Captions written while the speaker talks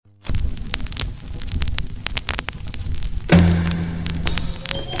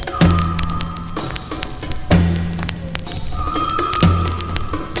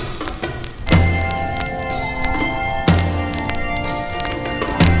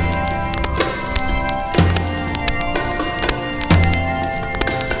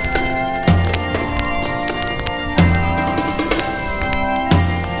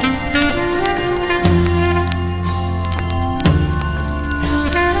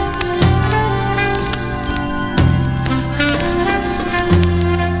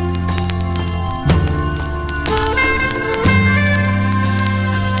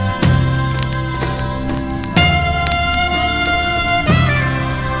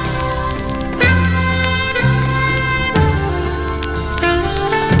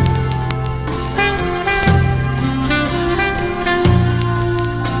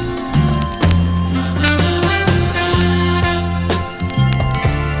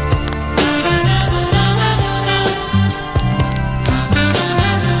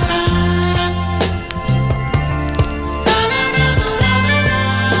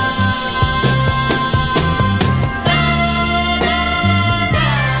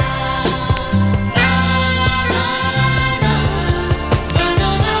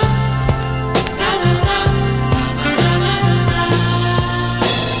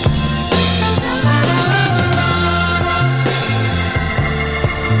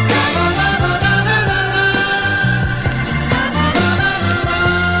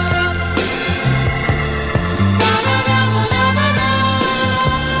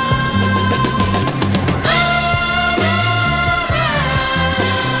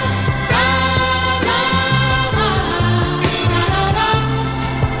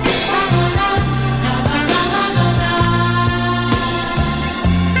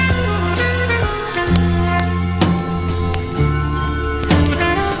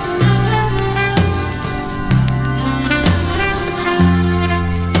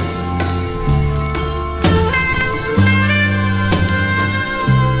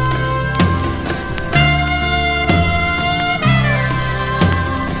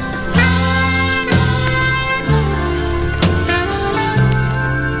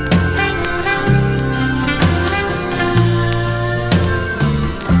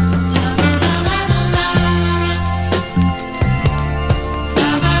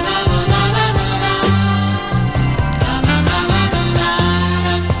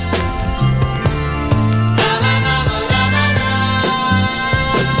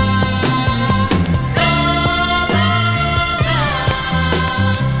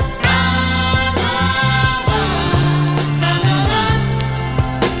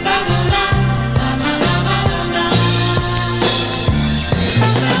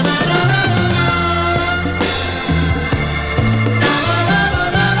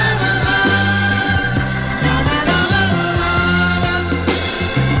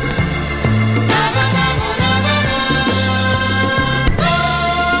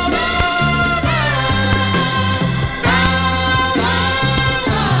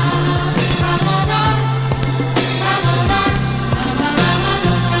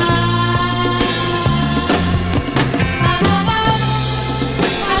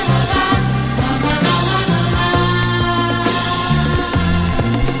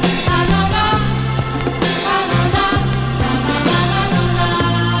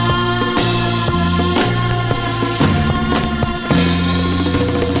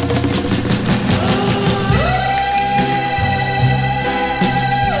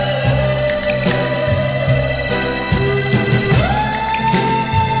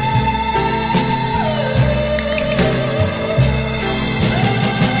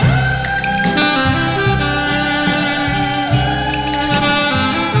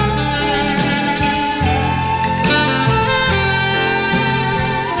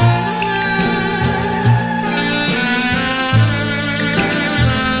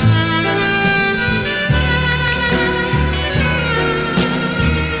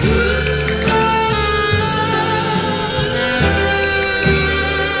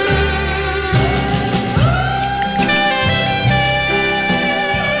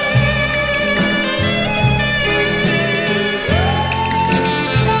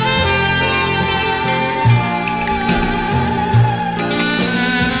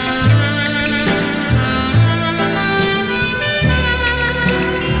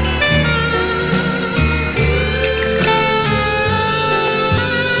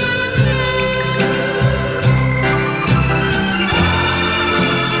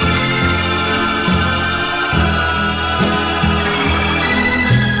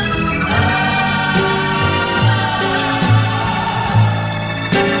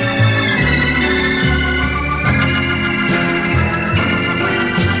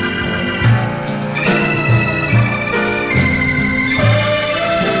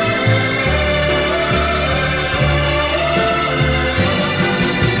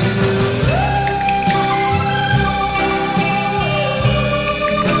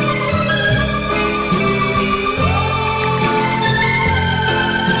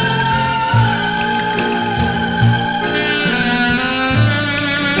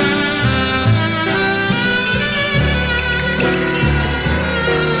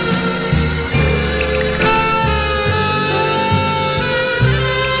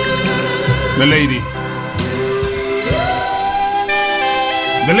The lady.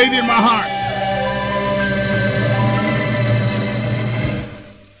 The lady in my heart.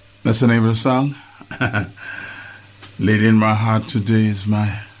 That's the name of the song. Lady in my heart today is my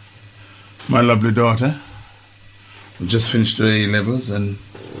lovely daughter. We just finished her A levels and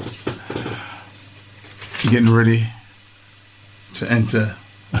getting ready to enter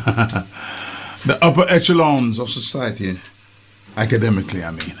the upper echelons of society, academically,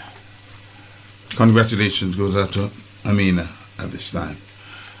 I mean. Congratulations goes out to Amina at this time.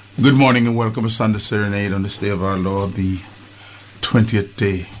 Good morning and welcome to Sunday Serenade on this day of our Lord, the 20th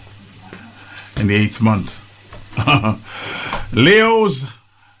day in the 8th month. Leos,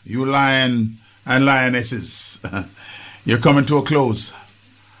 you lion and lionesses, you're coming to a close.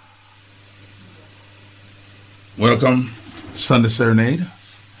 Welcome, Sunday Serenade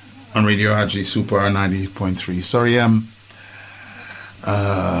on Radio RG Super R98.3. Sorry,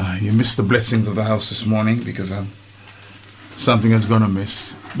 you missed the blessings of the house this morning because something is going to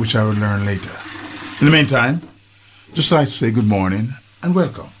miss, which I will learn later. In the meantime, just like to say good morning and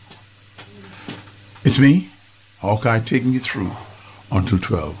welcome. It's me, Hawkeye, taking you through until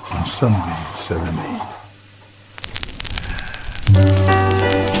 12 on Sunday Serenade.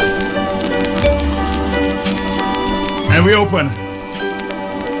 And we open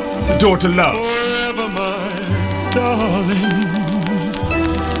the door to love. Forever, my darling,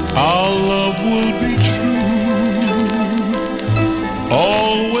 our love will be true,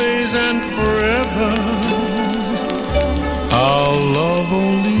 always and forever. Our love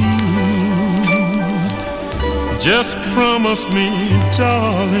only you. Just promise me,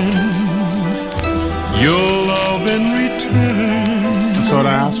 darling, your love in return. That's all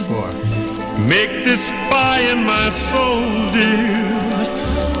I asked for. Make this fire in my soul, dear,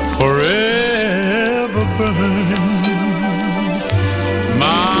 forever burn.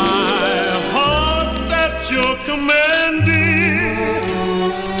 My heart's at your command, dear,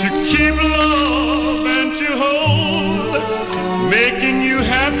 to keep love and to hold. Making you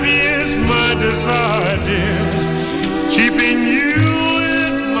happy is my desire, dear. Keeping you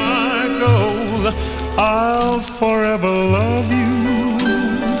is my goal. I'll forever love you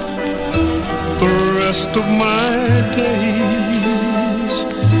the rest of my days.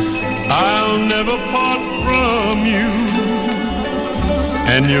 I'll never part from you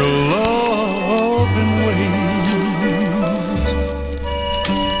and your loving ways.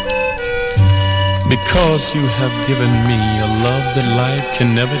 Because you have given me a love that life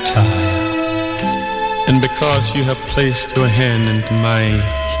can never tire, and because you have placed your hand into my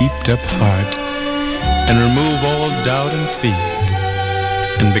heaped up heart and remove all doubt and fear,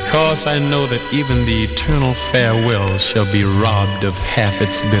 and because I know that even the eternal farewell shall be robbed of half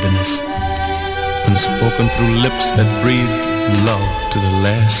its bitterness when spoken through lips that breathe love to the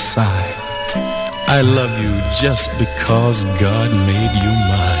last sigh, I love you just because God made you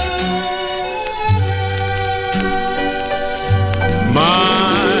mine.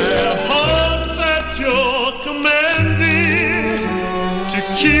 My heart's at your command, dear, to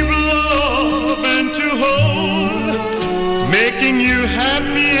keep love and to hold. Making you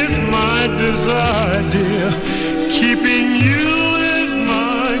happy is my desire, dear. Keeping you is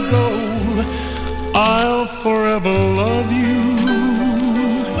my goal. I'll forever love you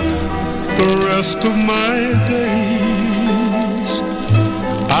the rest of my days.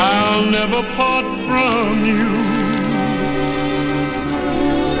 I'll never part from you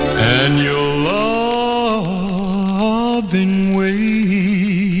and your loving ways.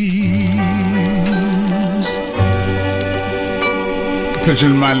 Pleasure,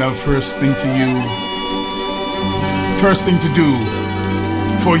 my love, first thing to you. First thing to do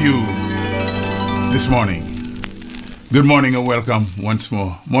for you this morning. Good morning and welcome once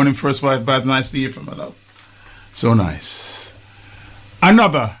more. Morning, first wife, bath, nice to hear from my love. So nice.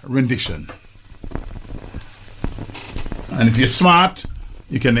 Another rendition. And if you're smart,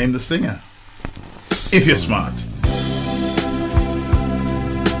 you can name the singer. If you're smart.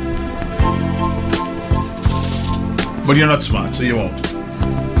 But you're not smart, so you won't.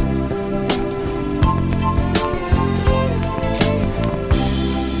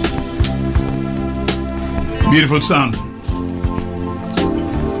 Beautiful song.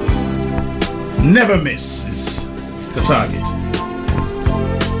 Never misses the target.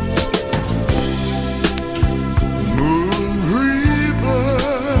 Moon River,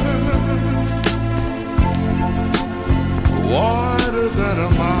 wider than a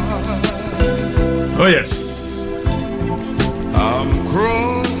mile. Oh yes. I'm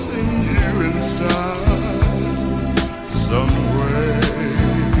crossing you in style somewhere.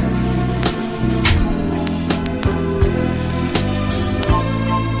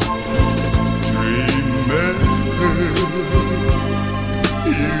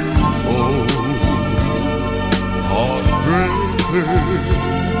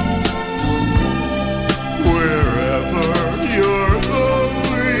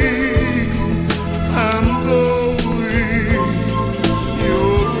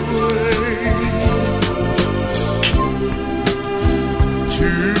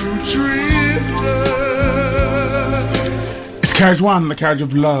 Carriage one, the carriage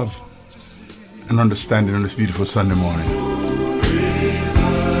of love and understanding on this beautiful Sunday morning.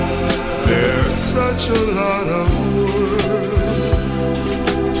 There's such a lot of world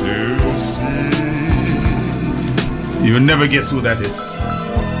to see. You will never guess who that is.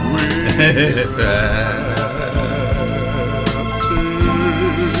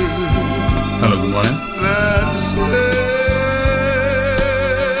 Hello, good morning. That's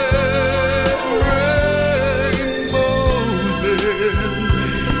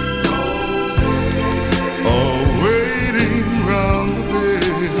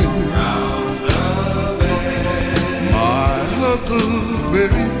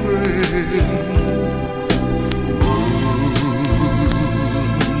huckleberry friend, Moon River,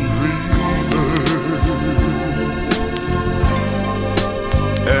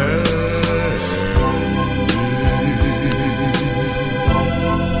 and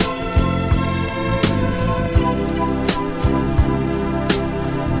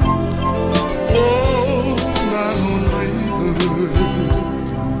oh, my Moon River,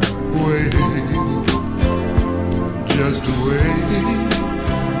 waiting, just waiting.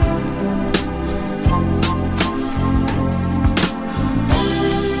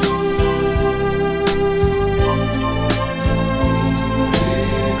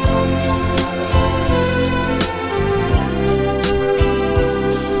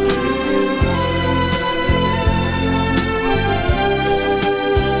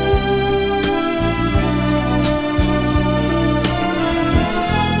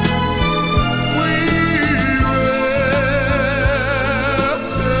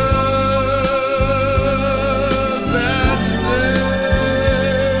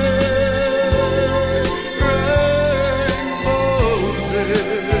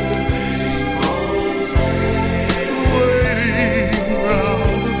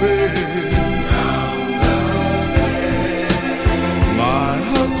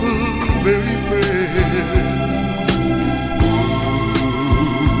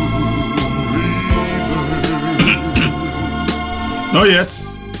 Oh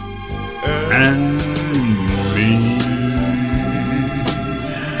yes, and me,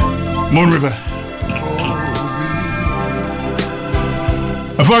 Moon River.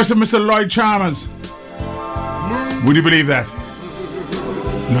 A voice of Mr. Lloyd Chalmers. Would you believe that?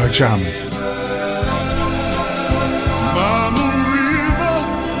 Lloyd Chalmers.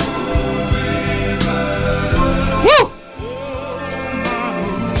 Woo!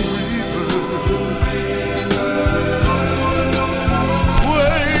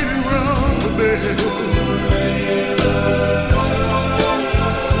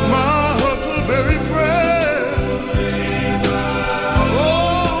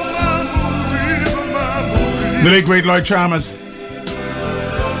 The late great Lloyd Chalmers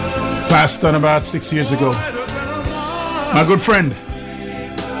passed on about 6 years ago. My good friend,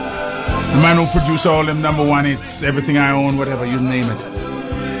 the man who produced all them number one hits, Everything I Own, whatever, you name it.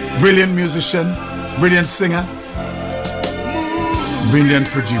 Brilliant musician, brilliant singer, brilliant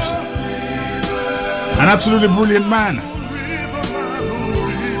producer. An absolutely brilliant man.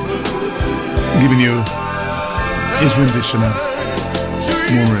 Giving you his rendition of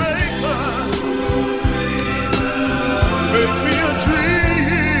Moon River.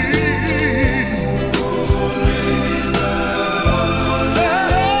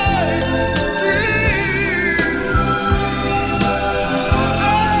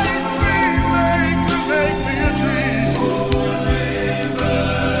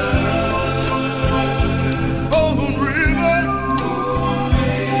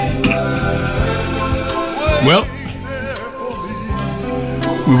 Well,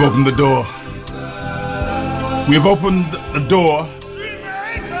 we've opened the door. We've opened the door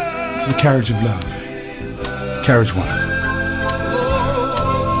to the carriage of love. Carriage one.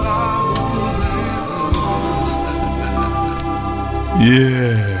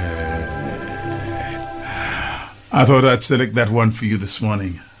 Yeah. I thought I'd select that one for you this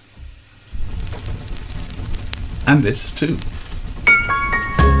morning. And this too.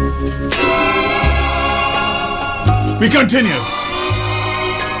 We continue.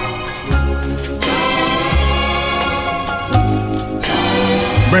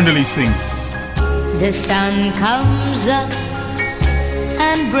 Brenda Lee sings. The sun comes up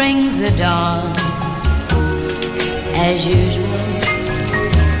and brings the dawn, as usual.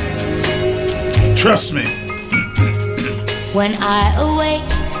 Trust me. When I awake,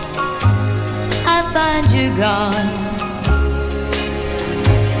 I find you gone,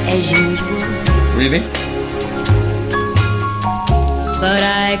 as usual. Really? But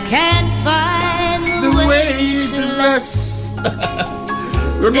I can't find the way to rest.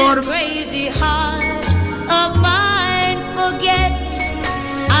 Good morning. This crazy heart of mine forget. forget,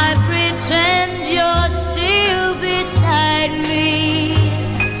 I pretend you're still beside me,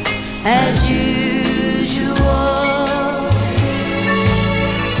 as usual.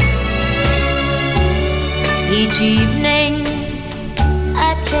 Each evening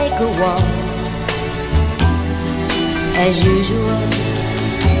I take a walk, as usual.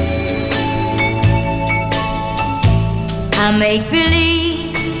 I make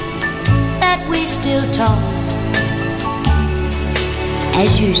believe that we still talk,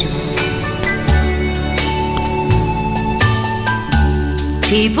 as usual.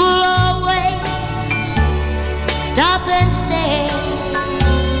 People always stop and stare.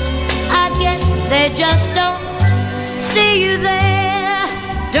 I guess they just don't see you there.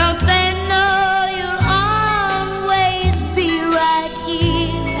 Don't they know you'll always be right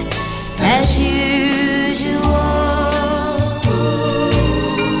here, as usual?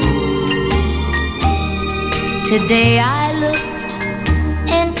 Today I looked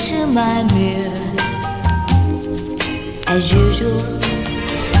into my mirror, as usual.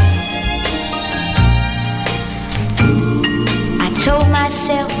 I told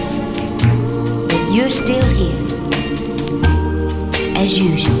myself that you're still here, as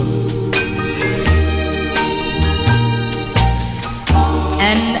usual.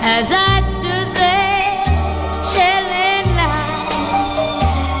 And as I stood there telling lies,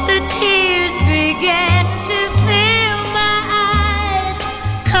 the tears began to fill my eyes,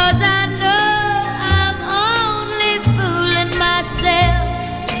 'cause I know I'm only fooling myself,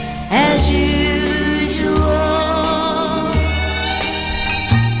 as usual.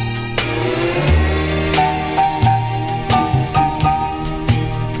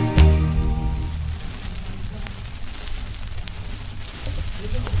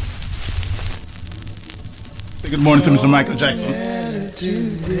 Good morning to Mr. Michael Jackson.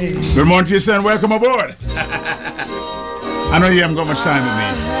 Good morning to you, son. Welcome aboard. I know you haven't got much time with me.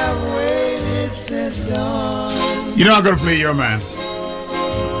 You know I'm going to play your man.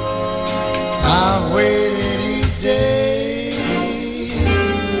 I've waited each day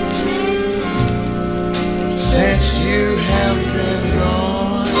since you have been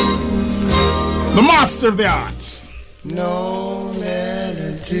gone. The master of the arts. No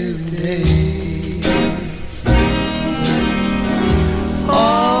letter today.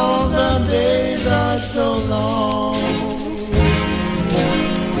 All the days are so long.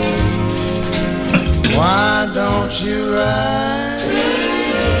 Why don't you write?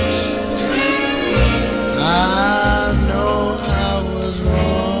 I know I was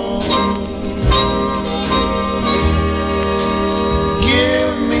wrong.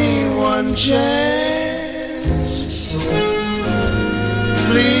 Give me one chance.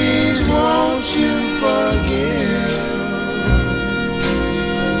 Please won't you forgive?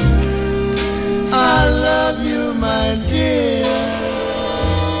 I love you, my dear,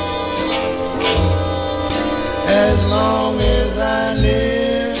 as long as I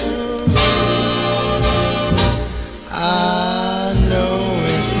live. I know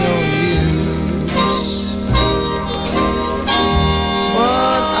it's no use,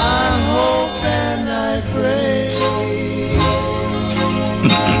 but I hope and I pray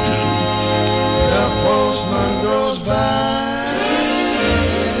the postman goes by.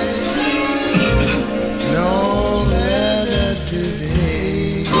 No letter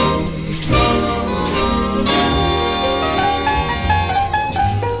today.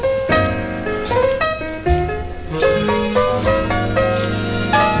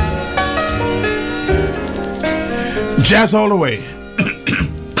 Jazz all the way.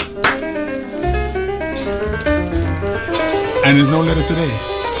 And there's no letter today.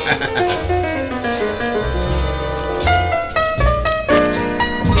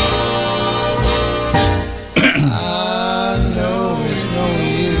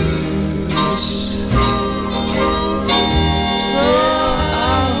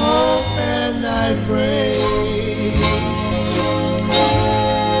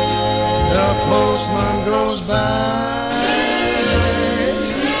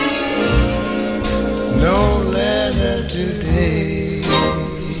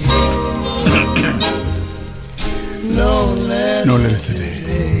 No letter today.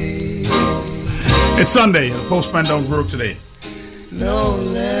 It's Sunday. The postman don't work today. No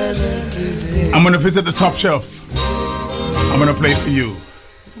letter today. I'm going to visit the top shelf. I'm going to play for you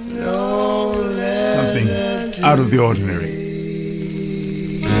something out of the ordinary.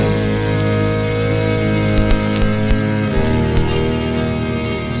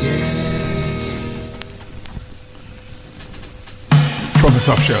 From the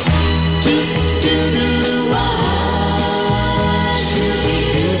top shelf.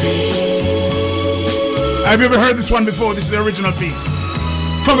 Have you ever heard this one before? This is the original piece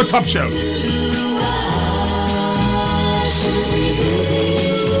from a top shelf.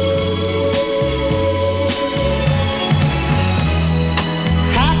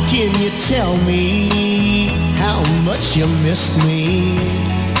 How can you tell me how much you miss me?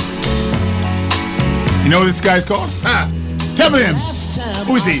 You know what this guy's called? Tell me him.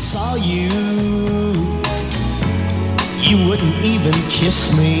 Who is he? Saw you, you wouldn't even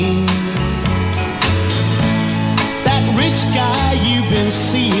kiss me. That rich guy you've been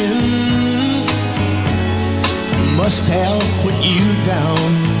seeing must have put you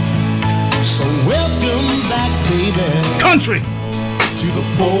down. So welcome back, baby. Country. To the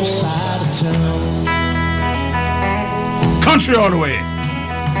poor side of town. Country all the way.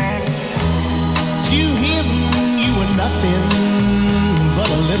 To him, you were nothing but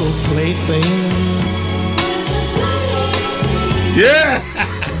a little plaything. Yeah.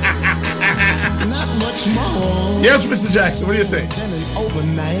 Not much more. Yes, Mr. Jackson. What do you say? Than an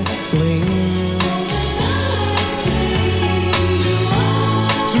overnight fling.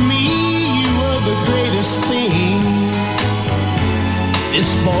 To me, you were the greatest thing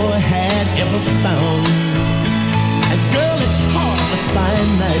this boy had ever found. And girl, it's hard to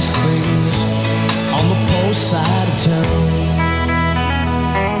find nice things on the poor side of town.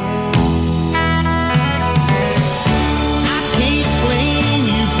 I can't blame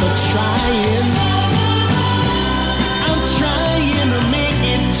you for trying. I'm trying to make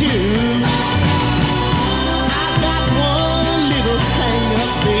it too. I got one little hang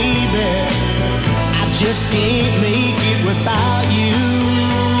up, baby. I just can't make it without you.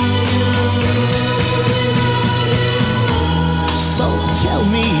 So tell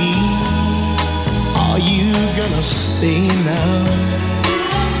me, are you gonna stay now?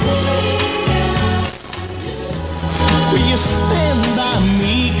 Will you stand by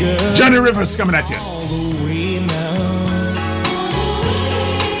me, girl? Johnny Rivers coming at you. All the way now.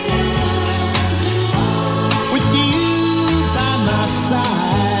 With you by my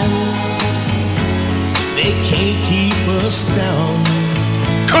side, they can't keep us down.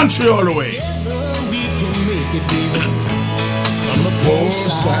 Country all the way. Together we can make it, baby. From the poor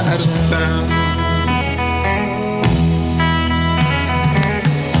side of town.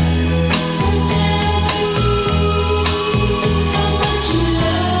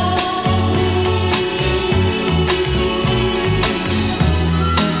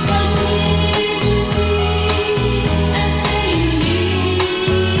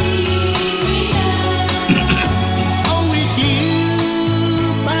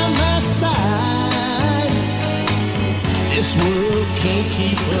 This world can't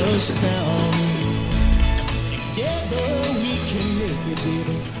keep us down. Together we can make it,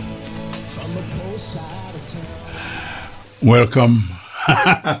 baby. From the poor side of town. Welcome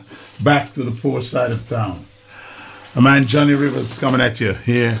back to the poor side of town. A man, Johnny Rivers, coming at you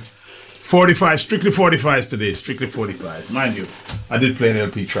here. 45, strictly 45s today, strictly 45. Mind you, I did play an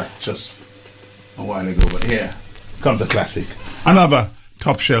LP track just a while ago, but here comes a classic. Another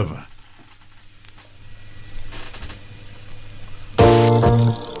top shelver.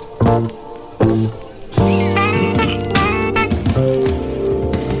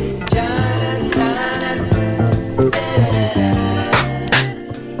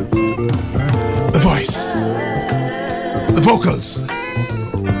 The voice, the vocals,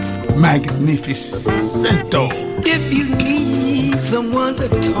 magnificento. If you need someone to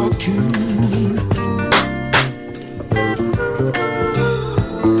talk to,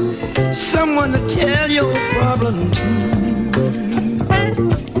 someone to tell your problem to,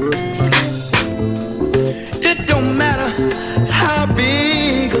 it don't matter how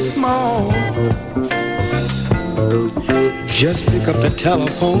big or small, just pick up the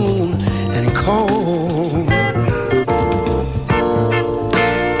telephone and call.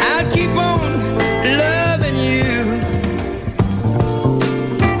 I'll keep on loving you,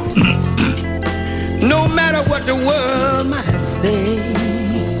 no matter what the world might say,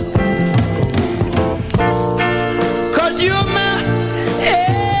 'cause you're my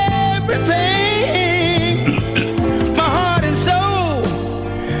everything, my heart and soul,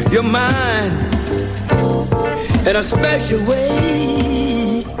 you're mine in a special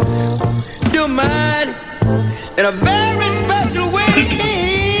way, you're mine in a very special way.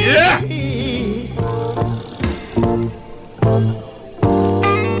 Yeah.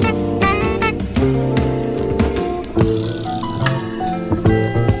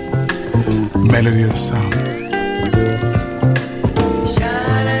 Melody of the song.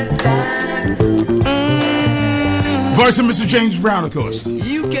 Voice of Mr. James Brown, of course.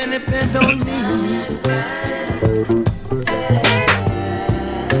 You can depend on me.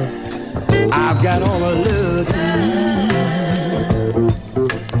 I've got all the love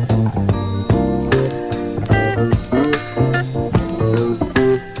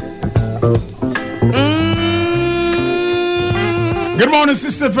Good morning,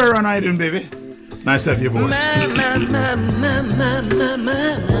 Sister Farron. How you doing, baby? Nice to have you aboard.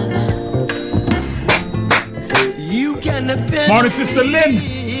 You can depend. Morning, Sister Lynn.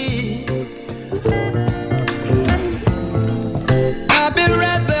 I'll be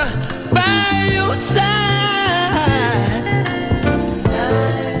right there by your side.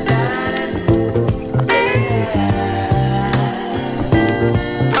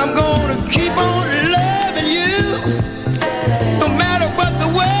 I'm gonna keep on loving you, no matter what the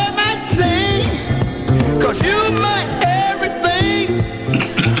world might say. 'Cause you're my everything,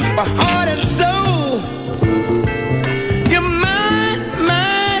 my heart and soul. You're mine,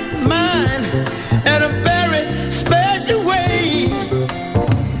 mine, mine, in a very special way.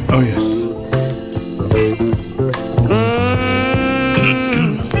 Oh, yes.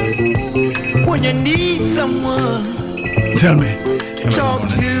 When you need someone Tell me. to talk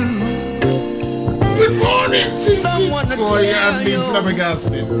to, Good morning, someone to boy, tell I've been your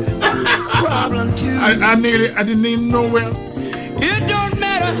flabbergasted. problem to. I didn't even know where. It don't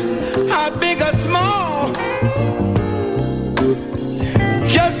matter how big or small.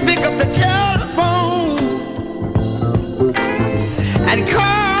 Just pick up the telephone and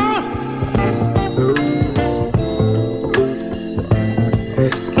call.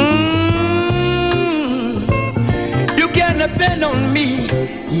 You can depend on me.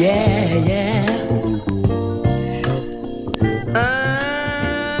 Yeah, yeah.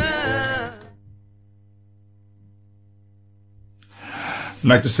 I'd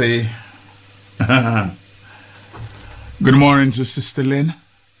like to say good morning to Sister Lynn.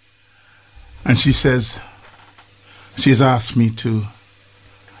 And she says she's asked me to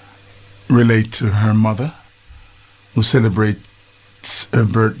relate to her mother, who celebrates her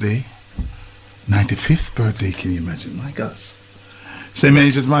birthday, 95th birthday, can you imagine? My gosh. Same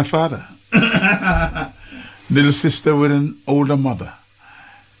age as my father. Little sister with an older mother.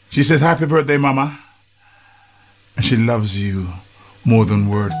 She says, happy birthday, Mama. And she loves you more than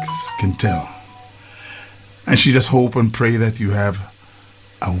words can tell. And she just hope and pray that you have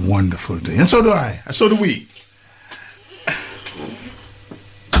a wonderful day. And so do I. And so do we.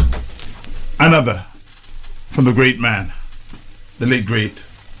 Another from the great man, the late great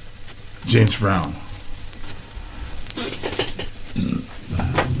James Brown.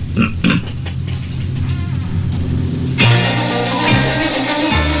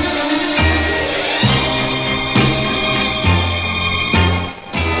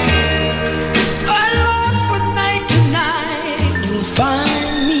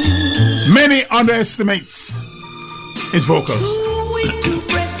 Many underestimates his vocals.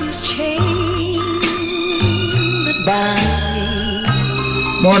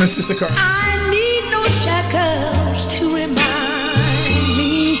 Morning, Sister Carl. I need no shackles to remind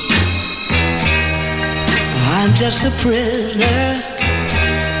me I'm just a prisoner.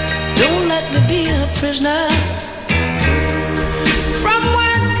 Don't let me be a prisoner. From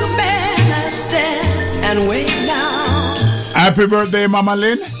one command I stand and wait now. Happy birthday, Mama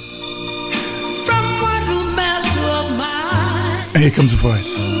Lynn. Here comes the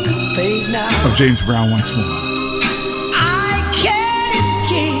voice of James Brown once more. I can't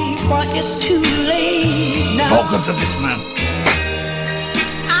escape, for it's too late now. Vocals of this man.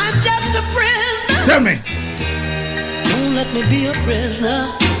 I'm just a prisoner. Tell me. Don't let me be a prisoner.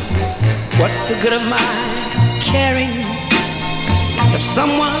 What's the good of my caring if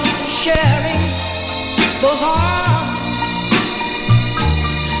someone sharing those arms,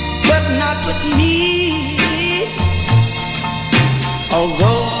 but not with me?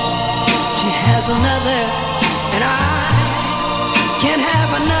 Although she has another, and I can't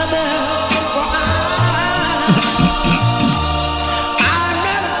have another, for I'm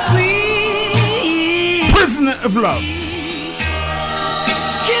not free. Prisoner of love.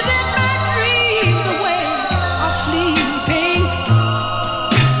 She's in my dreams away, or sleeping.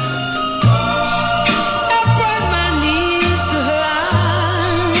 Upon my knees to her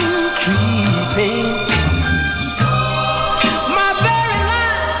I'm creeping.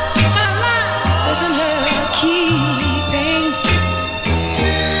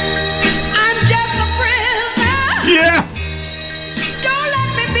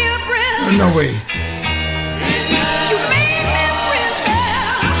 No way. You made me a prisoner,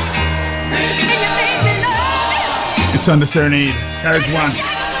 and you made me love you. It's on the Serenade, Carriage 1,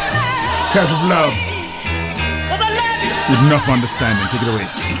 Carriage of Love. 'Cause I love you so. With enough understanding. Take it away.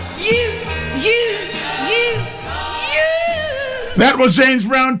 You. That was James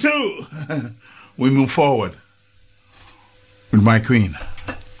Brown too. we move forward with my queen.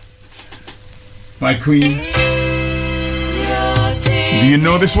 My queen. Do you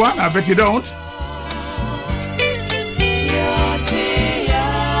know this one? I bet you don't.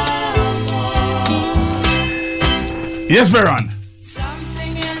 Yes, Veron.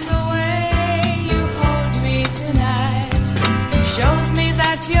 Something in the way you hold me tonight shows me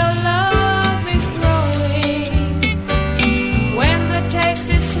that your love is growing. When the taste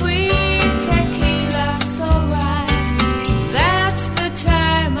is sweet, tequila so right, that's the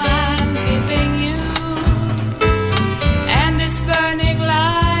time I'm giving you. And it's burning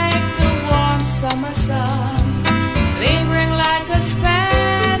like the warm summer sun, lingering like a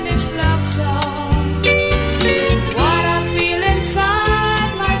Spanish love song.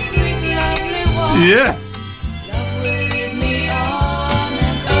 Yeah. Love will lead me on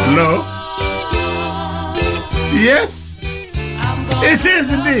and on. Hello. Yes. It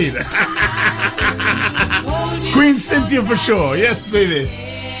is indeed. Queen Cynthia for sure. Yes, baby.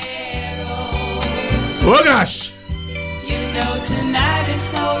 Oh gosh. You know tonight is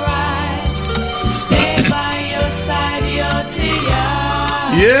so right to stay by your side, your Tia.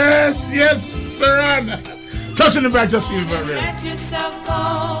 Yes, yes, Ferran. Touching the back just for you, brother. Let yourself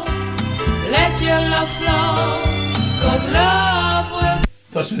go. Let your love flow, 'cause love will...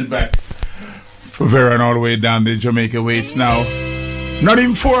 Touching it back. For Vera and all the way down the Jamaica way. It's now not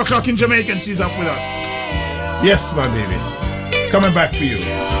even 4 o'clock in Jamaica and she's up with us. Yes, my baby. Coming back for you.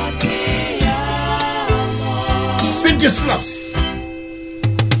 Cynthia Sluss.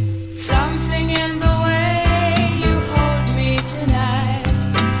 Something in the way you hold me tonight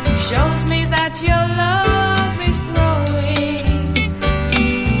shows me that your love is growing.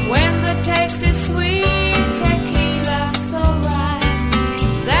 Taste is sweet, tequila so right,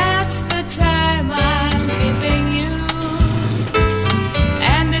 that's the time I'm giving you.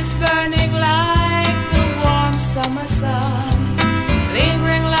 And it's burning like the warm summer sun,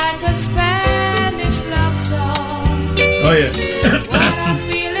 lingering like a Spanish love song. Oh yes. What I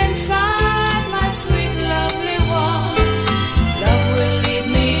feel inside my sweet lovely one, love will lead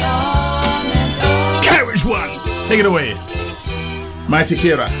me on and on. Carriage one, take it away. My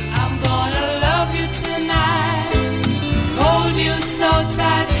tequila. Hold you so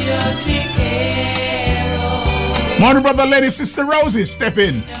tight, your tiquero. Morning, brother, lady, sister Rosie, step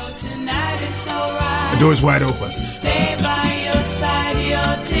in. No, tonight is so right. The door is wide open. Stay by your side,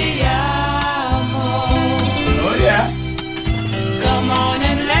 your ti amo. Oh yeah. Come on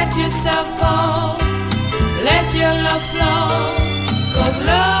and let yourself go. Let your love flow, 'cause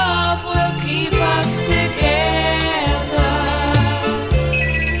love will keep us together.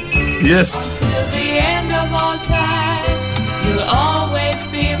 Yes. Till the end of all time, you'll always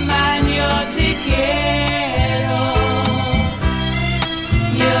be mine, your te quiero.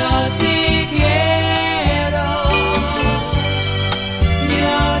 Your te quiero.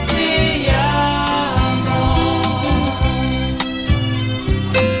 Your te amo.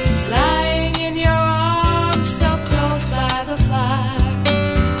 Lying in your arms, so close by the fire,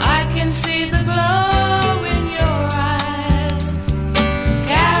 I can see the glow in your eyes.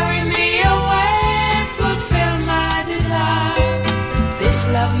 Carry me away, fulfill my desire. This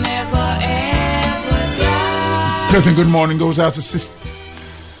love never ever dies. Pleasant good morning goes out to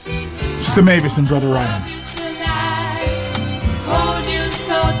Sister Mavis and Brother Ryan. Tonight, hold you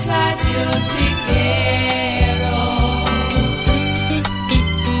so tight, your te quiero.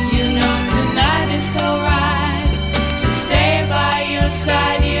 You know tonight is so right to stay by your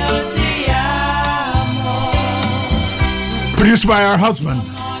side, your te amo. Produced by our husband,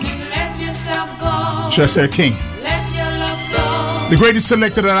 Let yourself go. should I say King, Let your love flow. the greatest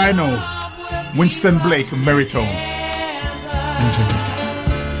selector that I know, Winston Blake from Baritone in Jamaica.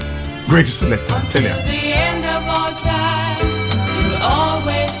 Greatest selector, I tell Till you. the end of all time, you'll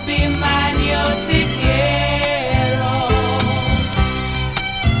always be mine, your te quiero.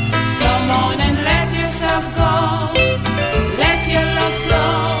 Come on and let yourself go. Let your love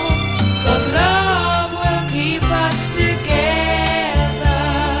flow, 'cause love will keep us together.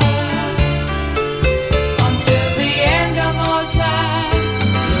 Until the end of all time,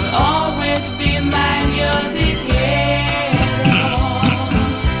 you'll always be mine, your te quiero.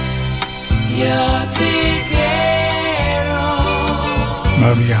 Your te quiero. Ma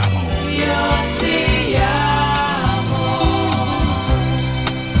vi amo. Your te amo.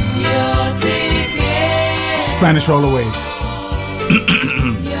 Your te quiero. Spanish all the way.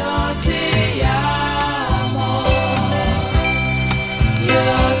 Your te amo.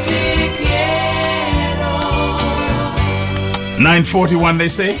 Your te quiero. 9:41 they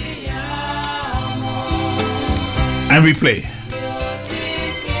say. And we play. Your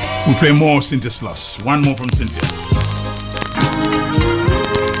te quiero. We play more Cynthia Sluss. One more from Cynthia.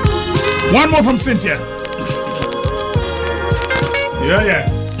 One more from Cynthia. Yeah, yeah.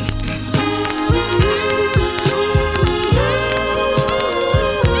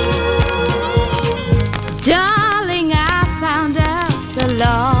 Darling, I found out a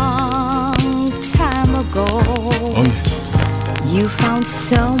long time ago. Oh, yes. You found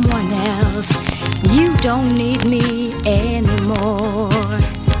someone else. You don't need me anymore.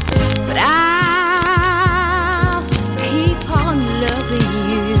 But I'll keep on loving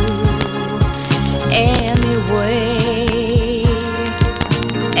you anyway.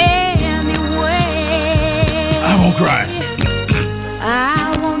 Anyway. I won't cry.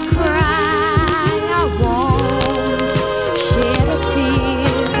 I won't cry. I won't shed a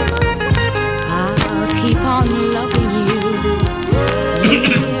tear. I'll keep on loving you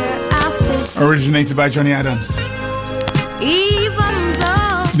year after. Originated by Johnny Adams. Even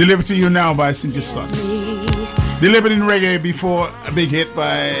though Delivered to you now by Cynthia Sluss. Delivered in reggae before a big hit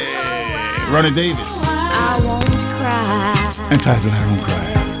by Ronnie Davis. I won't cry. Entitled I Won't Cry.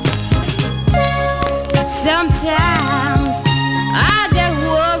 Sometimes I get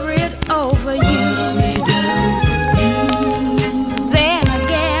worried over you. Then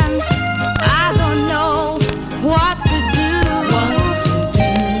again, I don't know what to do.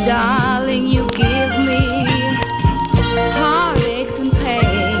 Darling, you give me heartaches and pain.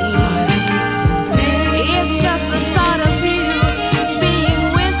 It's just the thought of you being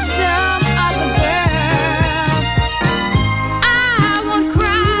with some other girl. I won't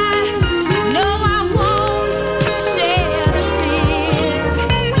cry, no, I won't shed a tear.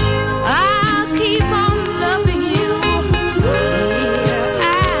 I'll keep on loving you year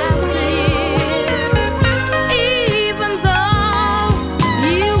after year, even though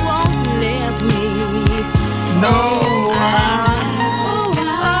you won't let me. No, Oh,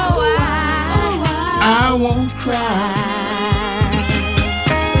 I won't cry.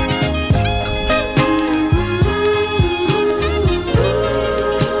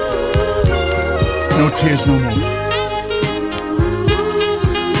 No tears no more.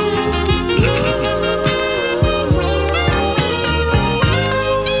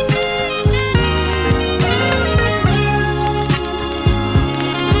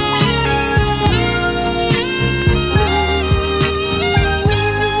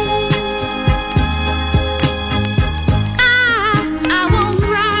 I won't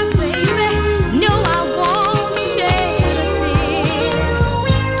cry, baby. No, I won't shed a tear.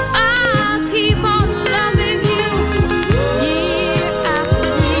 I'll keep on loving you year after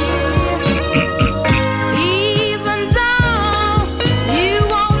year, even though you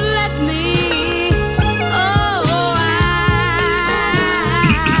won't let me. Oh,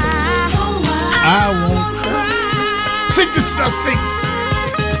 I won't cry. Cynthia Sluss sings.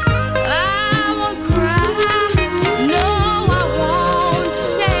 I won't cry. No, I won't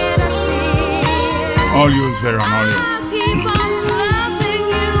shed a tear. All yours, Veron, all yours. I'll keep on loving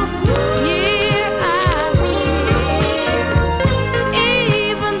you year after year,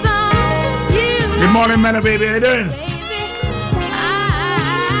 even though you Good morning, man, baby. How you doing? baby, I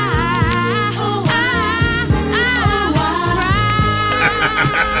won't cry.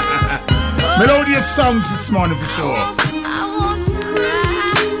 Melodious songs this morning for sure. I won't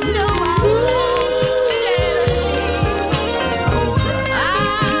cry. No, I won't shed a tear. I won't cry.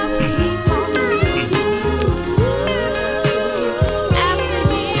 I'll keep on loving you after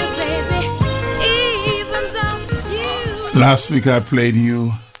year, baby, even though you. Last week I played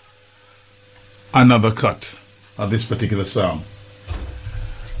you another cut of this particular song.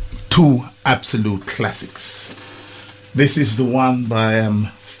 Two absolute classics. This is the one by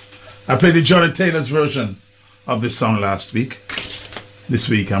I played the Johnny Taylor's version of this song last week. This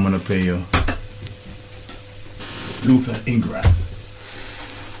week I'm gonna play you Luther Ingram.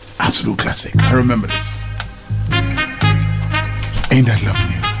 Absolute classic. I remember this. Ain't that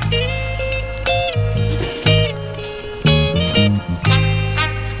loving you?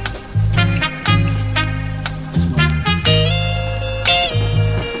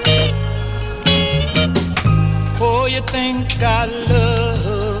 Oh, you think I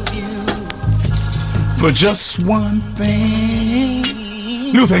love you? For just one thing.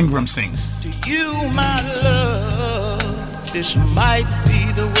 Luther Ingram sings. To you, my love, this might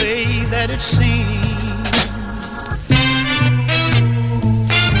be the way that it seems.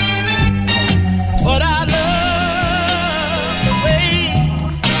 But I love the way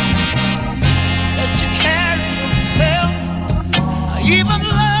that you carry yourself. I even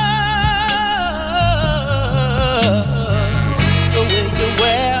love the way you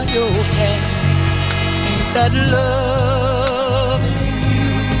wear your hair. Ain't that love in you?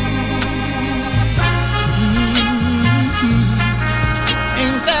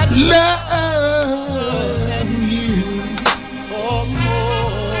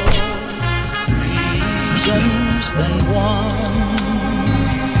 than one.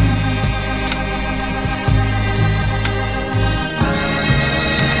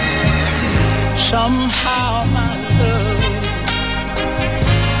 Somehow my love,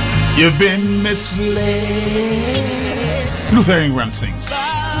 you've been misled. Luther Ingram sings. by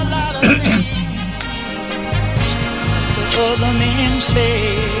a lot of things that other men say.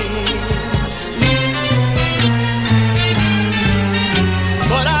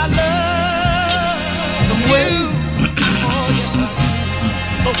 But I love the way, oh yes I do.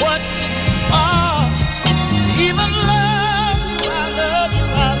 But what are even love you, I love you,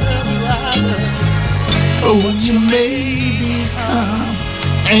 I love you, I love you. Oh, you may become.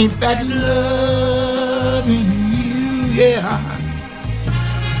 Ain't that love in you? Yeah.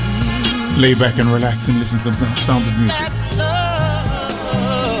 Lay back and relax and listen to the sound of music. That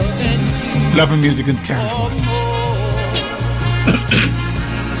love in you. Loving music and casual.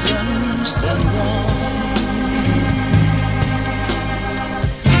 Reasons than one.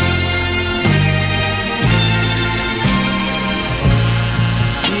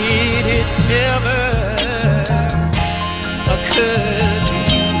 Did it ever occur to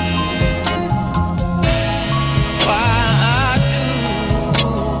you why I do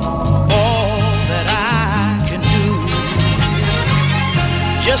all that I can do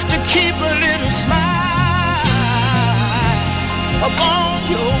just to keep a little smile upon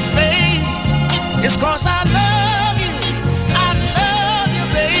your face? It's 'cause I love you,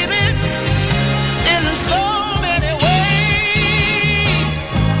 baby, in so many ways.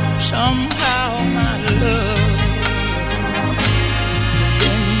 Somehow my love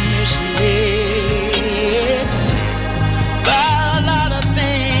been misled by a lot of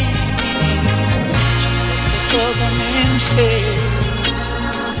things that other men say.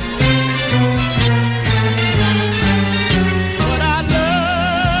 But I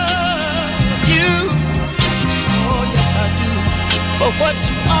love you, oh yes I do, for what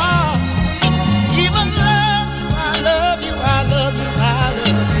you are. Even love you, I love you, I love you, I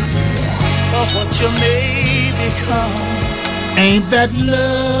love you, for what you may become. Ain't that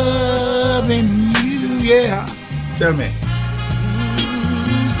love in you? Yeah. Tell me.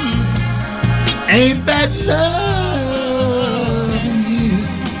 Ain't that love in you?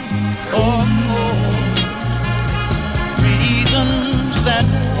 For more reasons than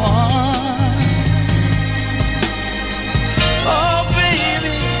one. Oh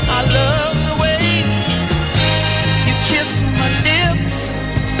baby, I love the way you kiss my lips.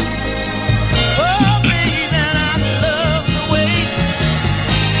 Oh baby, and I love the way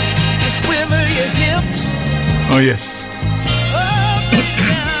you swivel your hips. Oh, yes. Oh baby,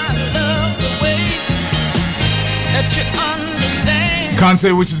 and I love the way that you understand. Can't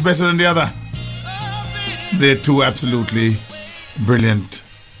say which is better than the other. They're two absolutely brilliant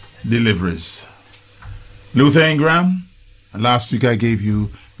deliveries. Luther Ingram, and last week I gave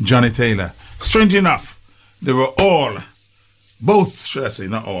you Johnny Taylor. Strange enough, they were all, both, should I say,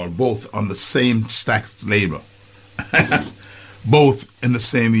 not all, both on the same stacked label. Both in the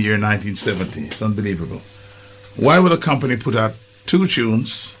same year, 1970. It's unbelievable. Why would a company put out two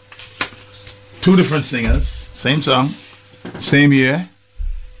tunes, two different singers, same song, same year?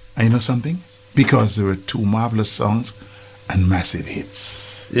 And you know something? Because there were two marvelous songs and massive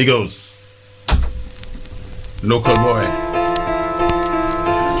hits. Here goes. Local boy.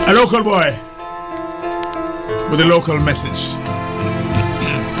 A local boy with a local message.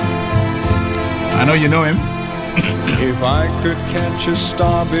 I know you know him. If I could catch a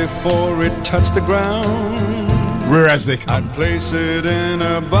star before it touched the ground, Rare as they come. I'd place it in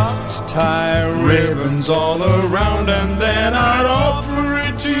a box, tie ribbons all around, and then I'd offer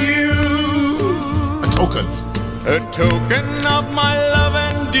it to you. A token. A token of my love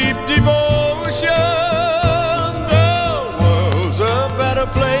and deep devotion. The world's a better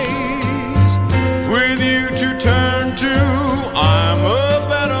place with you to turn to. I'm a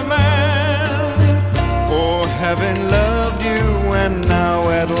better man for having loved you, and now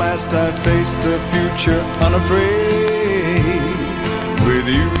at last I face the future unafraid. With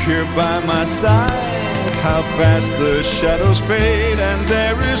you here by my side, how fast the shadows fade, and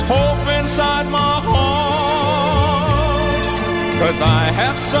there is hope inside my heart, 'cause I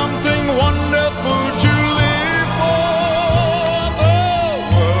have something wonderful to live for. The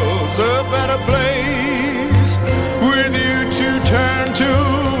world's a better place with you to turn to.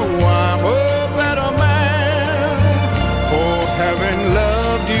 I'm a better man for having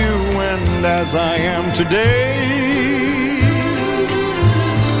loved you, and as I am today,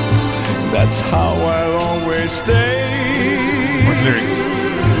 that's how I'll always stay. What lyrics?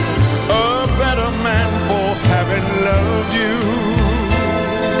 A better man for having loved you.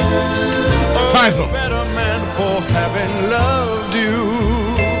 Title. A better man for for having loved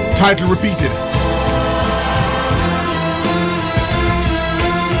you. Title repeated.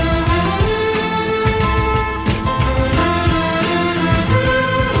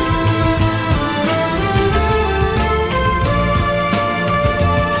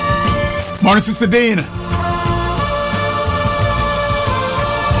 Morning, Sister Dean.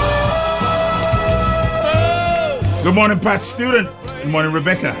 Good morning, Pat Student. Good morning,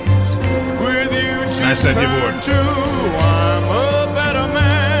 Rebecca. With you to Nice that you turn were. to, I'm a better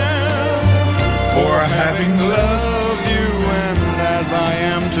man for having loved you, and as I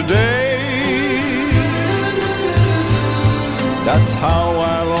am today, that's how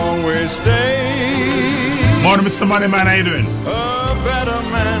I'll always stay. Morning, Mr. Moneyman. How you doing? A better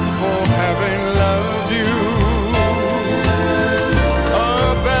man for having loved you.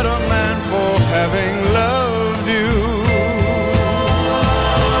 A better man for having loved you.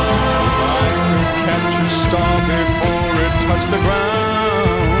 If I could catch a star before it touched the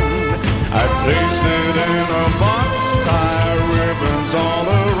ground, I'd place it in a box, tie ribbons all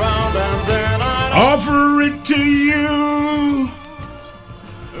around, and then I'd Offer it to you.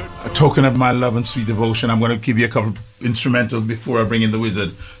 A token of my love and sweet devotion. I'm going to give you a couple instrumentals before I bring in the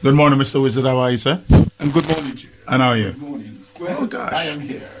wizard. Good morning, Mr. Wizard. How are you, sir? And good morning to you. And how are you? Good morning. Well, Oh, gosh. I am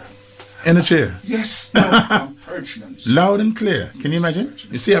here. In the chair. Yes, no, I'm perched on this. Loud and clear. Can you imagine?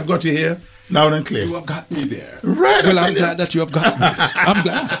 You see, I've got you here. Loud and clear. You have got me there. Right. Well, I I'm tell glad that you have got me. I'm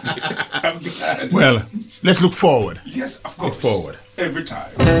glad. I'm glad. Well, let's look forward. Yes, of Look course. forward. Every time.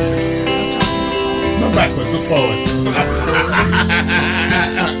 Not backward. Look forward.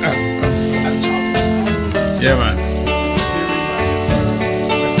 Yeah, man.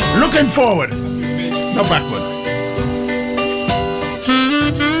 Looking forward. Not backward.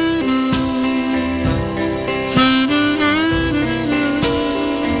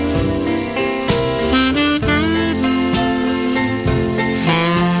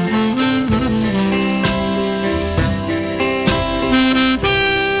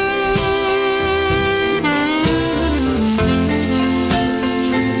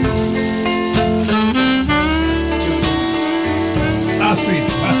 Ah, sweet.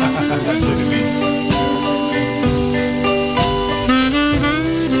 That's what it means.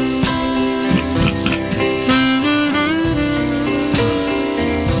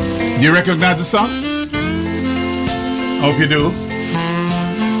 Do you recognize the song? Hope you do.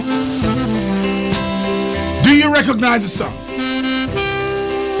 Do you recognize the song?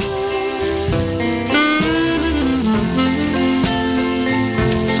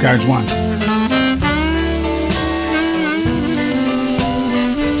 Scourge one.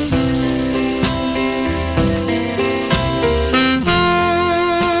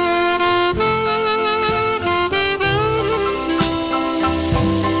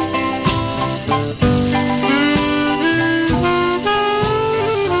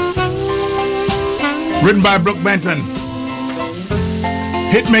 Written by Brooke Benton.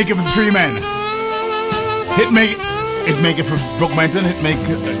 Hit maker for the three men. Hit maker for Brooke Benton. Hit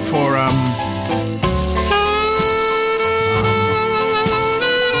maker for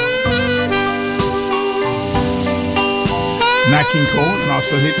Nat King Cole, and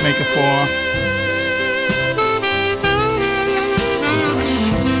also hit maker for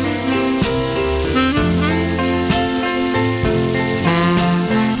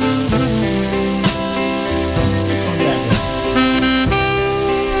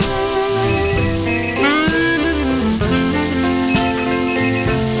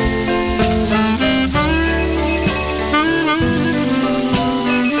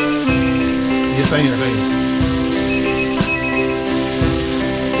yes, I hear it.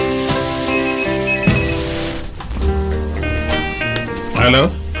 Hello?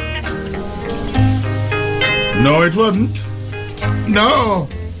 No, it wasn't. No.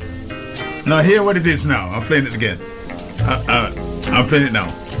 Now hear what it is now. I'm playing it again. I'm playing it now.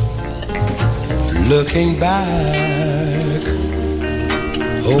 Looking back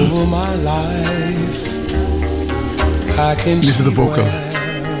over my life, I can This is the see vocal. where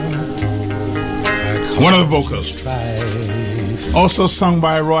One of the vocals. strife. Also sung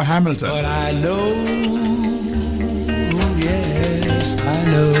by Roy Hamilton. But I know, yes, I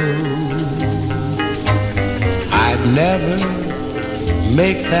know, I'd never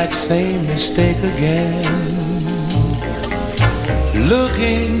make that same mistake again.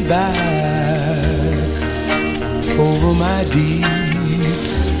 Looking back over my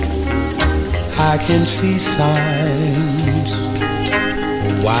deeds, I can see signs a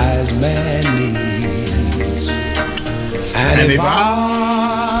wise man needs. And if I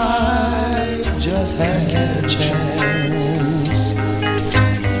just had a chance,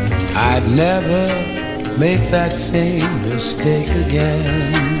 I'd never make that same mistake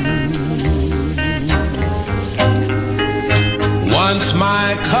again. Once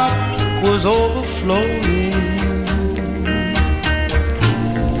my cup was overflowing,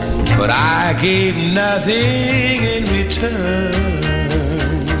 but I gave nothing in return.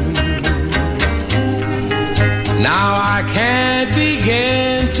 Now I can't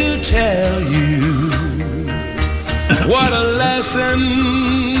begin to tell you what a lesson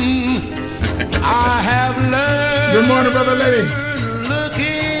I have learned. Good morning, Brother Lady.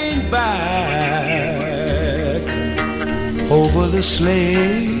 Looking back over the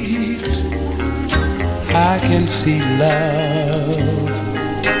slates, I can see love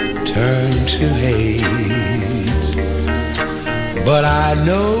turn to hate. But I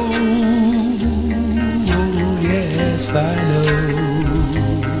know, yes, I know,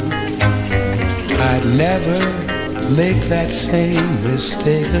 I'd never make that same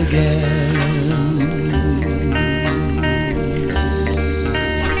mistake again.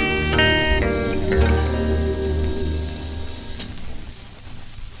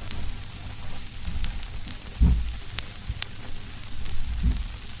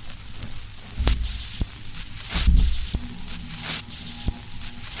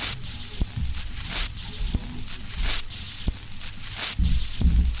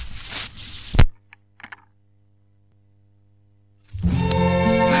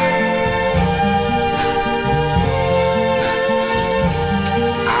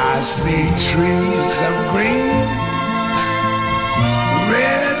 I see trees of green,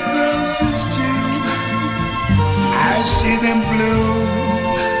 red roses too. I see them bloom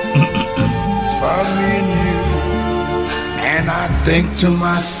for me and you. And I think to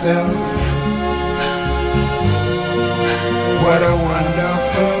myself, what a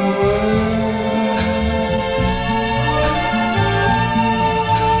wonderful world.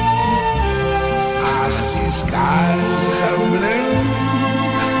 I see skies of blue,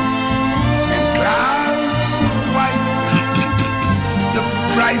 clouds of white, the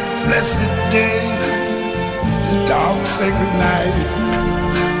bright blessed day, the dark sacred night.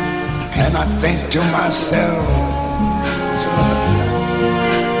 And I think to myself,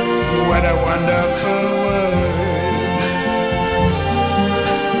 what a wonderful world.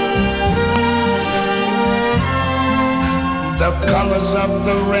 The colors of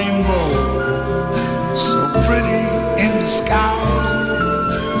the rainbow, so pretty in the sky,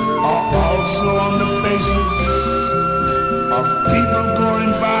 are also on the faces of people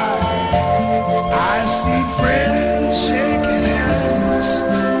going by. I see friends shaking hands,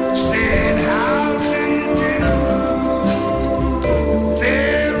 saying how do you do.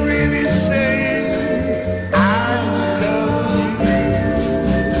 They're really saying I love you.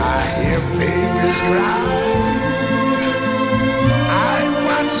 I hear babies cry, I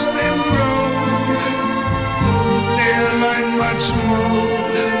watch them grow. They'll learn much more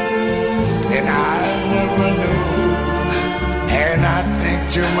than I never knew. And I think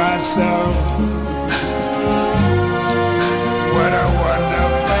to myself, what a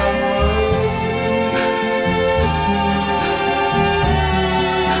wonderful world.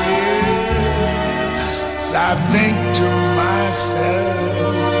 Yes, I think to myself,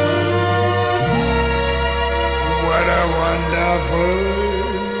 what a wonderful world.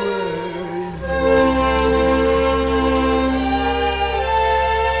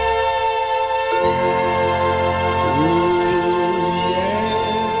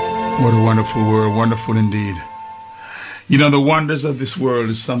 What a wonderful world, wonderful indeed. You know, the wonders of this world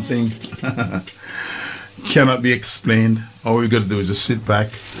is something cannot be explained. All we got to do is just sit back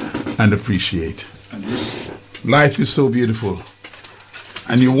and appreciate. And this, Life is so beautiful.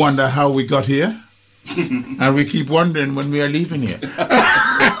 And you wonder how we got here. And we keep wondering when we are leaving here.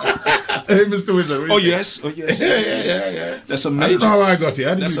 Hey, Mr. Wizard. oh yes, yes. Yeah. That's a I don't major. know how I got here.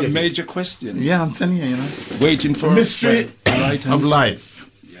 How did That's you a get here? major question. Yeah, I'm telling you, you know. Waiting for Mystery right of life.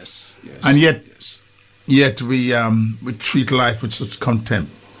 Yes. And yet, yes. yet we treat life with such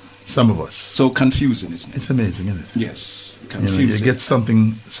contempt. Some of us. So confusing, isn't it? It's amazing, isn't it? Yes, You know, confusing. you get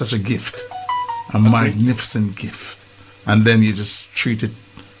something, such a gift, a magnificent gift, and then you just treat it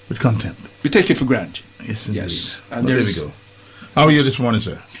with contempt. We take it for granted. Yes, indeed. Yes. Well, there we go. How are you this morning,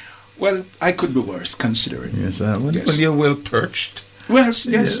 sir? Well, I could be worse, considering. Yes, well, Yes. well, you're well perched. Well,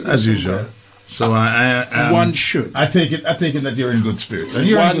 yes, As usual. So I one should. I take it that you're in good spirit. And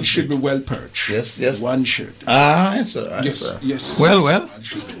you're in One good should be spirit. well perched. Yes. One should. Yes, sir. Yes. Well. One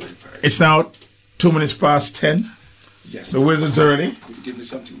should be well perched. It's now 2 minutes past 10. Yes. The wizard's early, Could you give me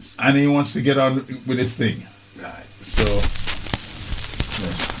something? and he wants to get on with his thing. Right. So,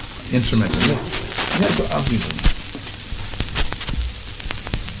 yes. Instrumental. Yeah, but I'll be there.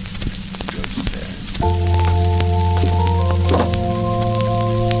 Just there.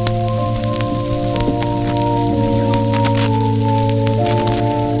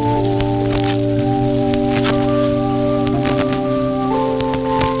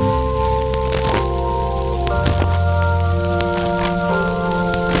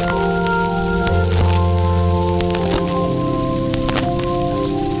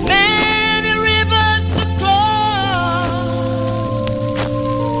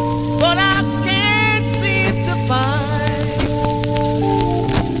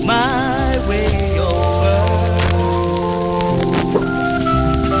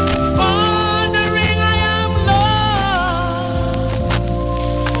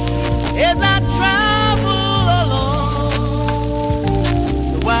 as I travel along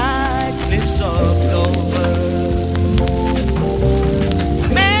the white cliffs of Dover.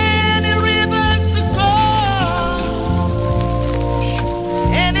 Many rivers to cross,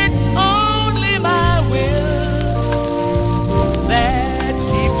 and it's only my will that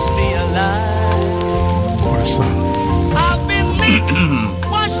keeps me alive. What a song. I've been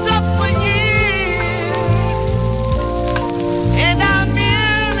washed up for years, and I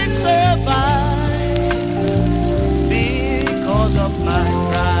merely survive because of my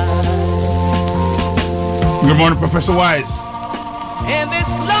pride. Good morning, Professor Wise. And this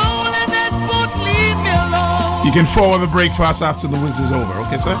loneliness won't leave me alone. You can forward the breakfast after the whiz is over,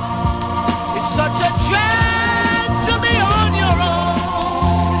 okay, sir? It's such a drag to be on your own.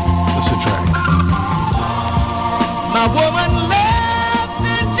 Such a drag. My woman left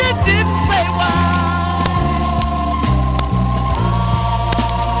and she didn't say why.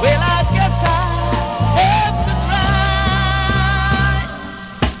 Well, I guess I have to cry.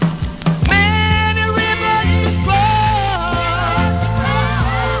 Many rivers to cross,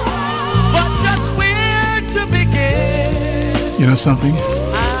 but just where to begin? You know something?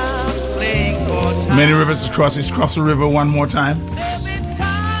 I'm playing for time. Many rivers to cross. He's crossed the river one more time.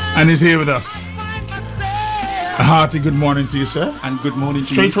 And he's here with us. A hearty good morning to you, sir. And good morning to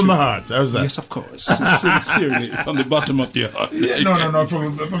you. Straight from too. the heart. How's that? Yes, of course. Sincerely, from the bottom of your heart. Yeah, no,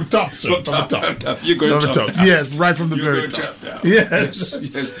 from the top, sir. From the top. You're going From the top. top. Yes, right from the You're very going top. top. Yes.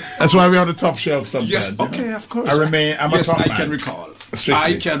 Yes. That's why we're on the top shelf sometimes. Yes, you know? okay, of course. I'm a top I man. can recall. Strictly.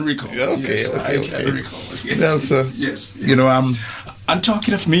 I can recall. Yeah, okay, yes, okay. I can recall. Yes. Well, sir. Yes. You know, And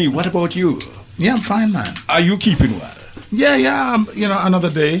talking of me, what about you? I'm fine, man. Are you keeping well? Yeah, another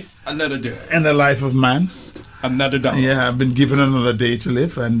day Another day. in the life of man. Another day. Yeah, I've been given another day to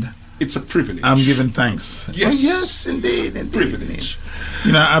live, and It's a privilege. I'm giving thanks. Yes. Oh, yes, indeed. Privilege.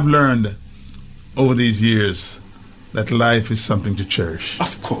 You know, I've learned over these years that life is something to cherish.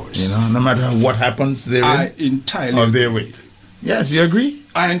 Of course. You know, no matter what happens therein I entirely or agree. therewith. Yes, you agree?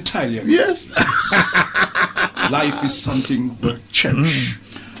 I entirely agree. Yes. Life is something worth cherish.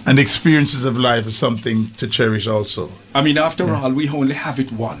 And the experiences of life is something to cherish also. I mean, after all, we only have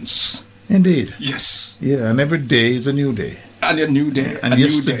it once. Indeed. Yes. Yeah, and every day is a new day. And a new day. And a new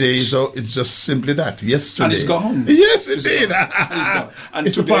yesterday date. it's just simply that. Yesterday. And it's gone. Yes, indeed. And it's gone. And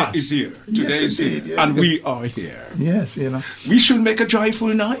It's a today past. is here. Today Yes, is here. indeed, yeah. And we are here. Yes, you know. We should make a joyful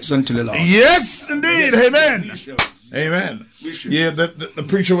noise until the Lord. Yes, indeed. Yes, Amen. we should. Amen. We should. Yeah, the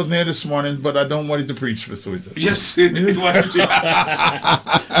preacher wasn't here this morning, but I don't want you to preach, Mr. Wizard. Yes, it was.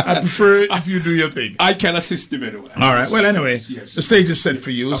 I prefer if you do your thing. I can assist him anyway. All right. Well, anyway, Yes. the stage is set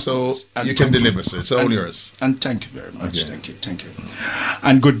for you, Of so course. And you can thank deliver, sir. It's all And- yours. And thank you very much. Okay. Thank you.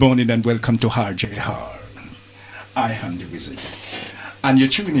 And good morning and welcome to RJR. I am the Wizard. And you're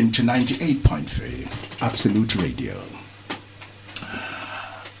tuning in to 98.3 Absolute Radio.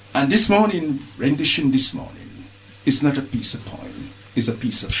 And this morning, rendition this morning, is not a piece of poem, it's a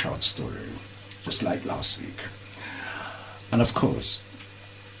piece of short story, just like last week. And of course,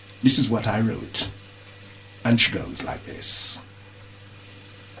 this is what I wrote. And she goes like this.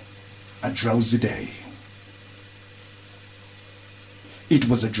 A drowsy day. It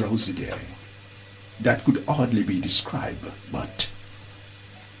was a drowsy day that could hardly be described, but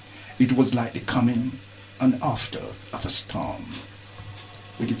it was like the coming and after of a storm,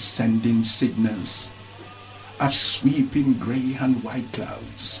 with its sending signals of sweeping grey and white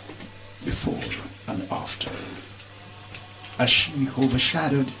clouds before and after, as she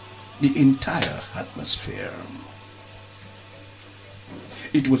overshadowed the entire atmosphere.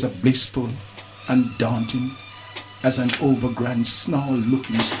 It was a blissful and daunting as an overgrown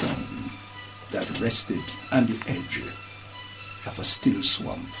snarl-looking stone that rested on the edge of a still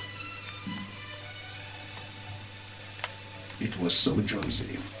swamp. It was so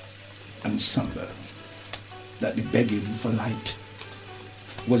drowsy and somber that the begging for light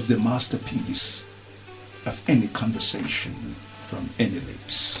was the masterpiece of any conversation from any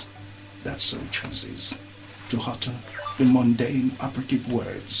lips that so chooses to utter the mundane operative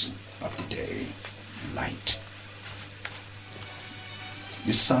words of the day, light.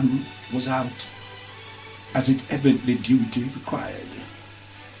 The sun was out, as it evidently duty required,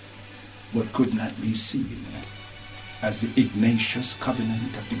 but could not be seen, as the igneous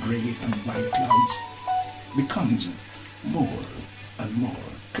covenant of the grey and white clouds becomes more and more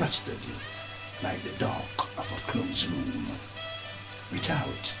clustered like the dark of a closed room,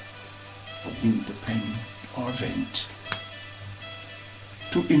 without a window pane or vent.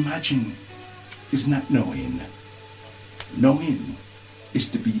 To imagine is not knowing. Knowing is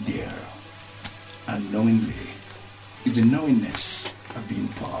to be there, and knowingly is the knowingness of being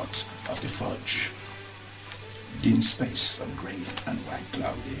part of the fudge, dim space of grey and white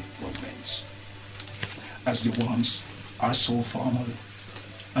cloudy moments. As the wants are so formal,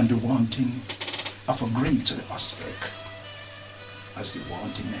 and the wanting of a greater aspect, as the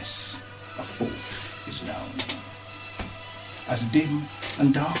wantingness of hope is known, as dim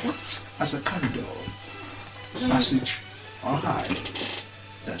and dark as a corridor, passage or high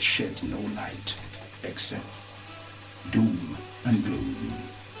that shed no light except doom and gloom.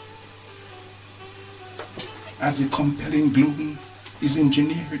 As the compelling gloom is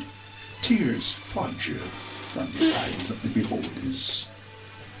engineered, tears fudge from the eyes of the beholders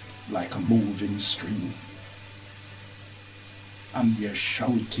like a moving stream, and their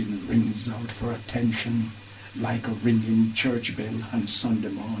shouting rings out for attention like a ringing church bell on Sunday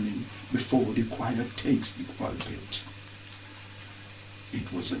morning before the choir takes the pulpit.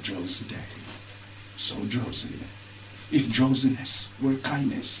 It was a Josie day, so Josie. If Josiness were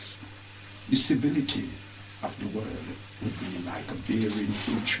kindness, the civility of the world would be like a bearing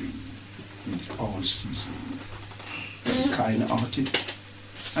fruit tree in the all season. The kind-hearted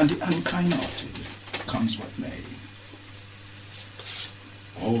and the unkind-hearted comes what may.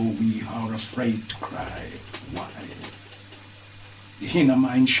 Oh, we are afraid to cry. Why? The inner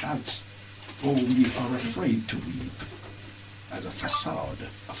mind shouts, oh, we are afraid to weep, as a facade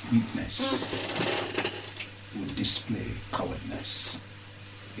of weakness would display cowardness.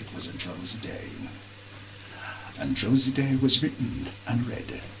 It was a Josie Day, and Josie Day was written and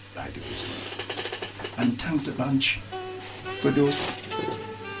read by the wizard. And thanks a bunch for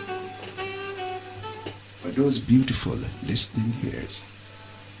those beautiful listening ears.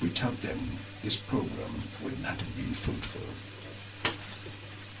 Without them, this program would not have been fruitful.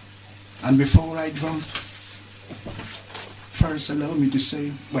 And before I jump, first allow me to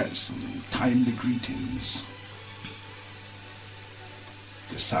say, well, some timely greetings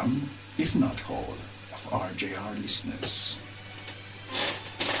to some, if not all, of RJR listeners.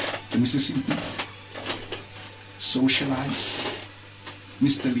 To Mrs. Eaton, Socialite,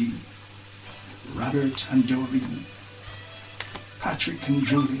 Mr. Lee, Robert and Doreen, Patrick and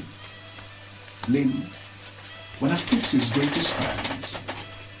Julie, Lynn, one of Pitts's greatest fans,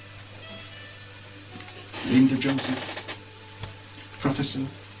 Linda Joseph, Professor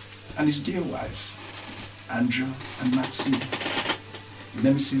and his dear wife, Andrew and Maxine,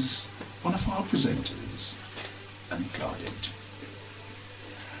 Nemesis, one of our presenters, and Claudette.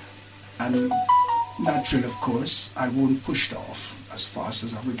 And naturally, of course, I won't push it off as fast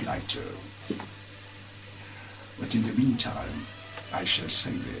as I would like to. But in the meantime, I shall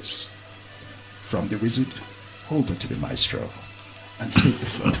say this. From the wizard over to the maestro, and take the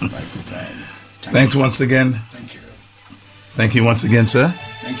floor, my good man. Thanks once again. Thank you. Thank you once again, sir.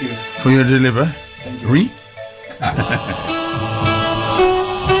 Thank you. For your deliver. Thank you.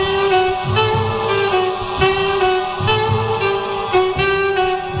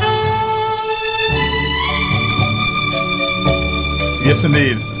 Yes,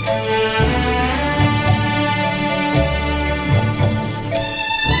 indeed.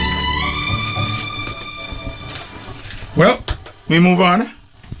 Well, we move on.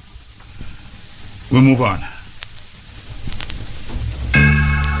 We move on.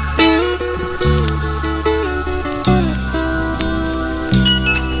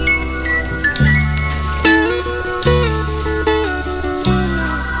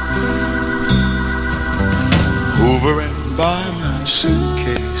 Hovering by my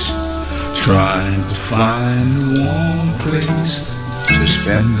suitcase, trying to find a warm place to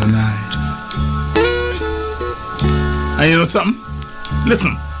spend the night. And you know something?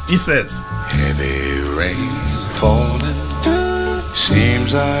 Listen, he says, Heavy rain's falling,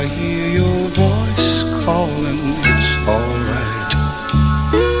 seems I hear your voice calling, it's alright.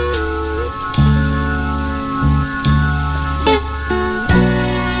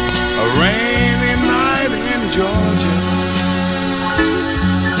 A rainy night in Georgia,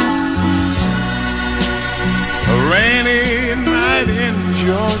 a rainy night in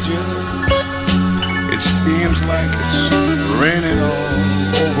Georgia. It seems like it's raining all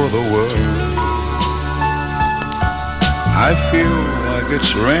over the world. I feel like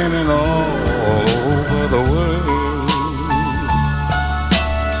it's raining all over the world.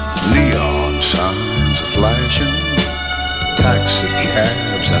 Neon signs are flashing, taxi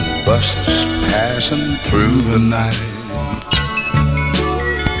cabs and buses passing through the night.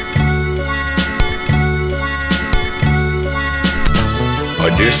 A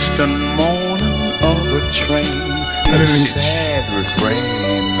distant moaning of a train, a sad refrain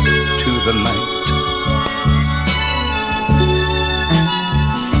to the night.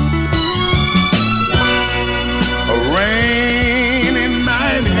 A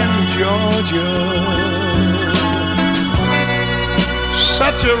Georgia.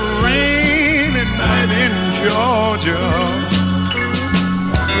 Such a rainy night in Georgia.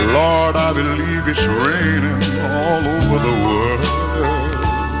 Lord, I believe it's raining all over the world.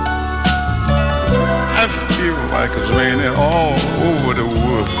 I feel like it's raining all over the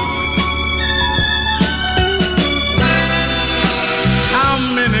world. How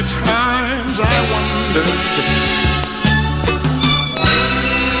many times I wondered,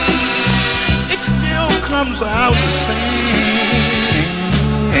 it still comes out the same.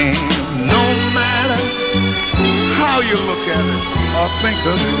 No matter how you look at it or think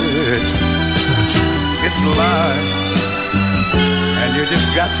of it, it's life, and you just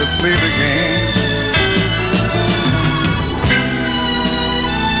got to play the game.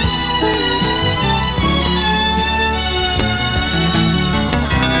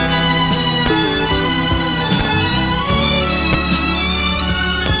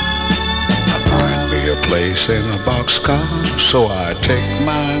 A place in a boxcar, so I take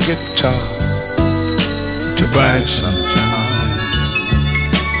my guitar to bide some time.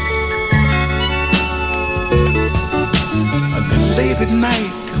 Late at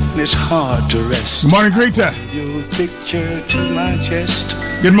night, it's hard to rest. Good morning, Greta. Your picture to my chest.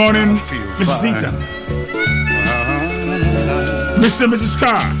 Good morning, Mrs. Eaton. Mr. and Mrs.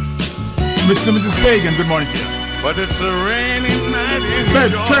 Carr. Mr. and Mrs. Fagan, good morning to you. But it's a rainy night in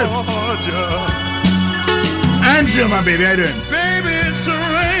Georgia. Andrew, my baby, how you doing? Baby, it's a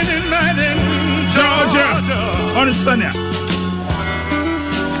rainy night in Georgia. On the sun, yeah.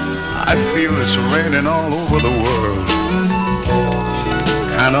 I feel it's raining all over the world.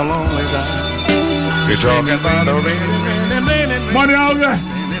 Kinda lonely now. You're talking about a rainy. Morning, Olga.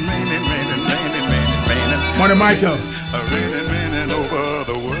 Morning, Michael. Raining over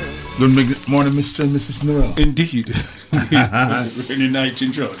the world. Good morning, Mr. and Mrs. Noel. Indeed. Rainy night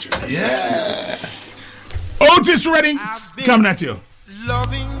in Georgia. Yeah. Otis Redding coming at you.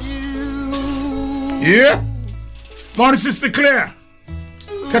 Loving you. Yeah. Morning, Sister Claire.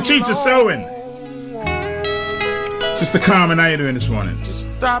 Kachita Selwyn. Sister Carmen, how you doing this morning? To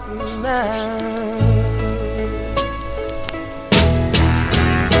stop now.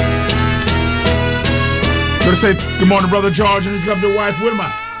 Gotta say good morning, Brother George and his lovely wife, Wilma.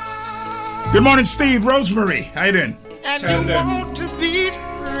 Good morning, Steve, Rosemary. How you doing? And you want to be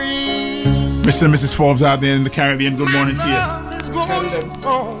free. Mr. and Mrs. Forbes out there in the Caribbean, good morning to you. Is going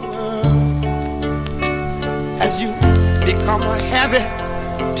stronger as you become a habit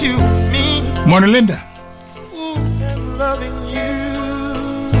to me. Morning, Linda. Ooh, I'm loving you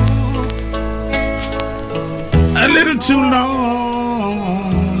a little too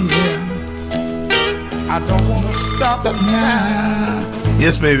long, yeah. I don't want to stop it now.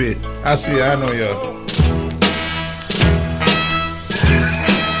 Yes, baby. I see you. I know you.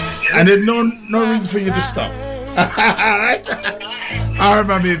 And there's no reason for you to stop. Alright? Alright,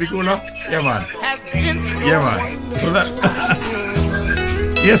 my baby, cool up? Yeah, man. Yeah, man. So that.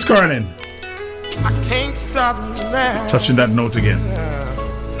 Yes, Carlin. I can't stop now. Touching that note again.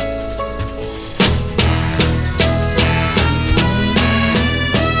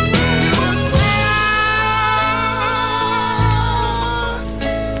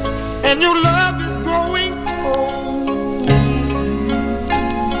 And your love is growing cold.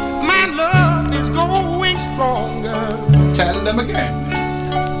 My love is growing stronger. Tell them again.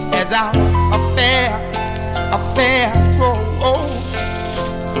 As our affair grows.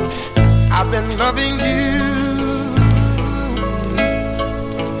 I've been loving you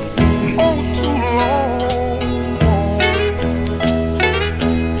oh too long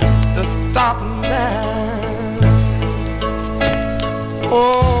to stop now.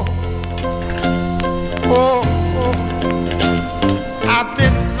 Oh, oh, oh. I've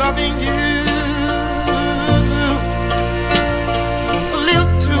been loving you a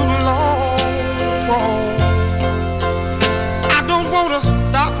little too long. I don't want to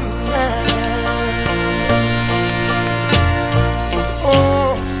stop now.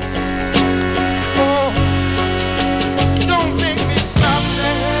 Oh, oh, don't make me stop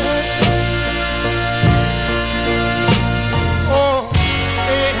now. Oh,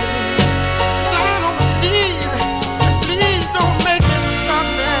 hey, no, please don't make me stop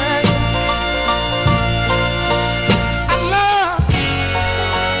now. I love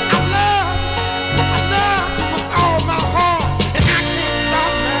with all my heart, and I can't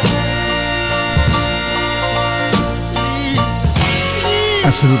stop now. Please.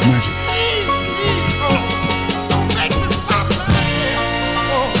 Absolute magic.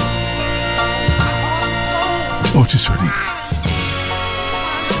 Otis Redding.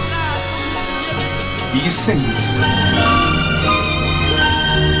 He sings.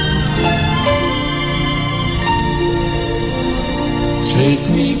 Take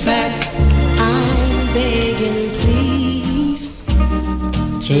me back, I'm begging, please.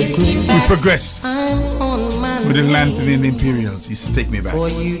 Take me back. We progress I'm on my with the knees. Anthony and the Imperials. He said, take me back. For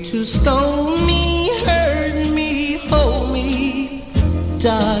you to scold me, hurt me, hold me,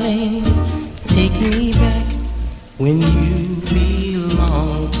 darling. Take me back when you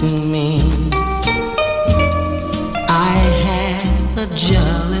belong to me. I had a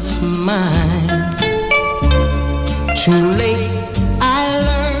jealous mind. Too late I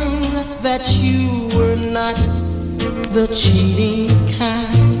learned that you were not the cheating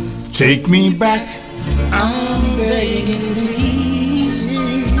kind. Take me back. I'm begging, please.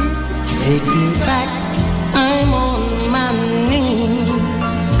 Take me back. I'm on my knees.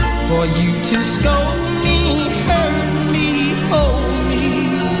 For you to scold me, hurt me, hold me,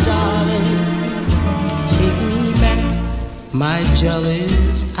 darling. Take me back. My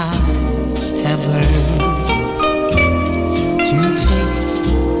jealous eyes have learned to take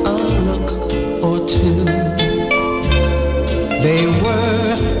a look or two. They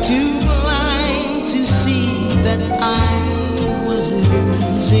were too blind to see that I was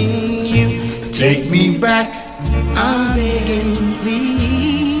losing you. Take me back. I'm begging,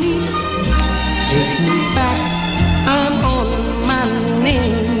 please. Take me back. I'm on my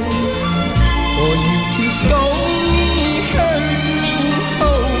knees. For you to scold me, hurt me,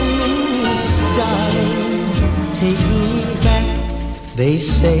 hold me, darling. Take me back. They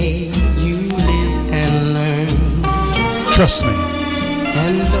say you live and learn. Trust me.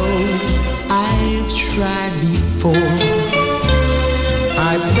 And though I've tried before,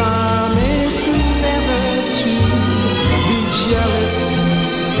 I promise never to be jealous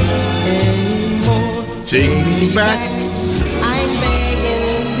anymore. Take me back. I'm begging,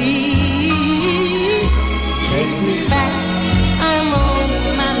 please. Take me back. I'm on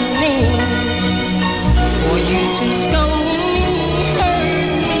my knees. For you to scold me,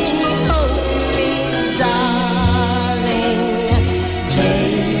 hurt me, hold me, darling.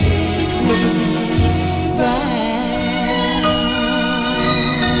 Take me back.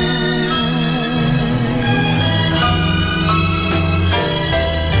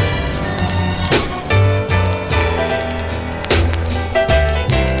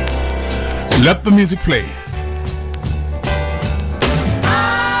 Let the music play.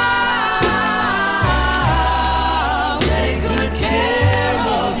 I'll take good care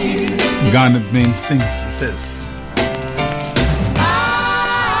of you. Garnet name sings, he says.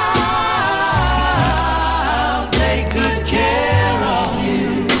 I'll take good care of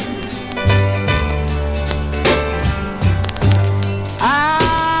you.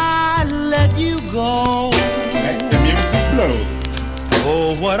 I let you go. Let the music flow.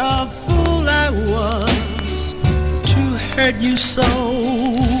 Oh, what a fool I was to hurt you so.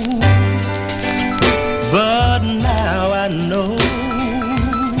 But now I know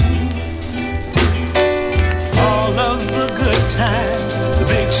all of the good times, the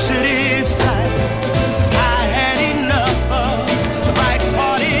big city sights, I had enough of the bright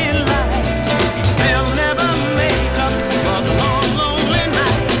party lights. They'll never make up for the long, lonely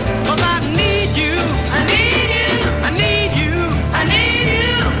night. 'Cause I need you, I need you, I need you, I need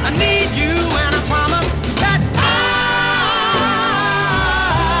you, I need you, and I promise that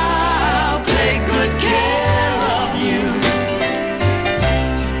I'll take good care of you.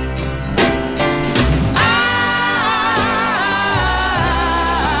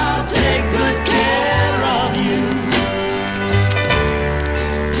 I'll take good care of you.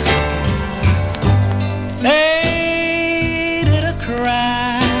 Faded a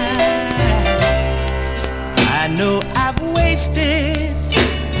cry. I know I've wasted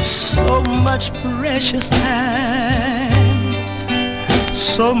so much precious time,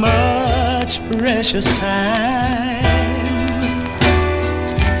 so much precious time.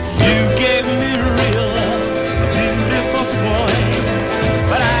 You gave me real love, a beautiful boy,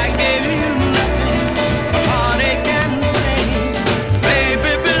 but I gave you nothing but heartache and pain.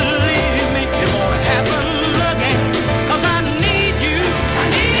 Baby, believe me, it won't happen again. 'Cause I need you, I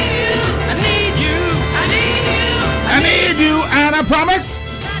need you, I need you, I need you, I need you, and I promise.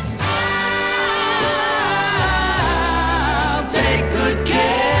 I'll take good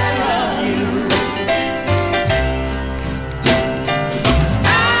care of you.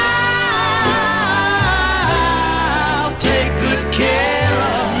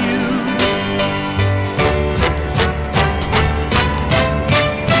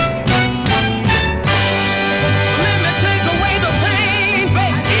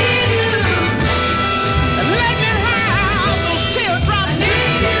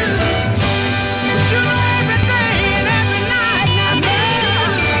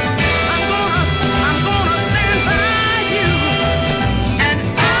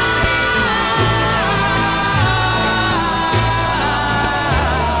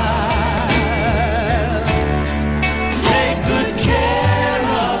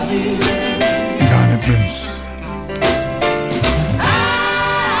 Mims.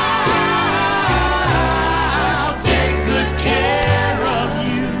 I'll take good care of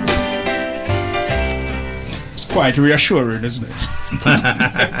you. It's quite reassuring, isn't it?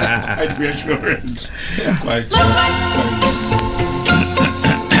 Quite reassuring. Quite.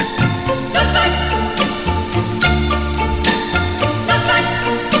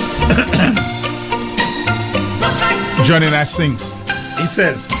 Johnny Nash sings. He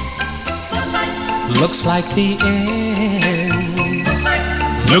says, Looks like the end.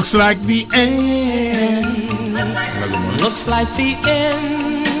 looks like the end. Looks like the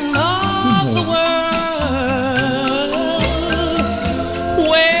end of the world.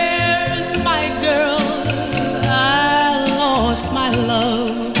 Where's my girl? I lost my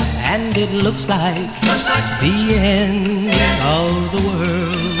love, and it looks like the end of the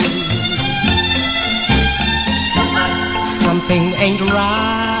world. Something ain't right.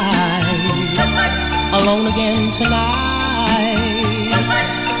 Alone again tonight.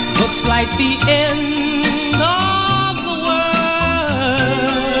 Looks like the end of the world.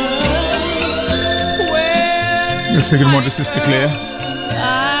 Let's say good morning to Sister Claire.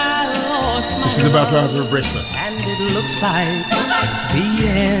 I lost So she's about to have her breakfast. and it looks like the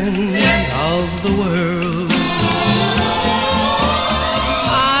end of the world.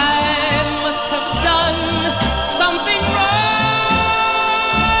 I must have done something wrong.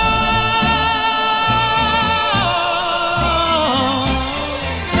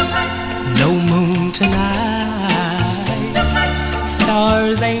 No moon tonight.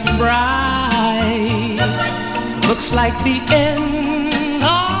 Stars ain't bright. Looks like the end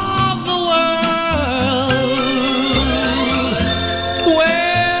of the world.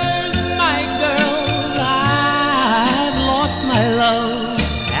 Where's my girl? I've lost my love,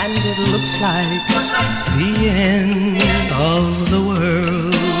 and it looks like the end of the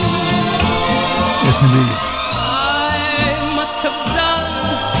world. Yes, indeed. I must have done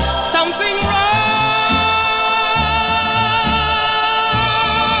something wrong.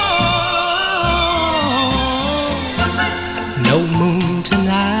 No moon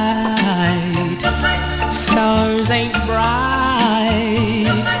tonight. Stars ain't bright.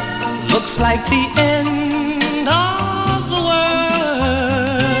 Looks like the end of the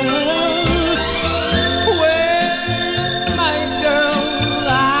world. Where's my girl?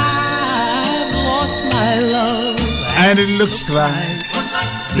 I've lost my love, And it looks like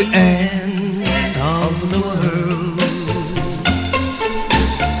the end. end of the world.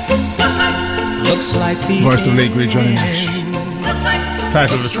 Looks like the Voice of late great Johnny Nash. end.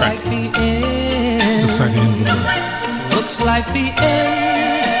 Title of the Looks track. like the end. Looks like the end of the world. Looks like the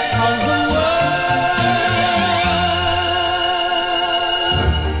end of the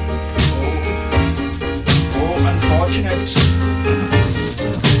Oh, unfortunate.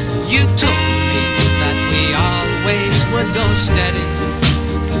 You told me that we always would go steady.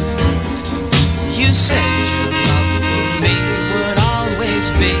 You said your love for me would always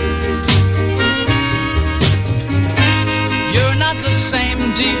be. You're not the same,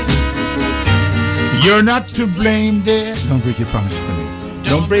 dear. You're not to blame, dear. Don't break your promise to me.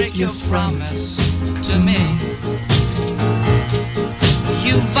 Don't break your promise to me.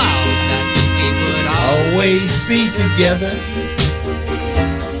 You vowed that we would Always be together.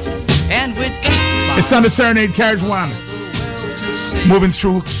 and we'd keep our It's on the Serenade Carriage 1. world to see. Moving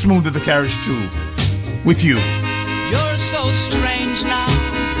through smooth to the Carriage 2. With you. You're so strange now.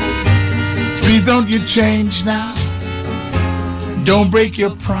 Please don't you change now. Don't break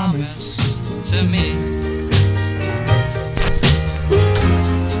your promise. To me,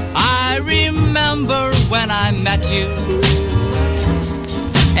 I remember when I met you,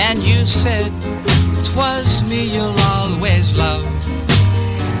 and you said 'twas me you'll always love.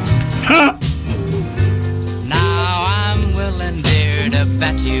 Huh? Now I'm willing, dear, to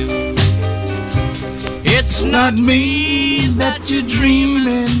bet you it's Not me that you're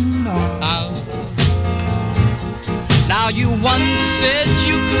dreaming of. of. Now you once said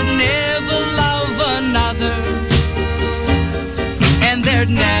you could never love another, and there'd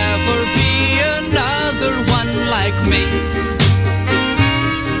never be another one like me.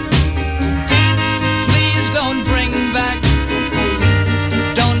 Please don't bring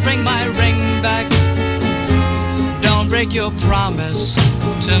my ring back. Don't break your promise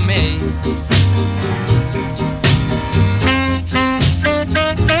to me.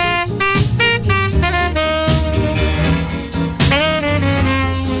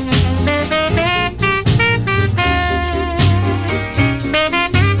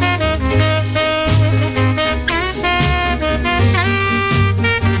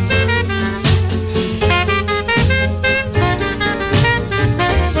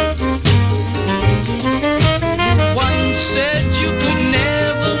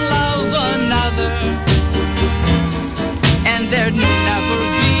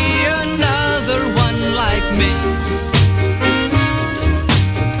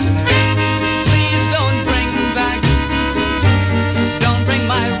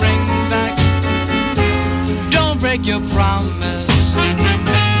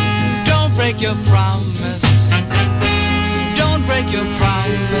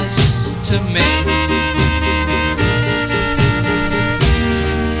 to me.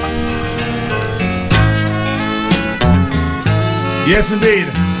 Yes, indeed.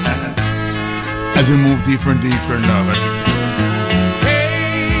 As we move deeper and deeper in love.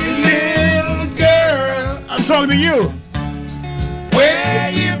 Hey, little girl, I'm talking to you.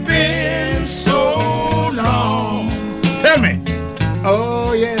 where you been so long? Tell me.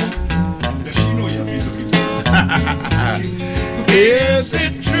 Oh, yeah. Does she know you're beautiful? Is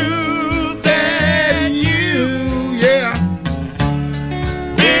it true that you, Yeah.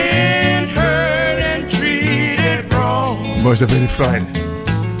 been hurt and treated wrong? Boys are very Friday.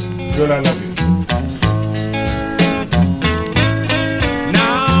 Girl, I love you.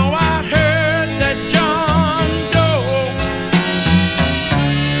 Now I heard that John Doe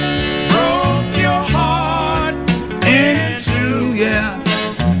broke your heart in two. Yeah.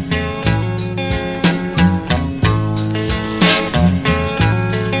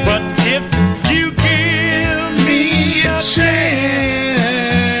 But if you give me a chance,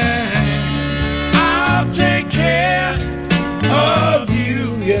 I'll take care of you.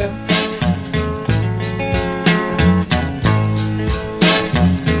 Yeah.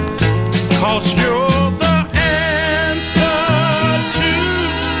 'Cause you're the answer to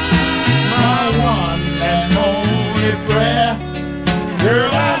my one and only prayer.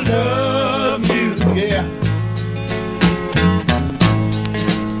 Girl, I love you. Yeah.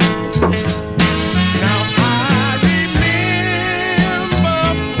 Now I remember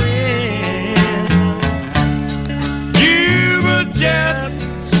when you were just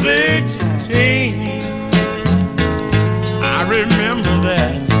 16. I remember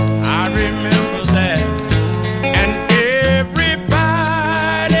that. I remember that. And everybody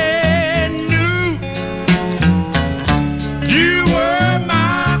knew you were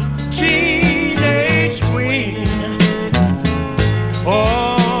my teenage queen.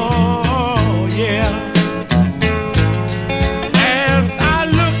 Oh, yeah. As I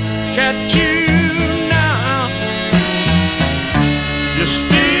look at you now, you're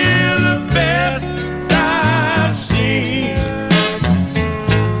still the best I've seen.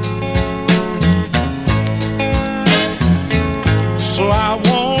 So I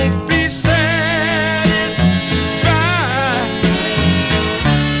won't be satisfied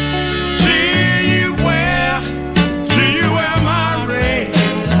till you wear my ring.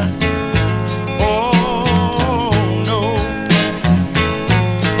 Oh no,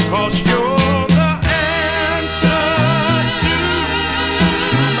 'cause you're the answer to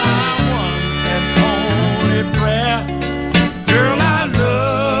my one and only prayer. Girl, I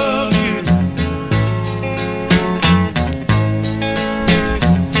love you.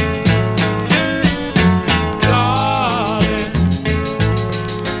 Darling,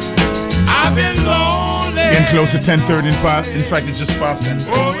 I've been lonely. Getting close to 10:30 in fact, it's just past 10.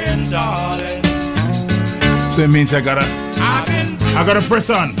 Oh, and darling, So it means I gotta press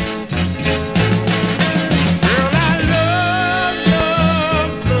on. Girl, I love you.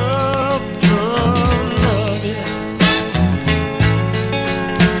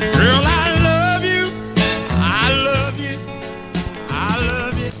 Girl, I love you. I love you. I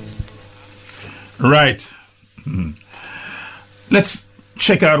love you. Right. Let's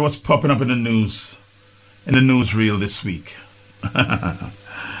check out what's popping up in the newsreel this week.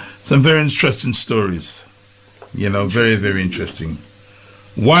 Some very interesting stories. You know, very, very interesting.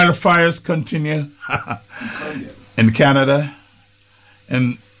 Wildfires continue in Canada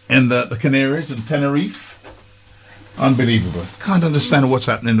and the Canaries and Tenerife. Unbelievable. Can't understand what's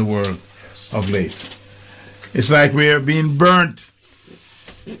happening in the world of late. It's like we're being burnt.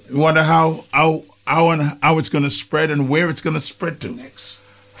 We wonder how it's going to spread and where it's going to spread to.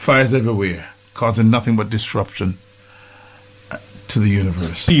 Fires everywhere, causing nothing but disruption to the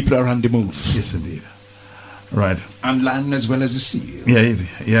universe. People are on the move. Yes, indeed. Right. On land as well as the sea. Yeah, easy.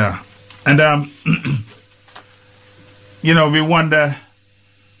 Yeah. And, you know, we wonder,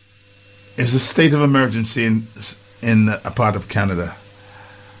 is a state of emergency in a part of Canada?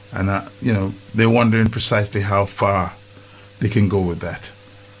 And, you know, they're wondering precisely how far they can go with that.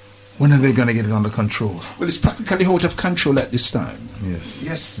 When are they going to get it under control? Well, it's practically out of control at this time. Yes.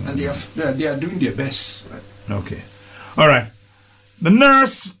 Yes, and they are doing their best. Okay. All right. The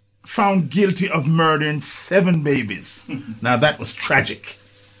nurse found guilty of murdering 7 babies. Now, that was tragic.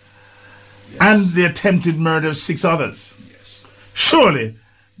 Yes. And the attempted murder of 6 others. Yes. Surely,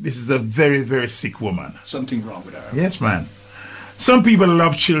 this is a very, very sick woman. Something wrong with her. Yes, man. Some people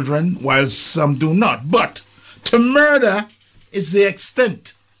love children, while some do not. But to murder is the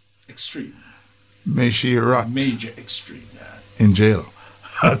extent. Extreme. May she rot Major extreme. in jail,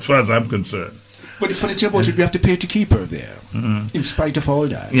 as far as I'm concerned. But the funny thing about it, we have to pay to keep her there, in spite of all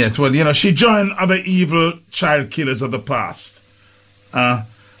that. Yes, well, she joined other evil child killers of the past.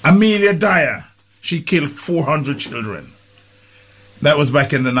 Amelia Dyer, she killed 400 children. That was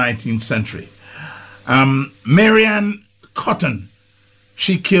back in the 19th century. Marianne Cotton,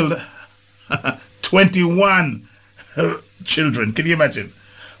 she killed 21 children. Can you imagine?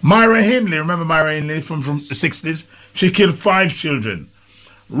 Myra Hindley, remember Myra Hindley from the 60s? She killed 5 children.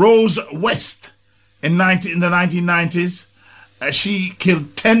 Rose West, in the 1990s, she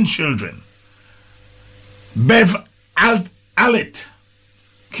killed 10 children. Bev Allitt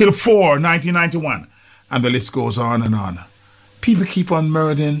killed 4 in 1991. And the list goes on and on. People keep on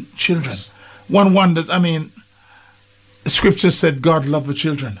murdering children. Yes. One wonders, the scripture said God loved the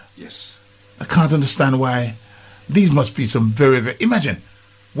children. Yes. I can't understand why. These must be some very, very... Imagine,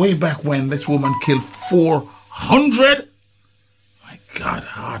 way back when this woman killed 400? My God,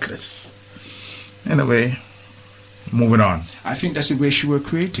 heartless. Anyway, moving on. I think that's the way she was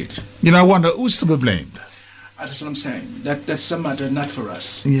created. I wonder who's to be blamed. That's what I'm saying. That's a matter not for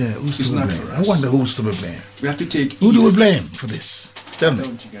us. Yeah, who's to be blamed? For us. I wonder who's to be blamed. We have to take... Who do we blame for this? Tell me.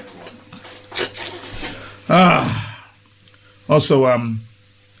 Don't you get one? Also, I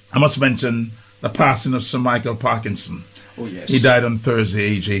must mention the passing of Sir Michael Parkinson. Oh, yes. He died on Thursday,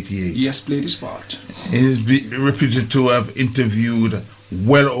 age 88. He has played his part. He is reputed to have interviewed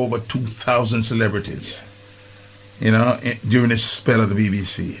well over 2,000 celebrities, during his spell at the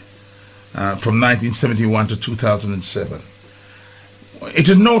BBC, from 1971 to 2007. It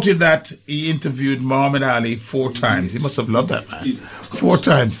is noted that he interviewed Muhammad Ali 4 times. He must have loved that man. 4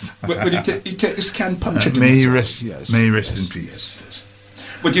 times. But he his can puncture. May he rest in peace.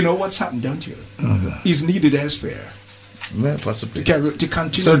 Yes. But you know what's happened, don't you? He's needed elsewhere. Well, possibly. To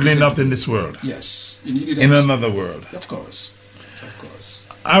continue. Certainly not in this world. Yes. He needed in another world. Of course.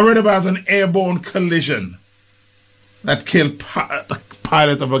 I read about an airborne collision that killed the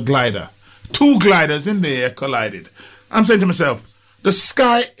pilot of a glider. 2 gliders in the air collided. I'm saying to myself, the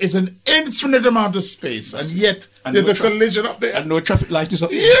sky is an infinite amount of space, and yet there's a collision up there. And no traffic light is up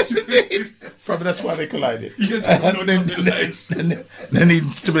there. Yes, indeed. Probably that's why they collided. Yes, they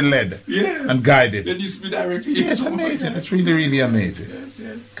need to be led and guided. They need to be directed. Yes, amazing. It's really, really amazing. Yes.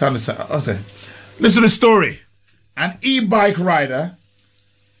 Can't understand. Okay. Listen to the story. An e-bike rider,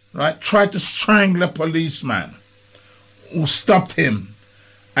 tried to strangle a policeman who stopped him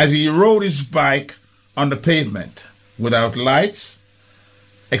as he rode his bike on the pavement without lights,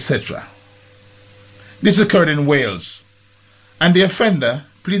 etc. This occurred in Wales, and the offender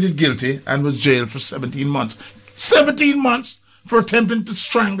pleaded guilty and was jailed for 17 months. 17 months for attempting to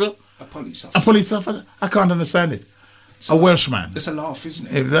strangle a police officer. I can't understand it. A Welshman. It's a law, isn't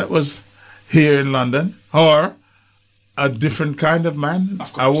it? If that was here in London, or a different kind of man,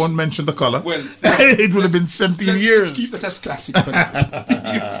 I won't mention the colour. Well, it would have been 17 years. Let's keep it as classic for now.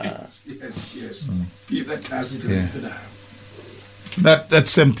 Yes. Keep that classic for now. That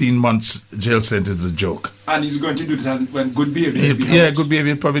 17 months jail sentence is a joke. And he's going to do that when good behavior. Good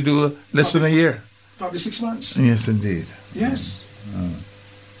behavior. He'll probably do less than a year. Probably 6 months. Yes, indeed. Yes.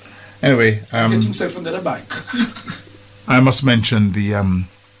 Anyway, get himself under the bike. I must mention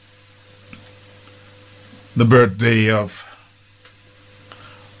the birthday of,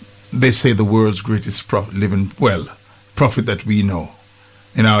 they say, the world's greatest prophet that we know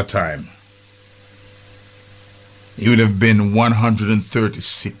in our time. He would have been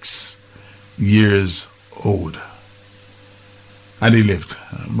 136 years old. And he lived.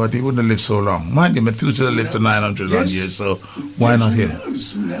 But he wouldn't have lived so long. Mind you, Methuselah lived to 900 years, so why not him?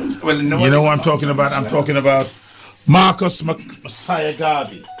 Well, you know what I'm talking about? I'm talking about Marcus Messiah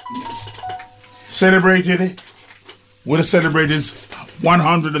Garvey. Would have celebrated his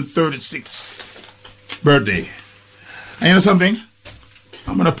 136th birthday. And you know something?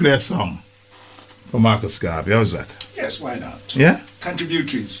 I'm going to play a song for Marcus Garvey. How's that? Yes, why not? Yeah?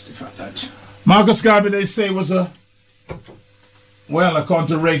 Contributories to that. Marcus Garvey, they say, was according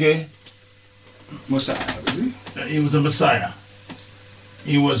to reggae, Messiah, really? He was a Messiah.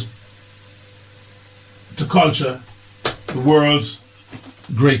 He was, to culture, the world's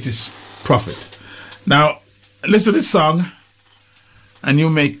greatest prophet. Now, listen to this song, and you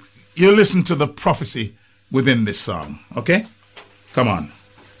listen to the prophecy within this song, okay? Come on.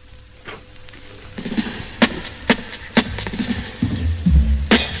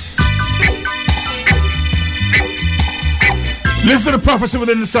 Listen to the prophecy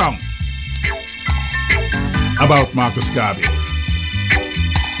within the song about Marcus Garvey.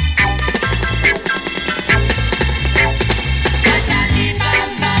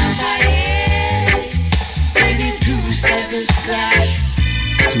 Two sevens crash.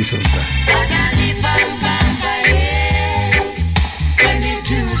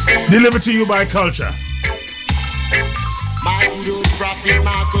 Delivered to you by Culture. My good old prophet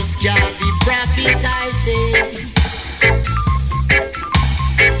Marcus Garvey prophesied,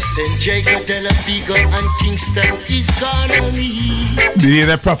 St. Jacob, Tel Aviv, and Kingston is gonna meet. Did you hear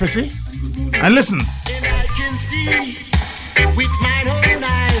that prophecy? And listen. And I can see with my own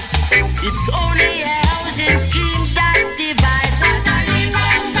eyes, it's only a housing scheme that divide.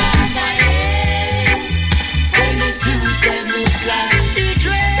 When the two segments clash, each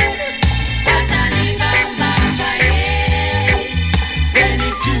way. When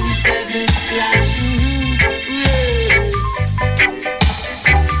the two segments clash,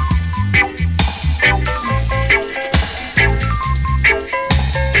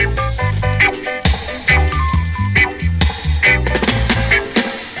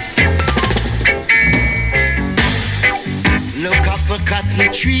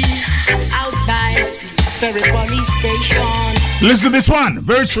 cotton tree out by Ferry Police Station. Listen to this one,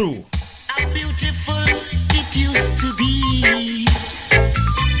 very true. How beautiful it used to be,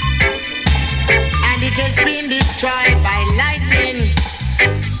 and it has been destroyed by lightning,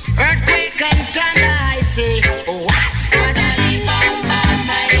 earthquake and thunder. I say, what?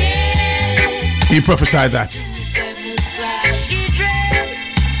 He prophesied that.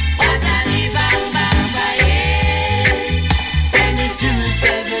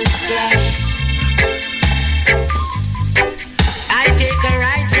 I take a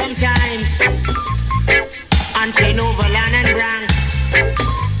ride sometimes on Plain Overland and Bronx,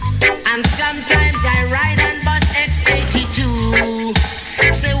 and sometimes I ride on bus X82.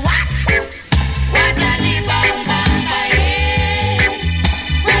 Say what? What a bam bam bam,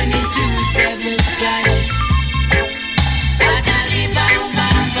 when the two sevens clash. What a bam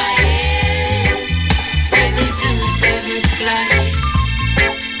bam bam, when the two sevens clash.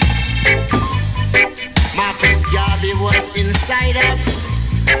 Marcus Garvey was inside of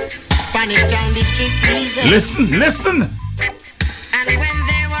Spanish Town District Prison. Listen. And when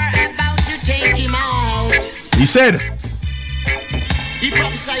they were about to take him out, he said, he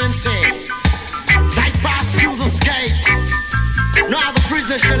prophesied and said, as I pass through this gate, no other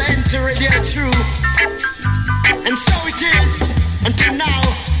prisoner shall enter it there through. And so it is until now.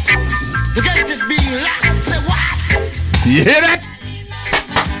 The gate is being locked. Say what? You hear that?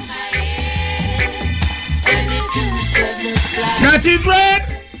 Not in dread.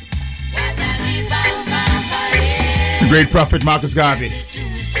 The great prophet Marcus Garvey.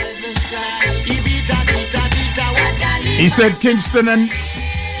 He said Kingston and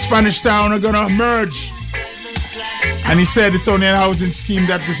Spanish Town are gonna merge. And he said it's only a housing scheme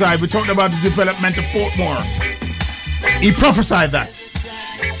that decide. We talked about the development of Portmore. He prophesied that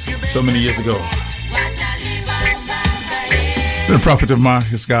so many years ago. The prophet of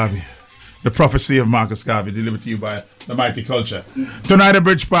Marcus Garvey. The prophecy of Marcus Garvey, delivered to you by the mighty Culture. Tonight at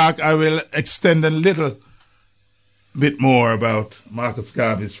Bridge Park, I will extend a little bit more about Marcus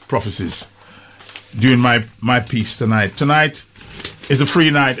Garvey's prophecies during my piece tonight. Tonight is a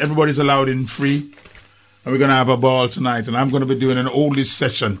free night. Everybody's allowed in free. And we're going to have a ball tonight. And I'm going to be doing an oldies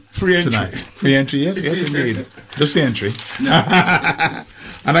session free entry tonight. Free entry, yes, indeed. Just the entry.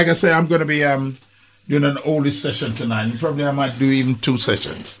 And like I say, I'm going to be doing an oldies session tonight. And probably I might do even 2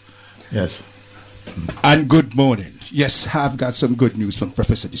 sessions. Yes. And good morning. Yes, I've got some good news from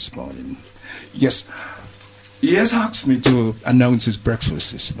Professor this morning. Yes, he has asked me to announce his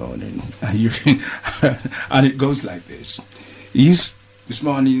breakfast this morning. And it goes like this. This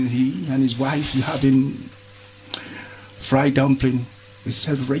morning, he and his wife are having fried dumpling with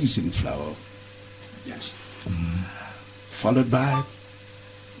self-raising flour. Yes. Followed by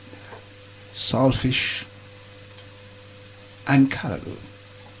saltfish and caramel,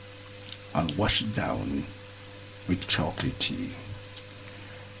 and wash it down with chocolate tea.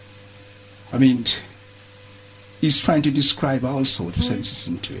 I mean, he's trying to describe all sorts of senses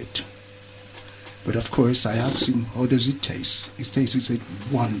into it. But of course, I asked him, how does it taste? It tastes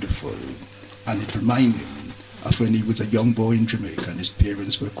wonderful. And it reminded him of when he was a young boy in Jamaica and his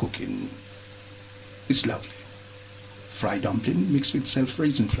parents were cooking. It's lovely. Fried dumpling mixed with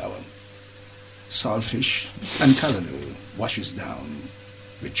self-raising flour. Saltfish and caramel washes down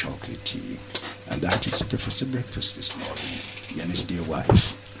with chocolate tea. And that is Professor Breakfast this morning. He and his dear wife.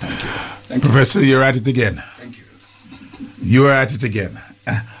 Thank you. Thank Professor, you. You're at it again. Thank you. You are at it again.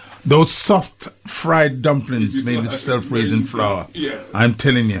 Those soft fried dumplings made with self-raising flour. Yeah. I'm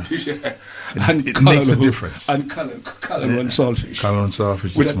telling you. Yeah. It makes a difference. And caramel and saltfish. Caramel and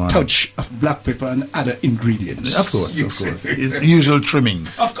saltfish. With a touch of black pepper and other ingredients. Of course. It's usual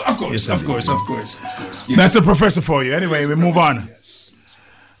trimmings. Of course. Yes. That's a professor for you. Anyway, we move on. Yes.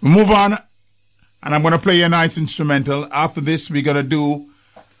 We move on, and I'm going to play a nice instrumental. After this, we're going to do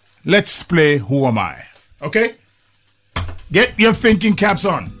let's play Who Am I? Okay? Get your thinking caps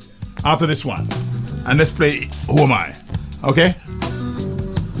on after this one. And let's play Who Am I? Okay?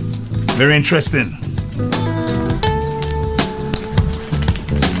 Very interesting.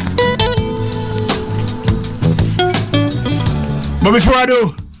 But before I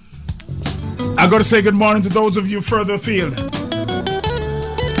do, I got to say good morning to those of you further afield.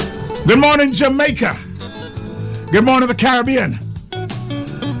 Good morning, Jamaica. Good morning, the Caribbean.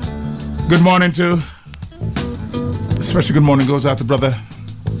 Good morning to, especially good morning goes out to brother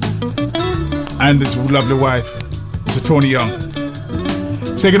and his lovely wife, to Tony Young.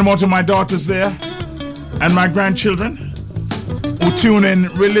 Say good morning to my daughters there and my grandchildren who tune in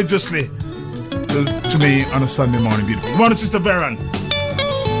religiously to me on a Sunday morning. Beautiful. Good morning, Sister Veron.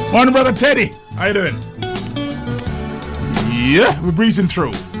 Morning, Brother Teddy. How you doing? Yeah, we're breezing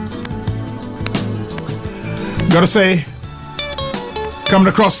through. Gotta say, coming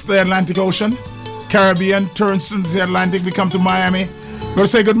across the Atlantic Ocean, Caribbean, turns to the Atlantic, we come to Miami. Gotta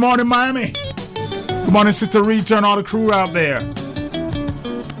say good morning, Miami. Good morning, Sister Rita and all the crew out there.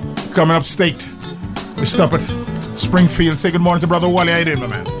 Coming upstate, we stop at Springfield. Say good morning to Brother Wally. How you doing, my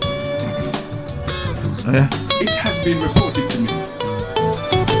man? Yeah. It has been reported to me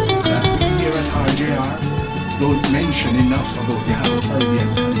that we here at RJR don't mention enough about the Caribbean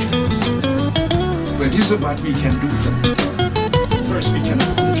countries. But this is what we can do for them. First, we can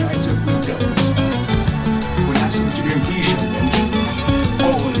apologize if we don't. We'll ask them to do Haitian mention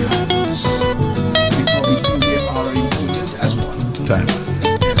all the others because we think they are important as well. Time.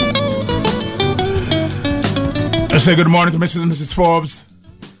 I say good morning to Mrs. and Mrs. Forbes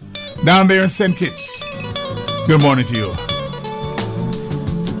down there in St. Kitts. Good morning to you.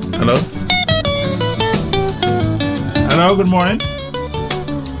 Hello? Hello, good morning.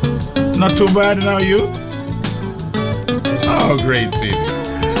 Not too bad, and how are you? Oh, great, baby.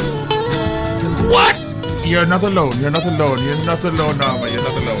 What? You're not alone. You're not alone. You're not alone, Norma. You're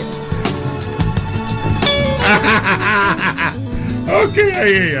not alone. Okay,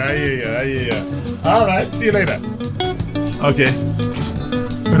 I hear you. All right, see you later. Okay.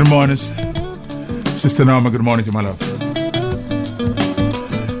 Good morning, Sister Norma. Good morning to my love.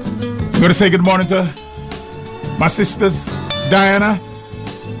 I'm going to say good morning to my sisters, Diana,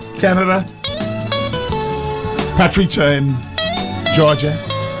 Canada, Patricia in Georgia,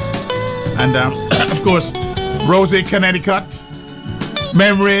 and of course, Rosie, Connecticut,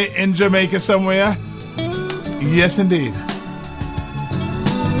 Memory in Jamaica somewhere. Yes, indeed.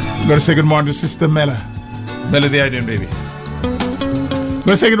 I'm going to say good morning to Sister Mella. Melody, how you doing, baby? I'm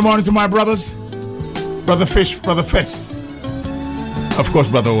going to say good morning to my brothers, Brother Fish, Brother Fess, of course,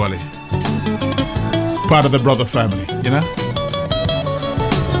 Brother Wally, part of the brother family, you know?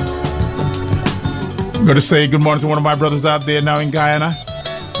 I'm going to say good morning to one of my brothers out there now in Guyana.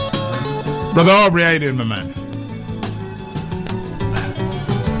 Brother Aubrey, how you doing, my man?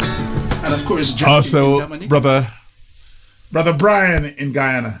 And of course, Jack also, Brother Brian in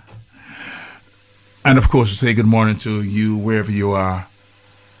Guyana. And of course, we say good morning to you wherever you are,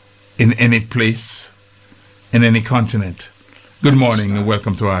 in any place, in any continent. Good morning and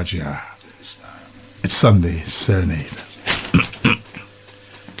welcome to RGR. It's Sunday Serenade.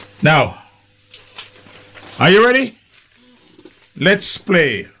 Now, are you ready? Let's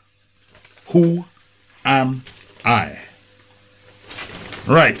play Who Am I?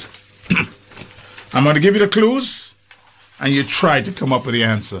 Right. I'm going to give you the clues and you try to come up with the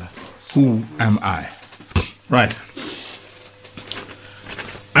answer. Who am I? Right.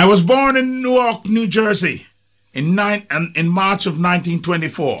 I was born in Newark, New Jersey in March of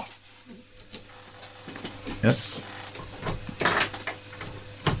 1924. Yes.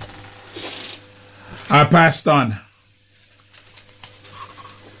 I passed on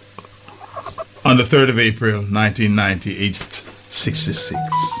the 3rd of April, 1990, aged 66.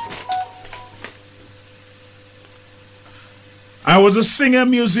 I was a singer,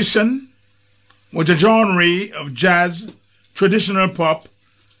 musician with a genre of jazz, traditional pop,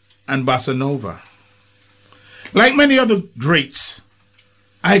 and bossa nova. Like many other greats,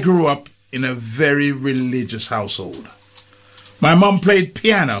 I grew up in a very religious household. My mom played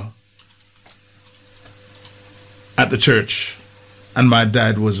piano at the church, and my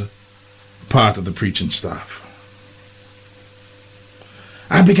dad was a part of the preaching staff.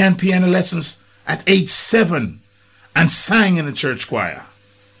 I began piano lessons at age 7 and sang in the church choir.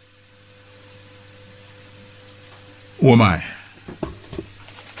 Who am I?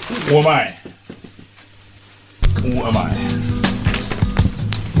 Who am I? Who am I?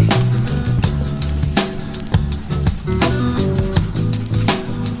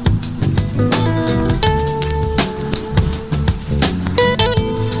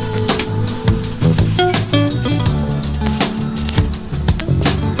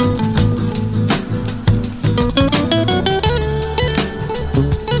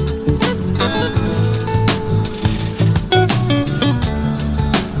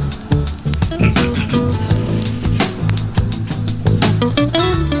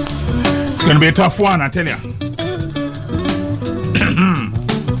 gonna be a tough one, I tell you.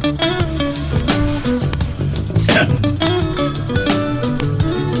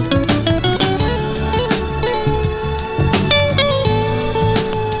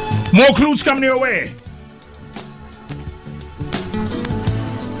 More clues coming your way.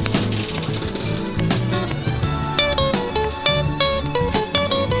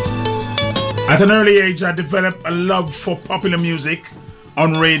 At an early age, I developed a love for popular music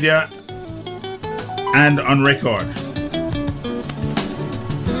on radio and on record.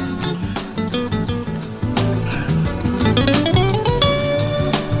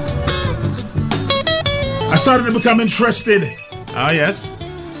 I started to become interested. Ah, yes.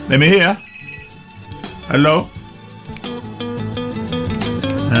 Let me hear. Hello?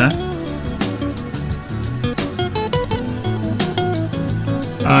 Huh?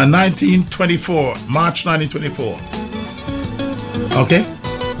 1924, March 1924. Okay.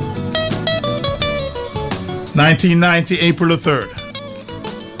 1990, April the 3rd.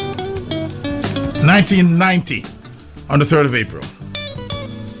 1990, on the 3rd of April.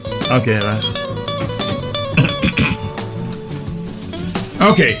 Okay, right.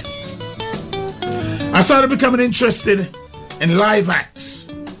 Okay. I started becoming interested in live acts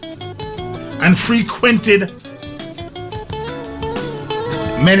and frequented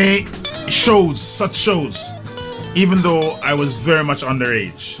many shows, such shows, even though I was very much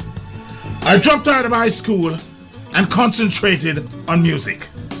underage. I dropped out of high school and concentrated on music.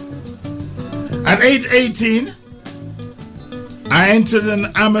 At age 18, I entered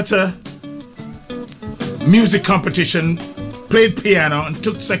an amateur music competition, played piano, and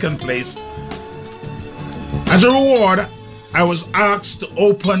took second place. As a reward, I was asked to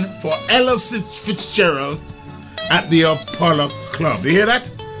open for Ella Fitzgerald at the Apollo Club. Do you hear that?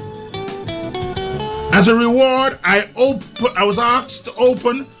 As a reward, I was asked to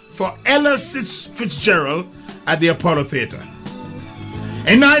open for Ella Fitzgerald at the Apollo Theatre.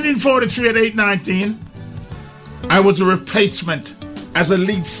 In 1943, at age 19, I was a replacement as a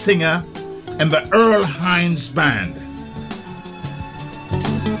lead singer in the Earl Hines Band.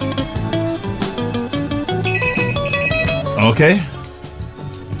 Okay.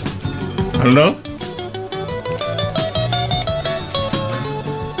 Hello?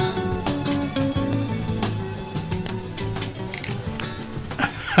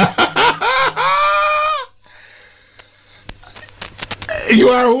 You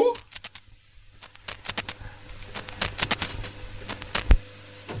are who?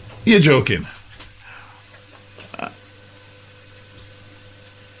 You're joking.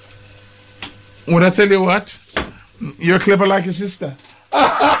 Would I tell you what? You're clever like your sister.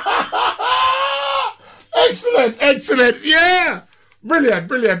 Excellent, excellent. Yeah. Brilliant,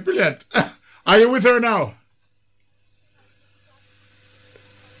 brilliant, brilliant. Are you with her now?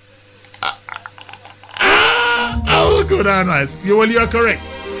 Oh, good and nice. Well, you are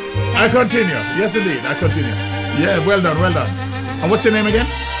correct. I continue. Yes, indeed. I continue. Yeah, well done, well done. And what's your name again?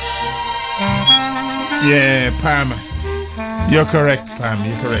 Yeah, Pam. You're correct, Pam.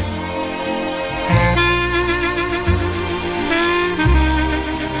 You're correct.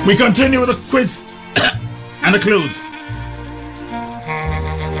 We continue with the quiz and the clues.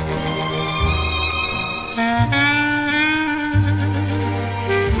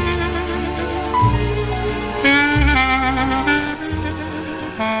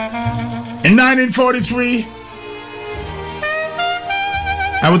 In 1943,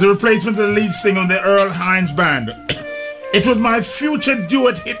 I was a replacement of the lead singer of the Earl Hines Band. It was my future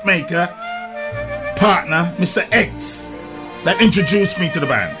duet hitmaker partner, Mr. X, that introduced me to the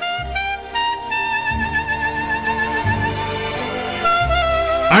band.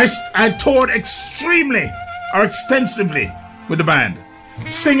 I toured extensively with the band,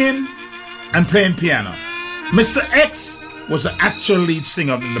 singing and playing piano. Mr. X was the actual lead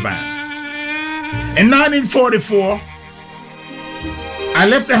singer in the band. In 1944, I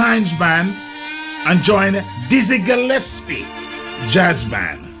left the Hines Band and joined Dizzy Gillespie Jazz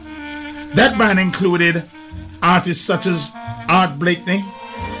Band. That band included artists such as Art Blakey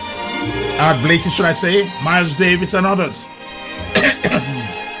should I say, Miles Davis and others.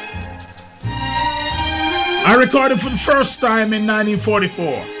 I recorded for the first time in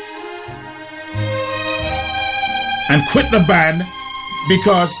 1944 and quit the band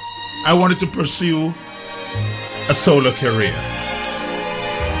because I wanted to pursue a solo career.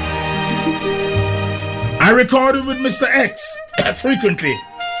 I recorded with Mr. X frequently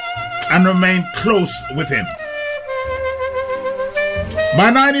and remained close with him.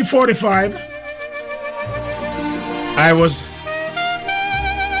 By 1945, I was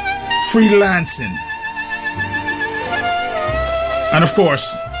freelancing. And of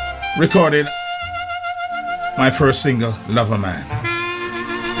course, recorded my first single, Lover Man,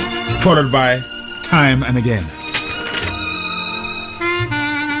 followed by Time and Again.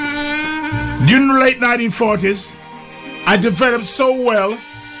 During the late 1940s, I developed so well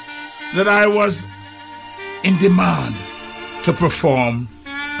that I was in demand to perform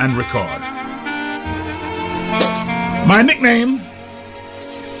and record. My nickname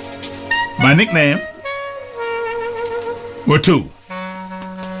were two: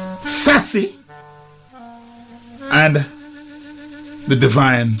 Sassy and the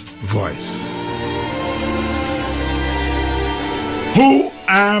Divine Voice. Who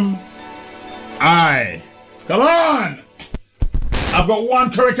am I? Come on! I've got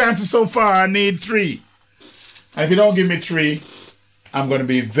one correct answer so far. I need three. And if you don't give me three, I'm going to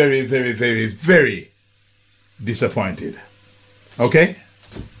be very, very, very, very disappointed. Okay?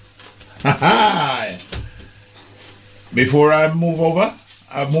 Before I move on,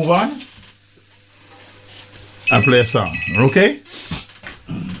 I'll play a song. Okay?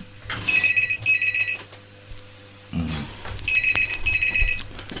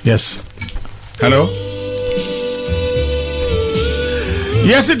 Yes. Hello?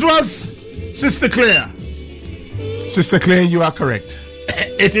 Yes, it was Sister Claire. Sister Claire, you are correct.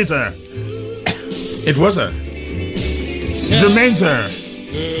 It is her. It was her. It remains her.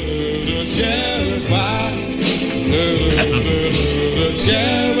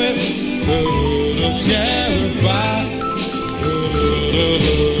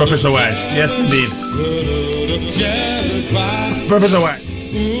 Professor Wise, yes indeed. Professor Wise.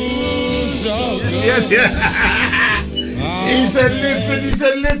 Yes, yeah. He said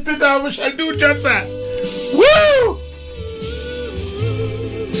lift it up, we shall do just that. Woo!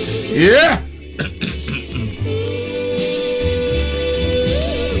 Yeah.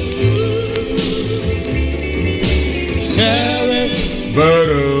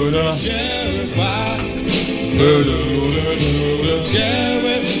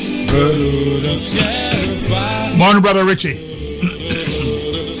 Morning, Brother Richie.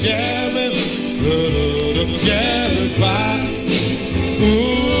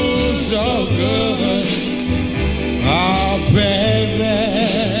 Ooh, so good. Oh, baby.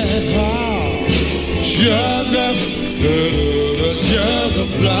 Oh, sugar. Sugar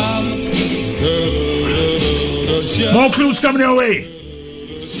plum. More clues coming your way.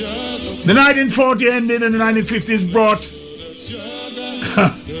 The 1940 ended and the 1950s brought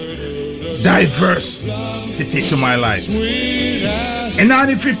diversity to my life. In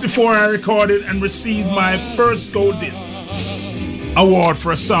 1954, I recorded and received my first gold disc award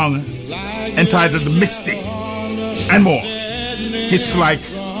for a song entitled Misty and more. Hits like,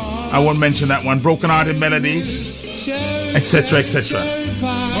 I won't mention that one, Broken Hearted Melody, etc., etc.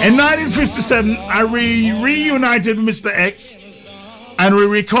 In 1957, I reunited with Mr. X and we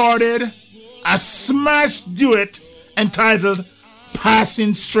recorded a smash duet entitled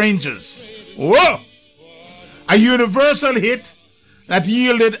Passing Strangers. Whoa! A universal hit that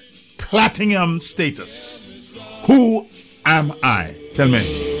yielded platinum status. Who am I? Tell me.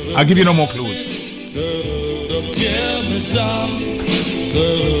 I'll give you no more clues.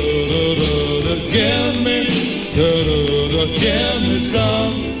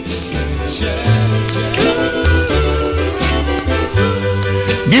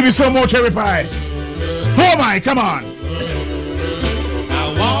 Give me some more cherry pie. Who am I? Come on. I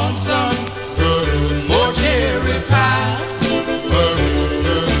want some more cherry pie.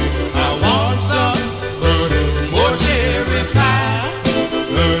 I want some more cherry pie.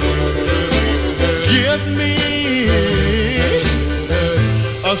 Give me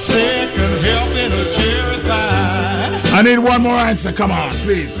a second helping of cherry pie. I need one more answer. Come on,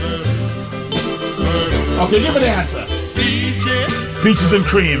 please. Okay, give me the answer. Peaches and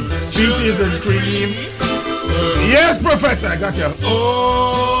cream. Peaches and cream. Yes, Professor, I got you.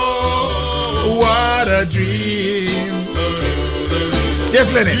 Oh, what a dream. Yes,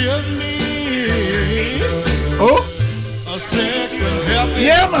 Lenny. Oh?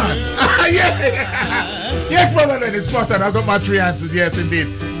 Yeah, man. Yeah. Yes, Brother Lenny, spot on. I've got my three answers. Yes, indeed.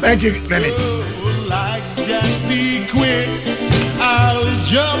 Thank you, Lenny. Like Jack, be quick. I'll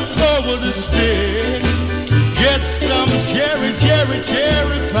jump over the stairs. Get some cherry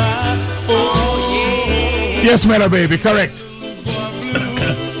pie. Oh, yeah. Yes, Mellow Baby, correct.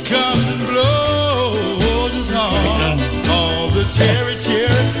 Come and blow this horn. All the cherry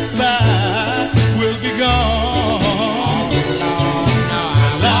pie will be gone.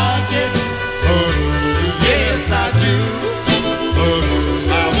 I like it. Yes, I do.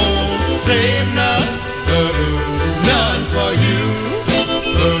 I won't save none for you.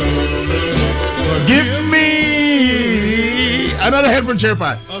 Give me another help from cherry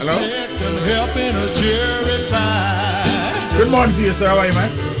pie. Hello? Help in a cherry pie. Good morning to you, sir. How are you, man?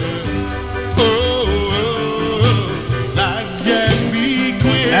 Like Jack be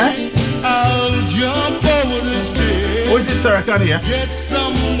quick. I'll jump over this bed. What is it, sir? I can't hear. Get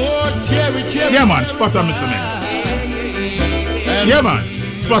some more cherry. Yeah, man. Spot on, Mr. Menz. Yeah, man.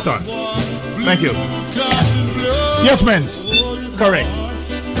 Spot on. Thank you. Yes, Menz. Correct.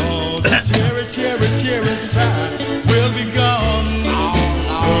 Cherry pie will be gone.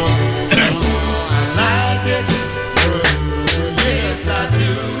 Like it. Yes, I do.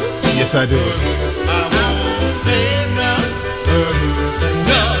 Yes, I do. I won't say none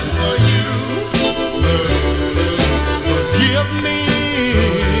for you. Give me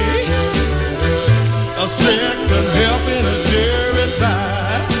a second helping of cherry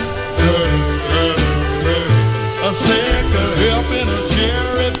pie. A second helping of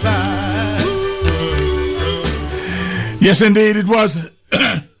cherry pie. Yes, indeed, it was.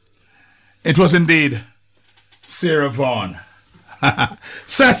 It was indeed Sarah Vaughan.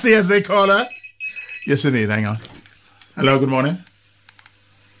 Sassy, as they call her. Yes, indeed. Hang on. Hello, good morning.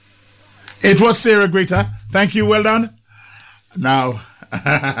 It was Sarah Greta. Thank you. Well done. Now,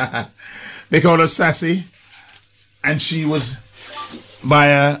 they call her Sassy, and she was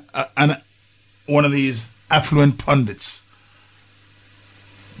by one of these affluent pundits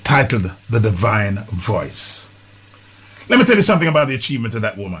titled The Divine Voice. Let me tell you something about the achievement of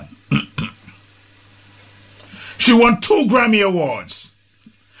that woman. She won 2 Grammy Awards.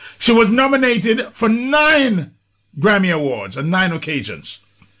 She was nominated for 9 Grammy Awards on 9 occasions.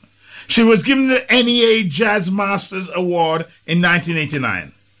 She was given the NEA Jazz Masters Award in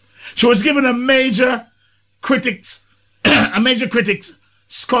 1989. She was given a major critics,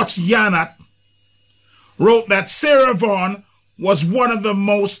 Scott Yarnott, wrote that Sarah Vaughan was one of the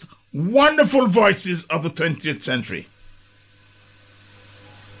most wonderful voices of the 20th century.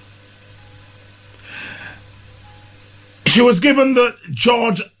 She was given the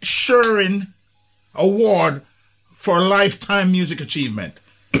George Shearing Award for Lifetime Music Achievement.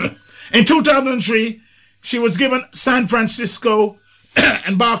 In 2003, she was given San Francisco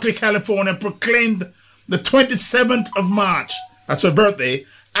and Berkeley, California, proclaimed the 27th of March, that's her birthday,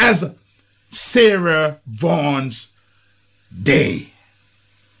 as Sarah Vaughan's Day.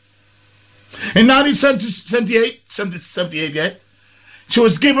 In 1978, she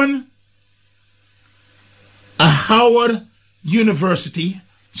was given a Howard University,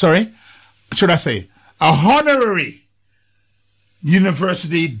 a honorary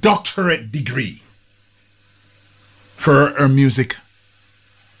university doctorate degree for her music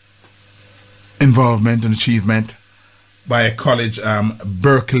involvement and achievement by a college,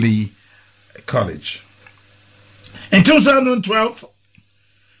 Berkeley College. In 2012,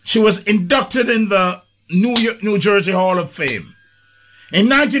 she was inducted in the New Jersey Hall of Fame. In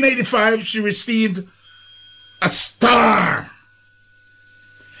 1985, she received a star.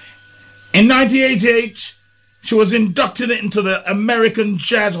 In 1988, she was inducted into the American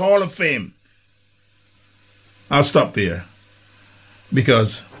Jazz Hall of Fame. I'll stop there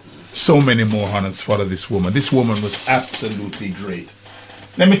because so many more honors follow this woman. This woman was absolutely great.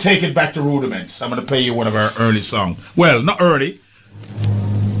 Let me take it back to rudiments. I'm going to play you one of her early songs. Well, not early.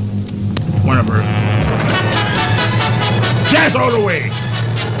 One of her. Jazz all the way.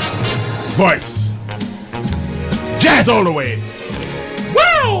 Voice. Jazz all the way.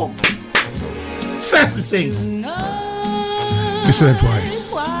 Wow! Sassy sings. Listen to that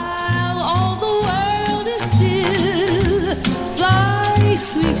voice. While all the world is still, fly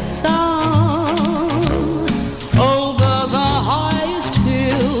sweet song over the highest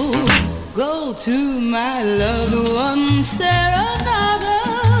hill. Go to my loved one, Serenada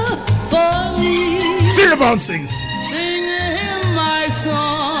for me. Sarah Vaughan sings. Sing him my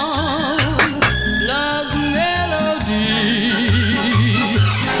song, love melody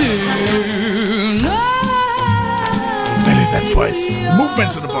tonight. Melody, that voice. The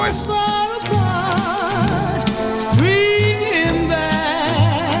movements of the voice. Bring him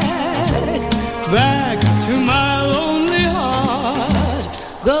back to my lonely heart.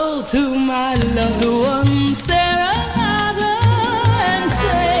 Go to my loved one, Serenada, and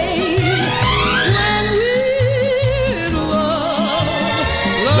say, when we're in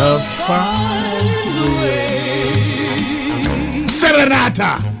love finds a way.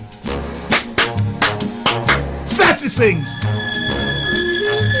 Serenata. Sassy sings.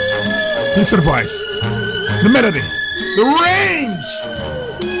 Listen to the voice, the melody, the range,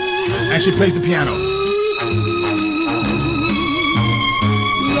 and she plays the piano.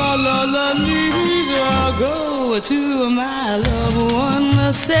 La la la, need I go to my loved one,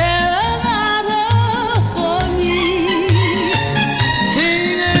 a serenata for me.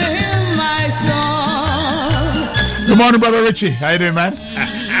 morning, Brother Richie. How you doing, man?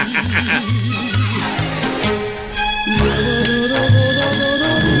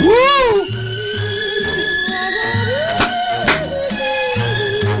 Woo!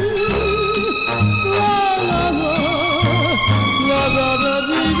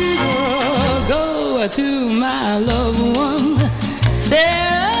 Go to my loved one,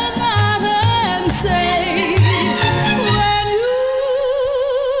 serenade and say, when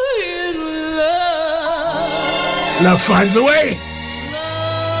you're in love, Love finds a way.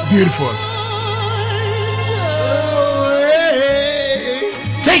 Beautiful.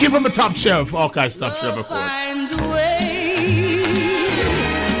 Take it from the top shelf. Hawkeye's top shelf, of course. finds a way.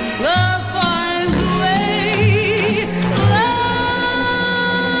 Love finds a way.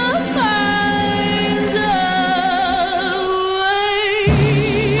 Love finds a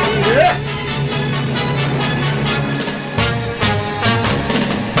way.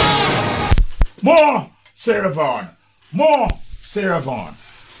 More Sarah Vaughan. More Sarah Vaughan.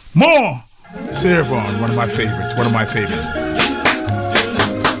 More Sarah Vaughan. One of my favorites. One of my favorites.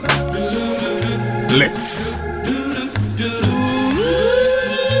 Let's.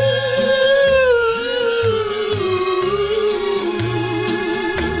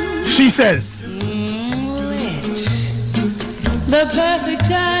 She says, The perfect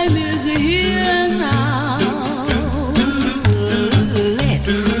time is here now.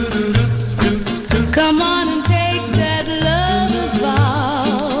 Let's come on and take that lover's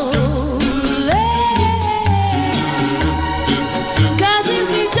vow. Let's, 'cause if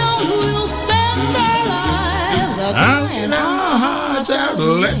we don't, we'll spend our lives crying our hearts out.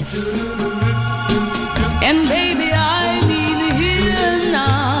 let's. And baby, I mean here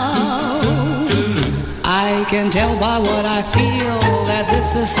now. I can tell by what I feel that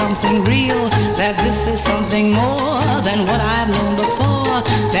this is something real, that this is something more than what I've known before,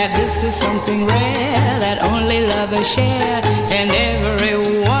 that this is something rare that only lovers share, and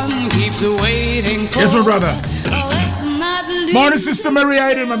everyone keeps waiting for. Yes, my brother. Let's not leave Morning, Sister Mary. How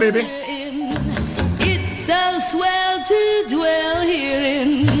you doing, my baby? It's so swell to dwell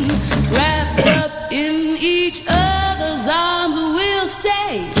herein, wrapped up in each other's arms. We'll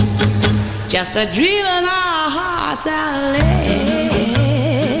stay, just a dream in our hearts out.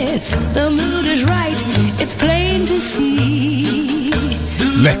 Let's, the mood is right, it's plain to see.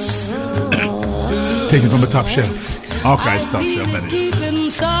 Let's. Take it from the top shelf. Hawkeye's top shelf, that is. Deep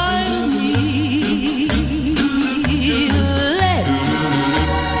inside of me. Let's,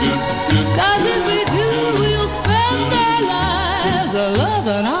 'cause if we do, we'll spend our lives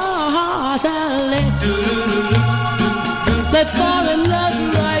loving our hearts out. Let's fall in love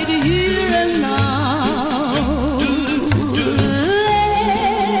right here and now.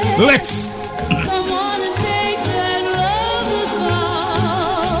 Let's. Come on and take that lover's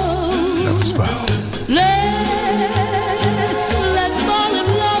vow. Lover's vow. Let's fall in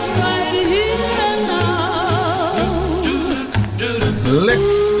love right here and now.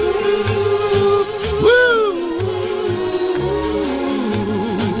 Let's. Woo!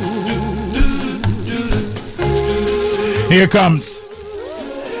 Here comes.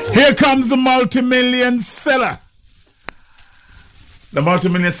 Here comes the multi-million seller. The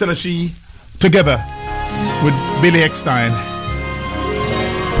multi-million seller, she, together with Billy Eckstein,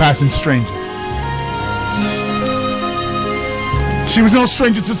 Passing Strangers. She was no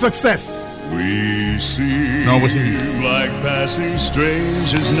stranger to success. We seem Nor was he. like passing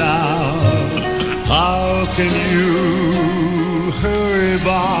strangers now. How can you hurry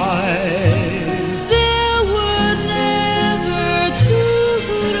by? There were never two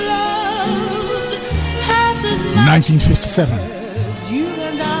who loved half as much 1957, as you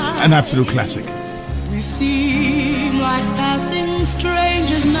and I. an absolute classic. We seem like passing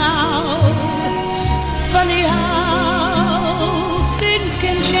strangers now. Funny how things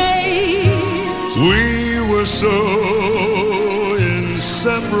can change. We were so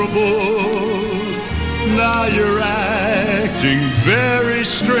inseparable. Now you're acting very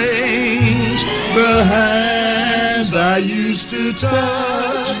strange. The hands I used to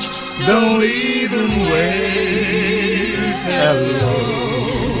touch don't even wave hello.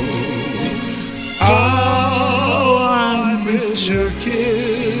 Oh, I miss your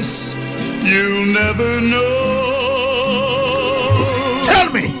kiss. You'll never know. Tell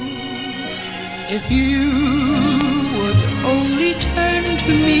me! If you would only turn to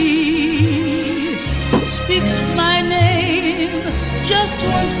me, speak my name just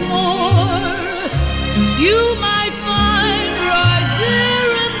once more, you might find right there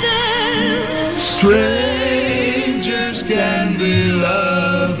and then strangers can be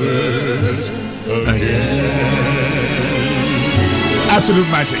lovers again. Absolute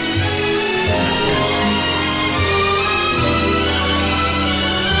magic.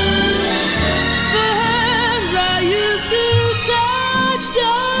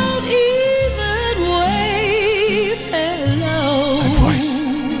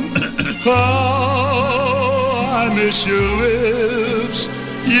 kiss your lips,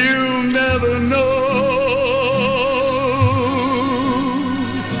 you never know.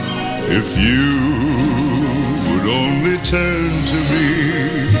 If you would only turn to me,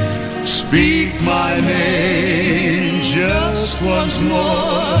 speak my name just once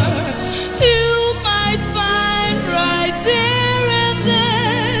more, You might find right there and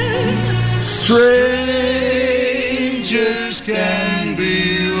then strangers can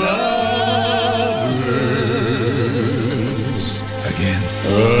be lovers Again.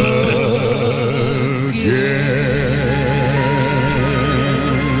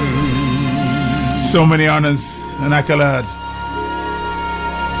 So many honors and accolades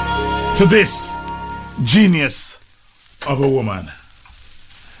to this genius of a woman.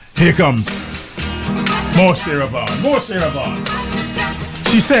 Here comes more Sarah Vaughan. More Sarah Vaughan.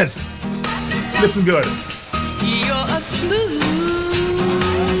 She says, listen good. you're a smooth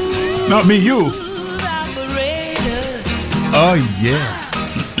Not me, you. operator. Oh, yeah.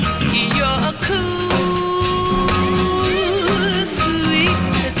 You're a cool, sweet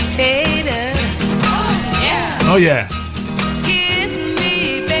potato. Oh, yeah. Kiss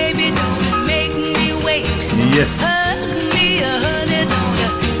me, baby, don't make me wait. Yes. Hug me, honey,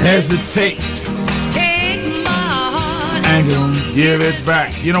 don't Hesitate. take my heart. And gonna give it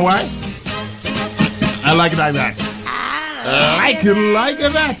back. You know why? I like it like that. I like it like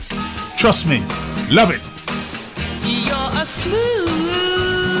that. Trust me. Love it. You're a smooth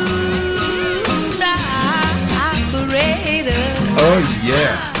operator. Oh,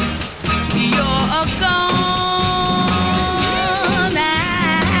 yeah. You're a gone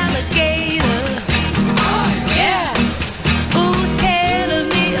alligator. Oh, yeah. Ooh, tell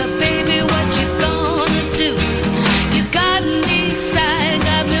me, baby, what you gonna do? You got me sighing,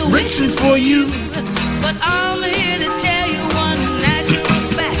 got me Wishing for you. But I'm here to tell you one natural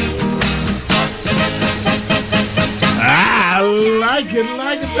fact. I like it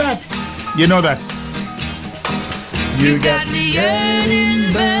like that. You know that. You got me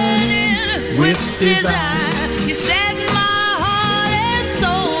yearning, burning with desire. You set my heart and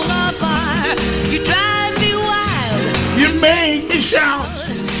soul on fire. You drive me wild. You make me shout.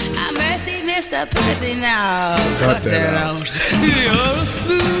 Mercy, Mr. Percy, now cut that out. You're a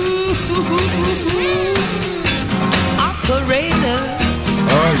smooth operator.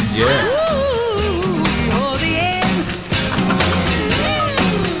 Oh, yeah. Ooh, you're the end.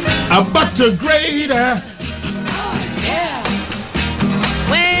 A butter grader. Yeah.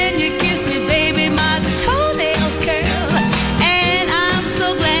 When you kiss me, baby, my toenails curl, and I'm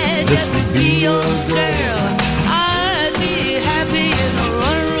so glad just to be your girl. I'd be happy in a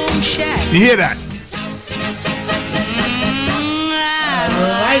one-room shack. You hear that? I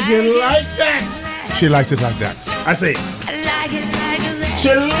like it like that. She likes it like that. I say, I like it like that. she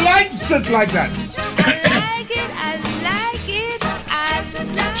likes it like that. I like it, I like it, I like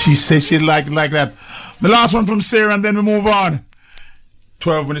it. She says she like it like that. The last one from Sarah, and then we move on.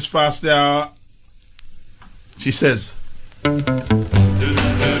 12 minutes past the hour. She says,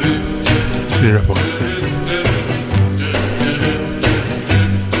 Sarah Vaughan says,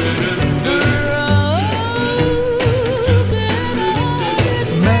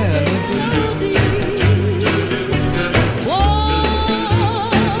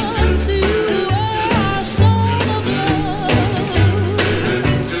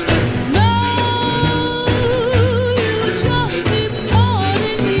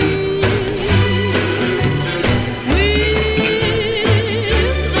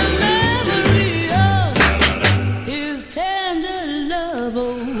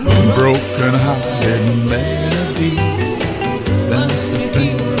 broken hearted melodies. That's the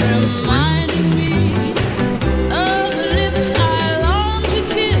thing reminding me of the lips I long to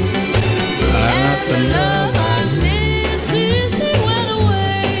kiss, and the love I miss since he went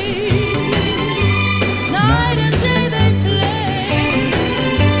away. Night and day they play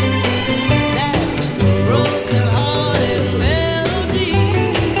that broken-hearted melody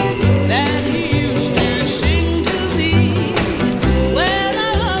that he used to sing to me when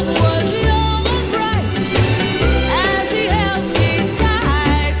our love was young and bright. As he held me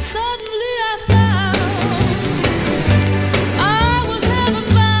tight, suddenly I found I was heaven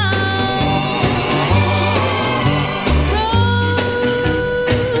bound.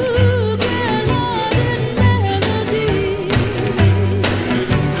 Broken-hearted melody.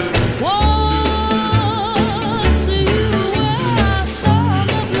 Once you were a song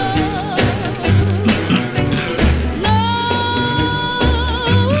of love.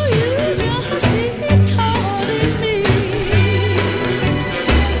 Now you just keep taunting me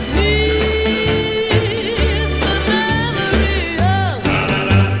with the memory of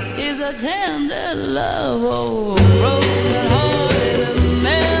is a tender love. Oh,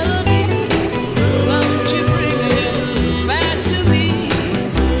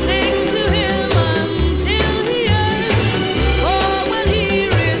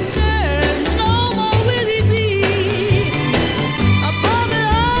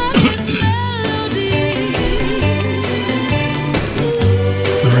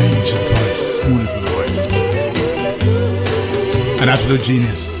 voice, smoothest little voice. An absolute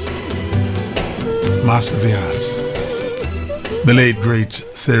genius. Master of the arts. The late, great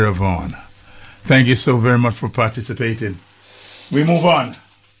Sarah Vaughan. Thank you so very much for participating. We move on.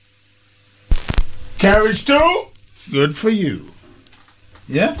 Carriage 2, good for you.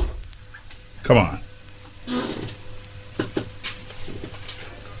 Yeah? Come on.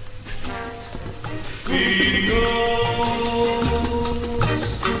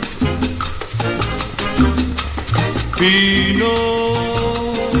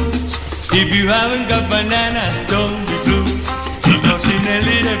 If you haven't got bananas, don't be blue. Because in a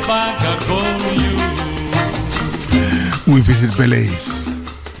little bag I call you. We visit Belize.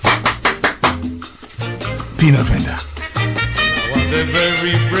 Peanut vendor. The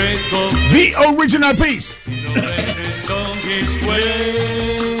very break of the original piece. The song is way.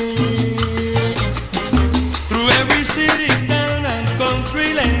 Through every city, town and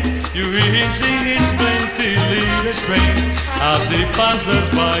country lane, you hear him sing his plenty little strain as he passes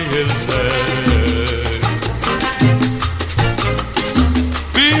by himself.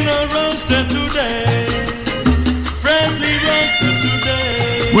 Peanut roasted today, freshly roasted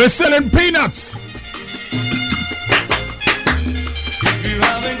today. We're selling peanuts.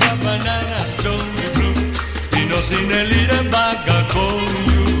 Bananas don't be blue. Peanuts in a little bag I call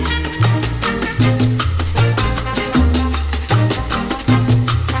you.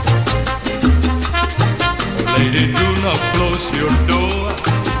 Lady, do not close your door.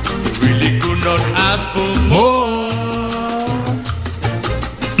 You really could not ask for more.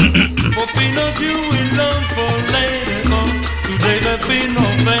 For peanuts you will learn for later on. Today the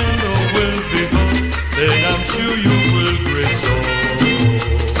peanut vendor will be gone. Then I'm sure you will great so.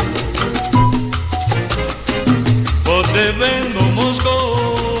 De vendo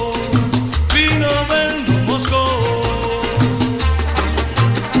Moscow, vino vendo Moscow.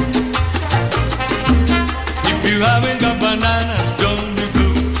 If you haven't got bananas, don't be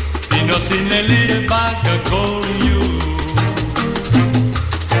blue. Pinos in a little bag I call you.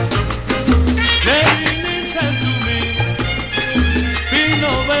 Lady, listen to me.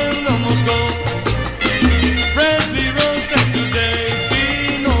 Vino vendo Moscow, freshly roasted today.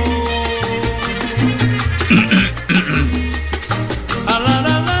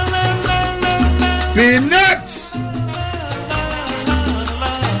 Peanuts!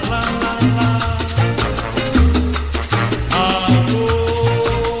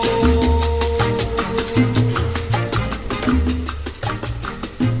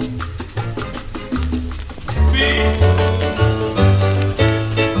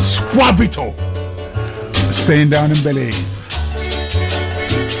 Suavito! Staying down in Belize.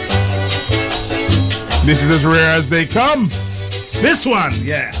 This is as rare as they come. This one,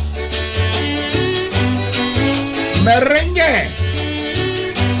 yeah. Merengue.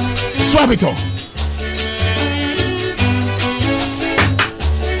 Suavito.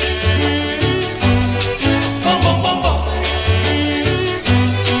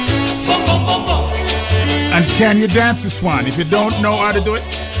 And can you dance this one? If you don't know how to do it,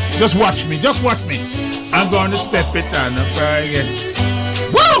 just watch me. Just watch me. I'm going to step it down and try again.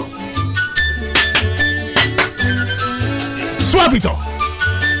 Woo! Suavito.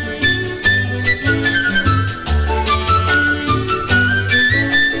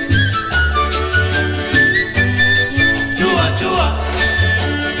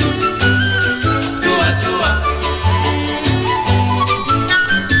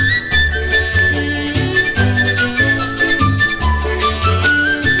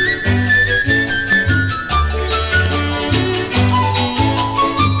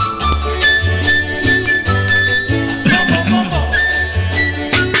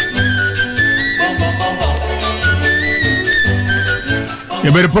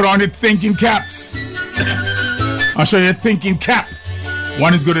 You better put on your thinking caps. I'll show you a thinking cap.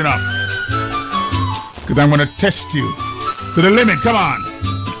 One is good enough. Because I'm going to test you to the limit. Come on.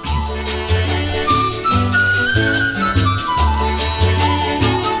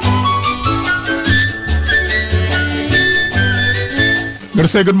 I'm going to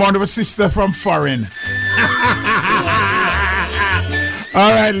say good morning to a sister from foreign.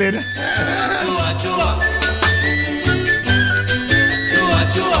 All right, lady.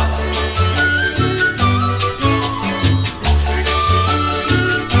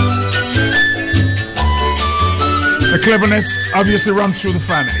 The cleverness obviously runs through the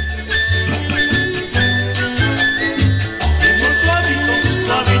family.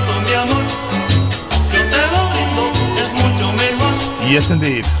 Yes,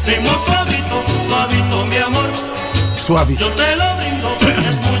 indeed. Primo suavito, suavito, mi amor. Suavito. Yo te lo brindo,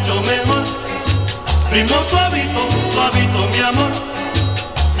 es mucho mejor. Primo suavito, suavito, mi amor.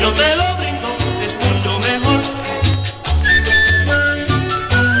 Yo te lo brindo.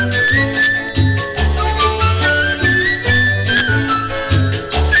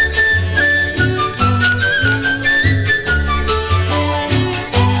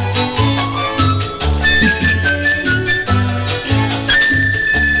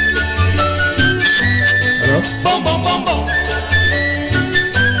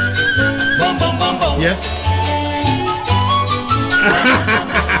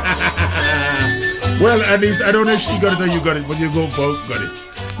 Well, at least I don't know if she got it or you got it, but you both got it.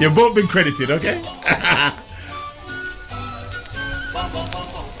 You've both been credited, okay?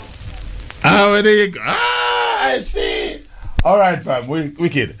 Oh, there you go. Ah, I see. All right, fam.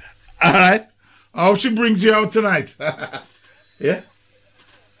 Wicked. All right. I hope she brings you out tonight. Yeah?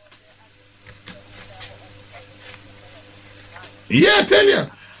 Yeah, I tell you.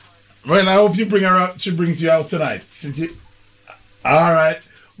 Well, I hope you bring her out. She brings you out tonight. All right.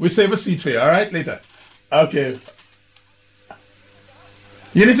 We'll save a seat for you. All right, later. Okay.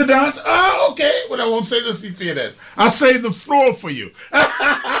 You need to dance? Oh, okay. Well, I won't save the seat for you then. I'll save the floor for you. All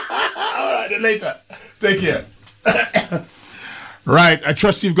right, then later. Take care. Right. I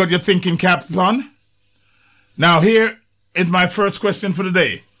trust you've got your thinking caps on. Now, here is my first question for the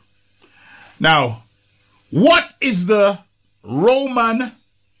day. Now, what is the Roman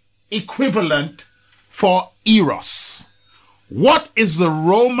equivalent for Eros? What is the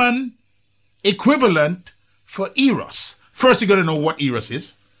Roman equivalent for Eros? First, you got to know what Eros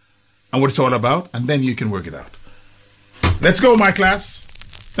is and what it's all about, and then you can work it out. Let's go, my class.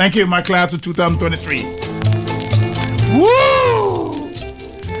 Thank you, my class of 2023. Woo!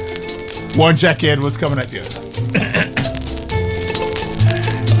 One Jackie Edwards coming at you.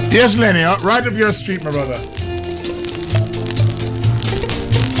 Yes, Lenny, right up your street, my brother.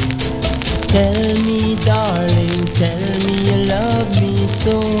 Tell me, darling, tell me you love me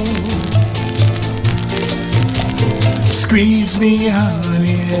so. Squeeze me,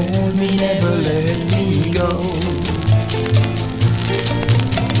 honey, hold me, never let me go.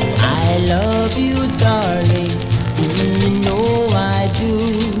 I love you, darling, you know I do.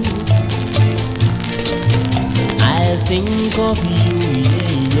 I think of you,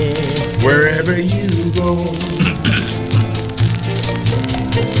 yeah, yeah. Wherever you go.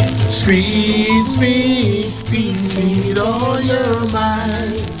 Squeeze me with all your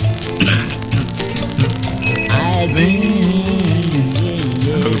might. I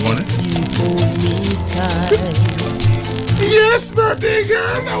Good morning. You hold me tight. Yes, birthday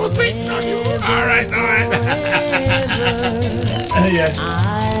girl, I was waiting on you. All right. Yeah.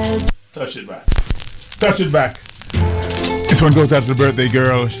 Touch it back. This one goes out to the birthday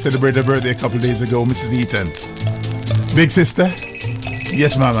girl. She celebrated her birthday a couple of days ago, Mrs. Eaton. Big sister?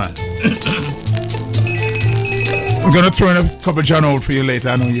 Yes, mama. We're gonna throw in a couple John Old for you later.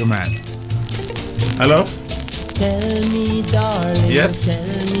 I know you're man. Hello? Tell me, darling. Yes? Tell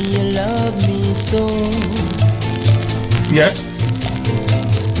me you love me so. Yes?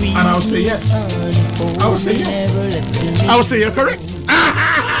 And I'll say yes. I will say yes. I will say you're correct.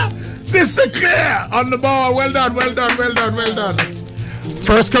 Sister Claire on the ball. Well done.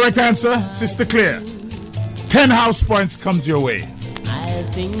 First correct answer, Sister Claire. 10 house points comes your way. I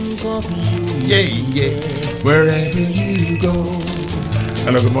think of you. Yeah. Wherever you go.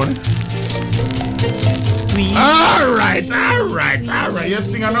 Hello, good morning. All right. Yes,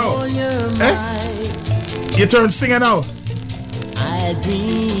 sing I know. Eh? Your turn, sing I know.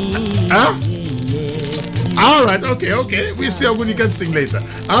 Huh? All right, okay. We see how good you can sing later.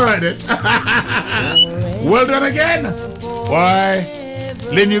 All right then. Well done again. Why?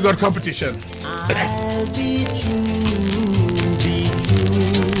 Lynn, you got competition.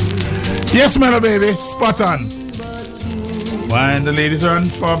 Yes, man, baby. Spot on. Why, and the ladies are on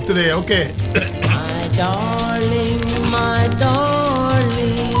form today. Okay. My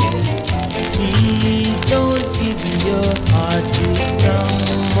darling, please don't give your heart to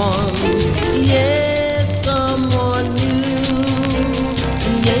someone, yes, someone new,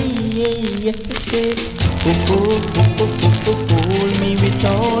 yeah. Hold me with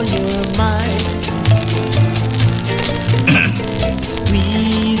all your might,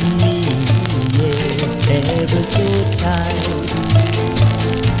 squeeze me, yeah, ever so tight.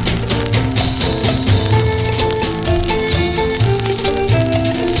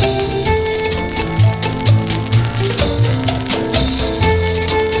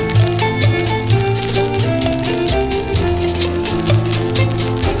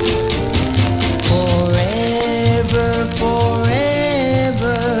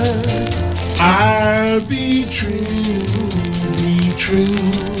 I'll be true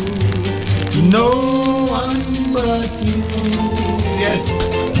to no one but you. Yes.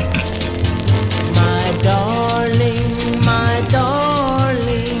 My darling,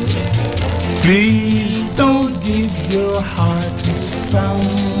 please don't give your heart to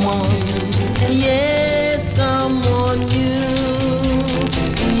someone. Yes, someone new.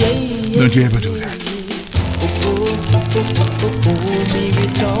 Yeah. Don't you ever do that. Hold me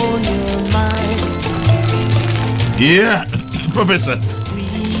with all your might. Yeah, Professor.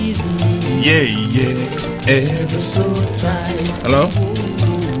 Yeah. Ever so tight. Hello?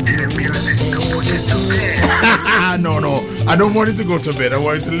 If you're listening to No. I don't want you to go to bed. I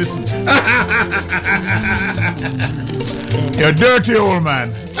want you to listen. You're a dirty old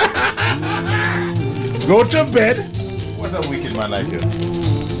man. Go to bed. What a wicked man like you.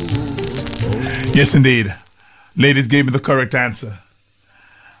 Yes, indeed. Ladies gave me the correct answer.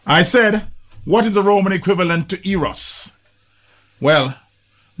 I said, what is the Roman equivalent to Eros? Well,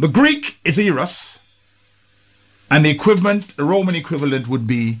 the Greek is Eros, and the Roman equivalent would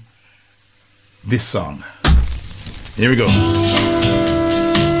be this song. Here we go.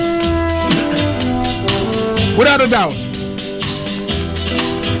 Without a doubt,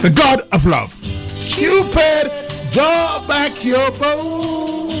 the God of love. Cupid, draw back your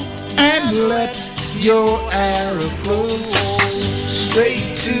bow and let your arrow flow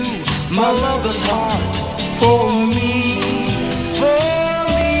straight to my lover's heart. For me,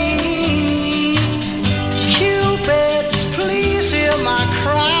 Cupid, please hear my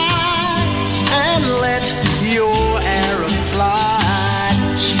cry and let your arrow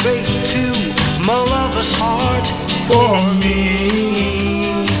fly straight to my lover's heart. For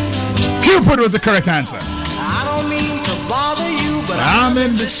me. Cupid was the correct answer. I don't mean to bother you, but I'm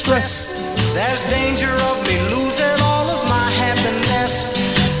in distress. There's danger of me losing all of my happiness.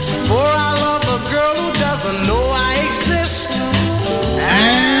 For I love a girl who doesn't know I exist.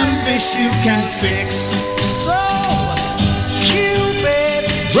 And this you can fix. So, Cupid,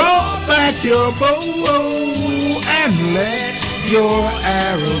 draw back your bow and let your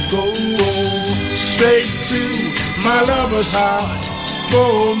arrow go straight to my lover's heart.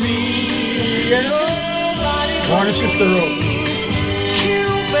 For me. Morning, Sister Rose.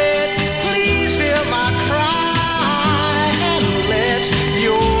 Cupid, please hear my cry and let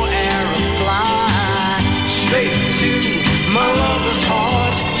your arrow fly straight to my lover's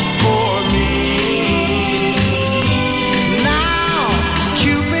heart. For me. Now,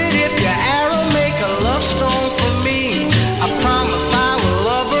 Cupid, if your arrow make a love stone for me, I promise I will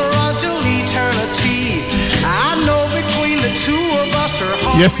love her until eternity. I know between the two of us her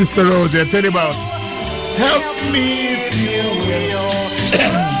heart. Yes, Sister Rose, I tell you about. Help me if you will.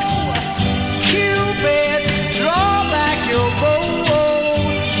 Cupid, draw back your bow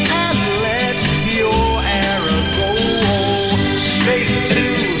and let your arrow go straight to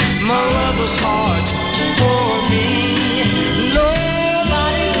my lover's heart. For me,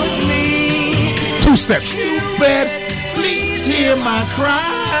 nobody but me. 2 steps. Cupid, please hear my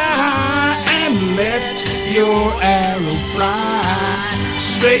cry and let your arrow fly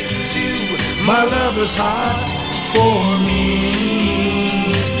straight to my lover's heart. For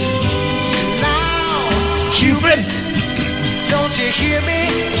me. Now, Cupid, don't you hear me?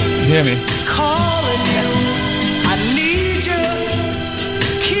 You hear me? Calling you, I need you,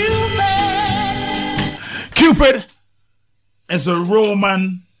 Cupid. Cupid is a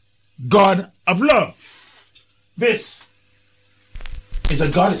Roman god of love. This is a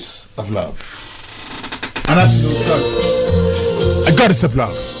goddess of love. An absolute god. A goddess of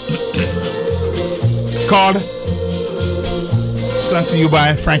love. Called, sung to you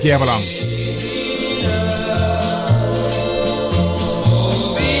by Frankie Avalon.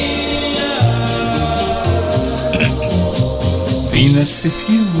 Venus, if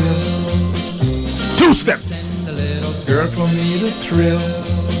you will. 2 steps. A little Girl for me to thrill.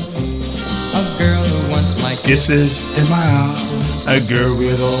 a girl who wants my Kisses in my arms. A girl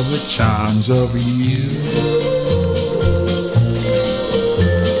with all the charms of you.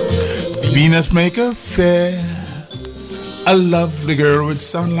 Venus make her fair. A lovely girl with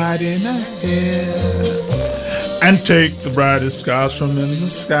sunlight in her hair. And take the brightest stars from in the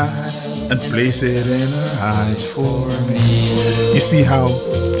sky and place it in her eyes for me. You see how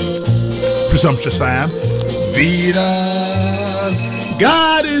presumptuous I am? Venus,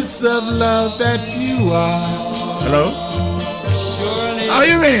 goddess of love that you are. Hello? How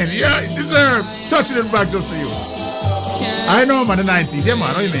you mean? Yeah, you deserve touching it back just for you. I know, man, the 90s. Yeah,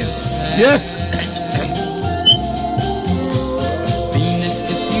 man, how you mean? Yes. Venus,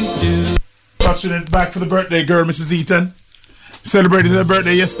 if you do. Touching it back for the birthday girl, Mrs. Eaton. Celebrated her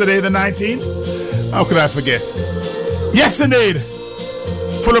birthday yesterday, the 19th. How could I forget? Yes, indeed.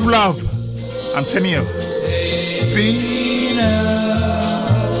 Full of love. I'm telling you.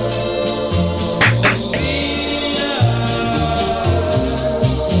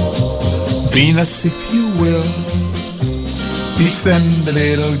 Venus, if you will, please send a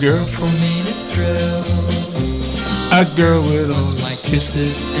little girl for me to thrill. A girl with all my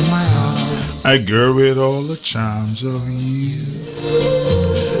kisses in my arms. A girl with all the charms of you.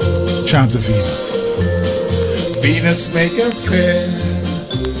 Charms of Venus. Venus make her fair.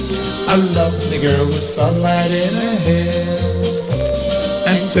 A lovely girl with sunlight in her hair.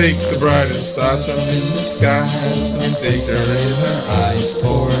 And take the brightest stars up in the skies and fix her in her eyes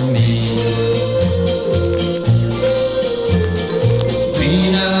for me.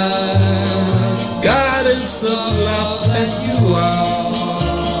 Venus, goddess of love that you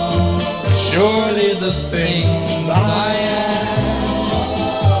are, surely the things I ask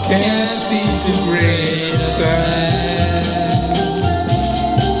can't be too great a task.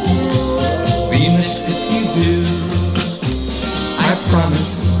 Venus, if you do, I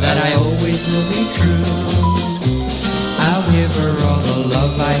promise that I always will be true. I'll give her all the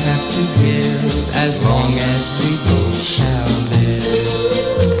love I have to give, as long as we both shall live.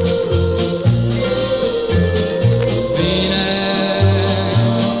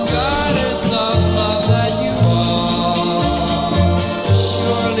 Venus, goddess of love that you are,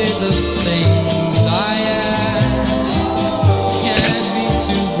 surely the things I ask can't be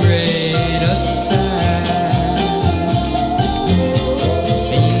too great a task.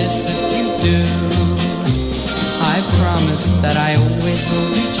 Venus, if you do, I promise that I always will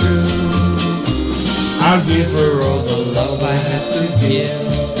be true. I'll give her all the love I have to give,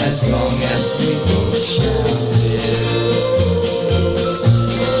 as long as we both shall live.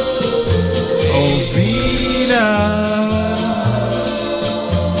 Oh, Venus,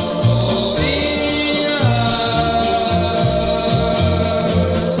 oh,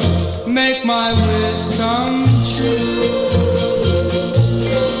 Venus, make my wish come true.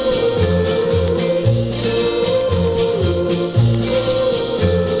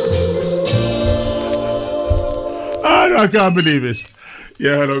 I can't believe it.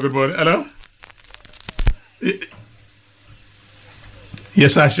 Yeah, hello, good morning. Hello?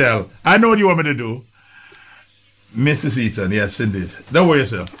 Yes, I shall. I know what you want me to do. Mrs. Eaton, yes, indeed. Don't worry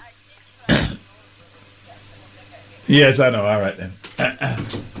yourself. Yes, I know. All right, then.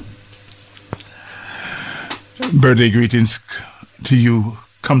 Birthday greetings to you,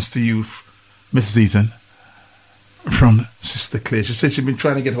 comes to you, Mrs. Eaton, from Sister Claire. She said she'd been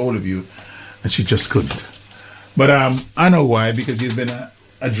trying to get hold of you, and she just couldn't. But I know why, because you've been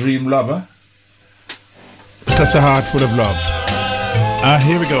a dream lover. Such a heart full of love.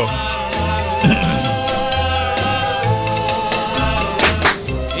 Here we go.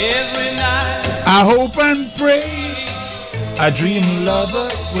 Every night I hope and pray a dream lover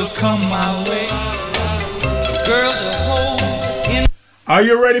will come my way. Girl to hold in. Are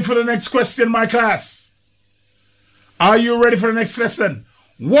you ready for the next question, my class? Are you ready for the next lesson?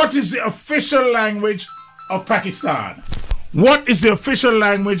 What is the official language of Pakistan? What is the official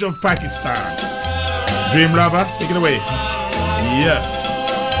language of Pakistan? Dream lover, take it away. Yeah.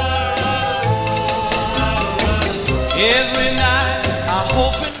 Every night I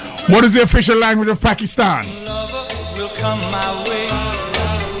hope it. What is the official language of Pakistan? Lover will come my way.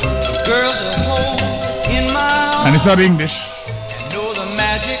 Girl to hold in my arms. And it's not English. And know the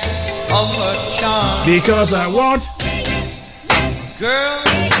magic of her charm. Because I want girl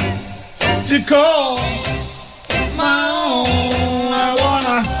to call my own. I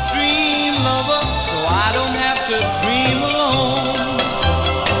wanna dream lover, so I don't have to dream alone.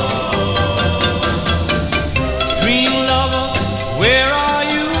 Dream lover, where are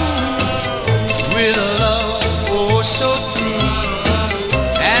you? With a love oh so true,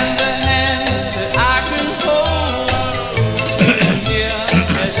 and the hand that I can hold here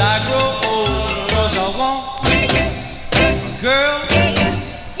as I grow old. 'Cause I want a girl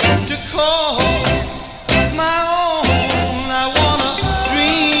to call my own. I want a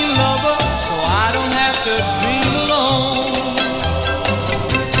dream lover, so I don't have to dream alone.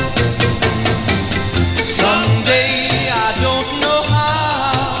 Someday I don't know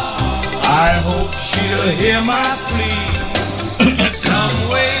how, I hope she'll hear my plea. Some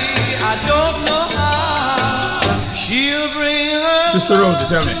way I don't know how, she'll bring her Sister Rosa,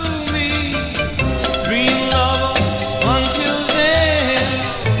 tell me. Dream lover, until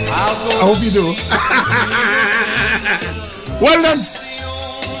then I'll go. I hope you do. Well done,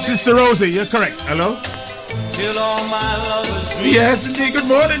 Sister Rosie, you're correct. Hello? Till all my lovers dream. Yes, indeed. Good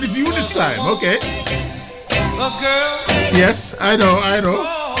morning. It's you this time. Okay. A girl. Yes, I know.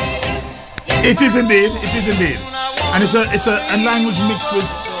 It is indeed. And it's a language mixed with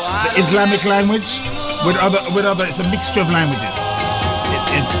the Islamic language with other. It's a mixture of languages.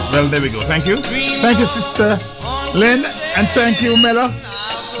 Well, there we go. Thank you. Thank you, Sister Lynn, and thank you, Mello.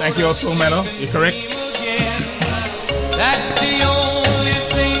 Thank you also, Mello. You're correct. That's the only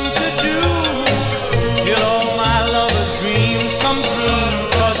thing to do till all my lovers' dreams come true.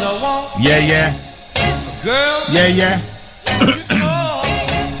 'Cause I want a girl to call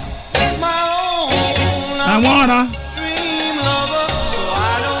my own. I wanna dream lover, so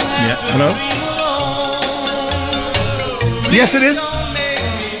I don't have to Hello? dream alone. Yes, it is.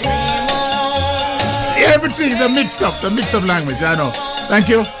 Everything, the mixed up language, I know. Thank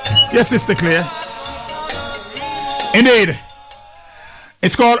you. Yes, Sister Claire. Indeed.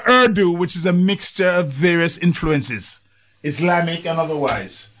 It's called Urdu, which is a mixture of various influences, Islamic and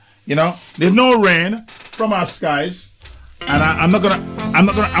otherwise. You know, there's no rain from our skies, and I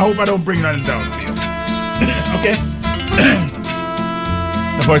hope I don't bring nothing down for you. Okay?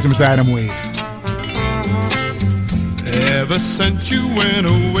 The voice of Messiah, I'm waiting. Ever since you went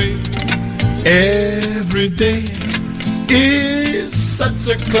away, every day is such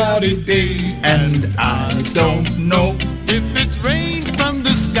a cloudy day, and I don't know if it's rain from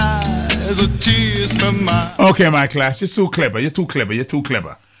the skies or tears from my... Okay, my class, you're too clever.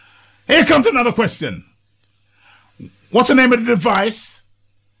 Here comes another question. What's the name of the device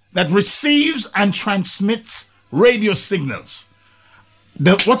that receives and transmits radio signals?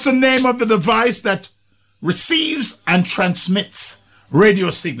 What's the name of the device that receives and transmits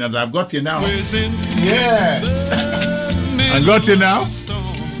radio signals? I've got you now. Yeah. I got you now.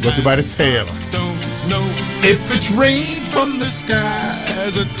 Got you by the tail. If it's rain from the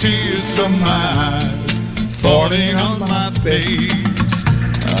skies or tears from my eyes falling on my face,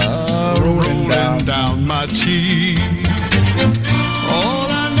 rolling down my cheek. All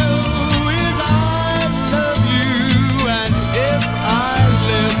I know is I love you, and if I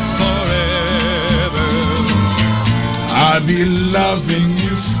live forever, I'll be loving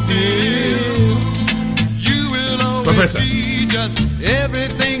you still. You will always Professor. be just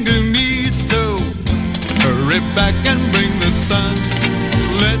everything to me, so hurry back and bring the sun.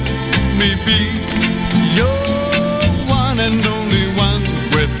 Let me be your one and only one.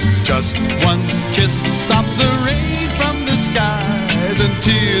 With just one kiss, stop the rain from the skies and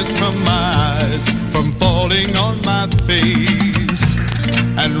tears from my eyes from falling on my face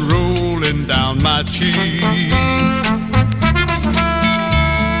and rolling down my cheek.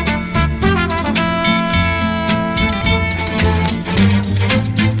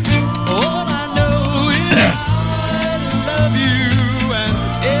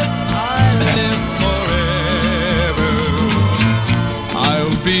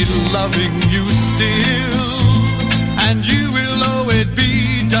 Loving you still, and you will always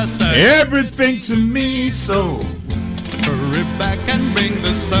be just everything to me, so hurry back and bring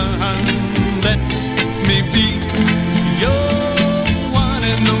the sun. Let me be your one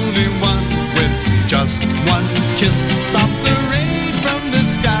and only one. With just one kiss, stop the rain from the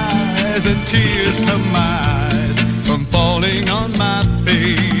skies and tears from my eyes from falling on my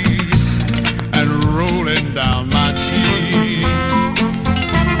face and rolling down my cheek.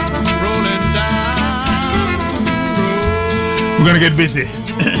 We're gonna get busy.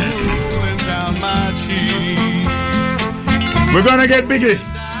 We're gonna get busy.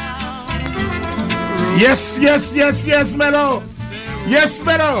 Yes, Mello. Yes,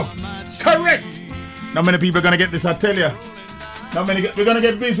 Mello. Correct. Not many people are gonna get this, I tell you. We're gonna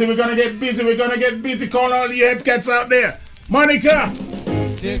get busy. Call all the head cats out there. Monica.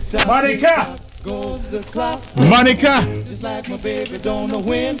 Just like my baby, don't know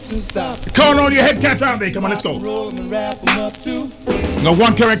when to stop. Call all your head cats out there. Come on, let's go. No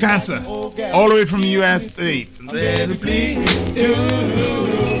one correct answer. All the way from the US state. Baby, please.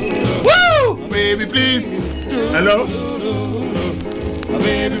 Woo! Baby, please. Hello?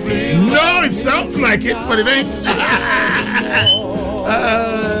 No, it sounds like it, but it ain't.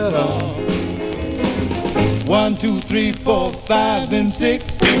 1, 2, 3, 4, 5, and 6.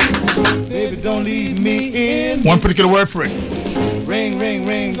 Baby, don't leave me in. One particular word for it. Ring, ring,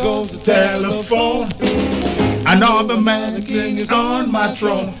 ring goes the telephone. Another man is on my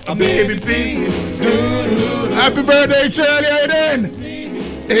throne. Baby, please. Happy birthday, Shirley. How you doing?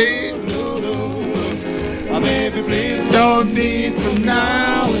 Hey. Baby, please. Don't need from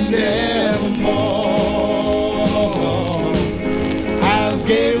now and evermore. I'll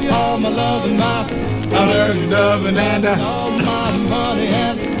give you all my love and my loving and all my money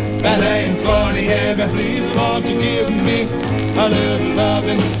and that ain't funny, ever. Please, won't you give me a little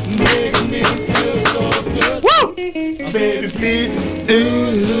loving, make me feel so good. Woo! Baby, please.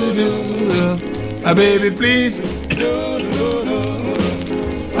 Baby, please.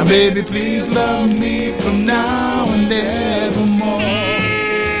 Baby, please love me from now and evermore.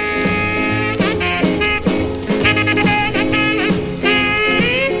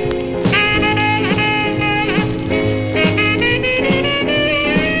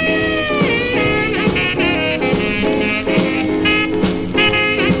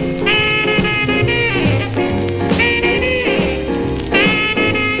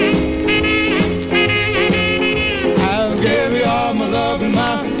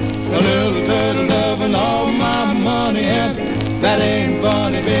 ain't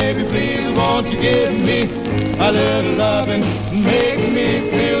funny, baby, please won't you give me a little loving, make me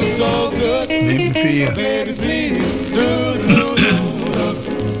feel so good. Make me feel. Baby, please, do-do-do-do-do.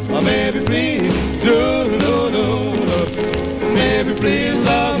 Baby, please, do-do-do-do-do. Baby, please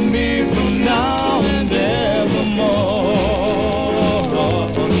love me from now and evermore.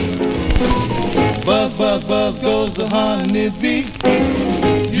 Buzz, buzz, buzz goes the honeybee.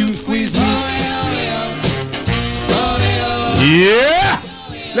 You squeeze me. Yeah!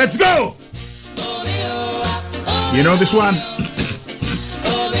 Let's go! You know this one?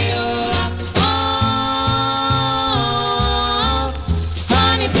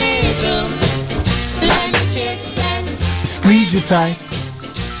 Squeeze you tight.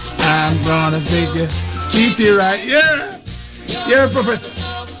 I'm gonna take you, treat you right. Yeah! Yeah, Professor.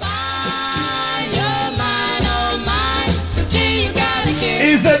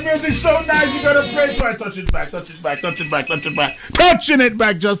 He said music's so nice, you gotta pray for it. Touch it back, touch it back, touch it back, touch it back. Touching it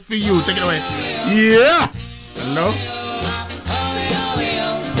back just for you. Take it away. Yeah! Hello?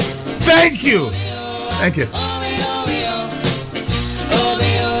 Thank you! Thank you.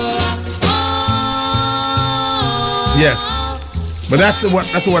 Yes. But that's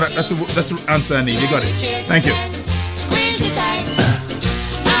the answer I need. You got it. Thank you. Squeeze it tight.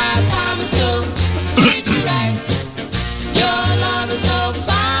 I promise to treat you right. Your love is so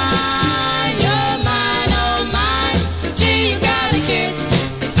fine. You're mine, oh mine. Gee, you got a kiss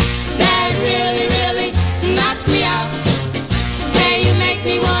that really, really knocks me out. Hey, you make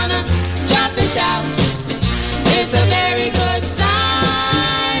me wanna jump and shout. It's a very good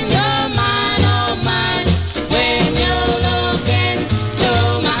sign. You're mine, oh mine. When you look into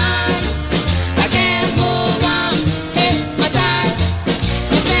mine, I can't move on, hypnotized.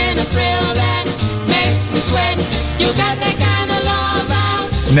 You send a thrill that makes me sweat. You got that kind of love out.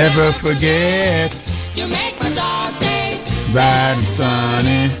 Never forget. You make my dark days Bright and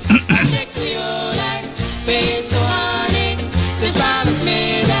sunny. I stick to you like bees to honey. Just promise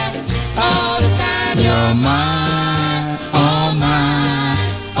me that all the time You're mine, all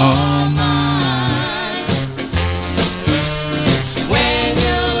mine, all mine. When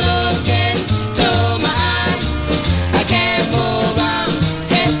you look into my eyes, I can't move on,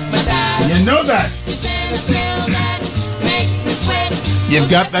 hypnotized. You know that. You send a thrill that makes me sweat. You've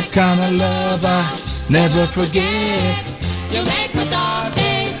got that kind of love I never forget. You make my dark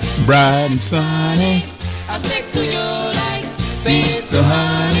days Bright and sunny. I stick to you like bees To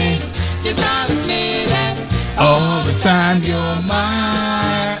honey. Just promise me that All the time you're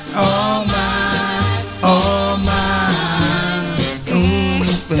mine, all mine, all mine.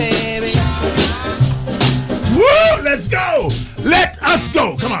 baby. Woo! Let's go! Let us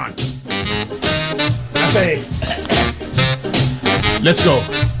go! Come on. I say, let's go.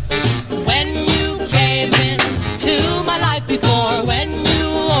 When you came into my life before, when you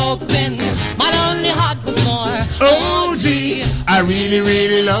opened my lonely heart was more. Oh, gee, I really,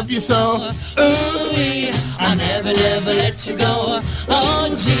 really love you so. Ooh, I'll never, never let you go. Oh,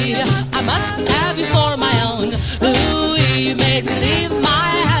 gee, I must have you for my own. Ooh, you made me leave my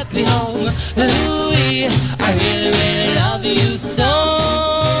happy home. Ooh, I really, really love you so.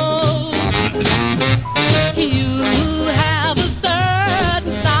 You have a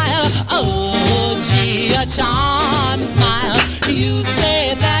certain style. Oh, gee, a charming smile. You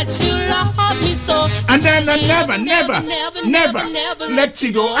say that you love me so. And then I never, never let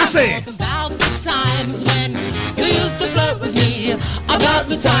you go. I say, About the times when you used to flirt with me. About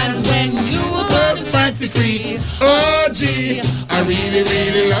the times when you were burning fancy free. oh, gee, I really,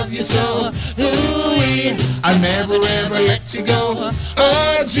 really love you so. Ooh, I'll never, ever let you go.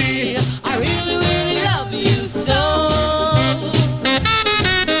 Oh, gee, I really, really love you so.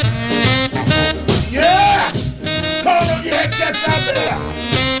 yeah! Call on your head cats out there.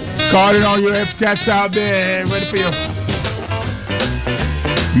 Calling all your head cats out there. Ready for you.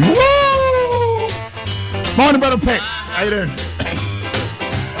 Woo! Morning, brother Pex. How you doing?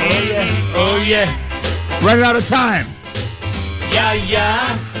 Oh, yeah. Oh, yeah. Running out of time. Yeah,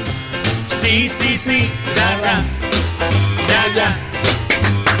 yeah. See, da, da. Da, da.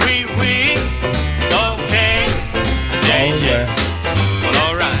 We. Okay. Yeah. Well,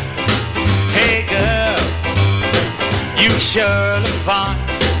 alright. Hey, girl. You sure look fine.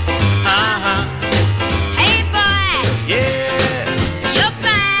 Hey boy, Yeah. you're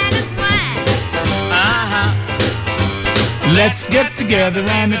fine as wine. Let's get together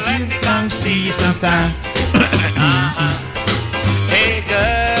and if you come see you sometime. Hey,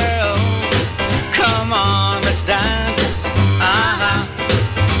 girl. Come on, let's dance.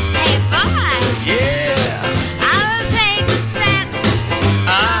 Hey boy, Yeah. I'll take a chance.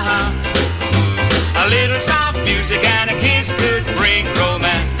 A little soft music and a kiss could bring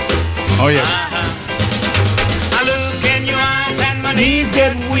Oh, yeah. I look in your eyes and my knees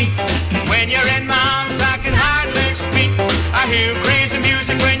get weak. When you're in my arms, I can hardly speak. I hear crazy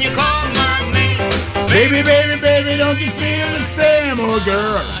music when you call my name. Baby, baby, baby, don't you feel the same, oh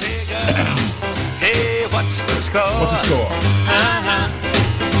girl? Hey, what's the score? What's the score?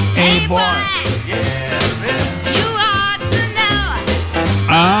 Hey, boy. Yeah. You ought to know.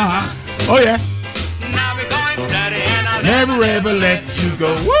 Oh, yeah. Now we're going steady and I'll Never ever let you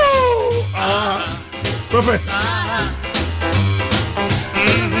go. Woo! Professor.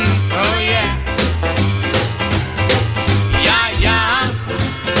 Oh, yeah. Yeah, yeah.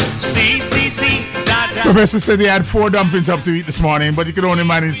 See, da. Professor said he had 4 dumplings up to eat this morning, but he could only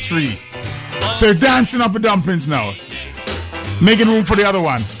manage 3. So he's dancing up for dumplings now. Making room for the other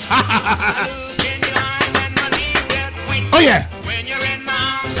one. Oh, yeah. When you're in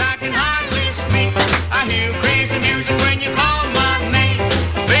my arms, I can hardly speak. I hear crazy music when you call my name.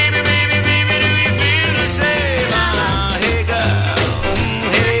 Baby, baby, baby, do you feel the same? Hey, girl.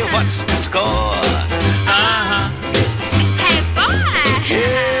 Hey, what's the score? Hey, boy.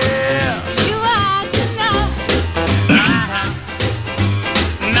 Yeah. You ought to know.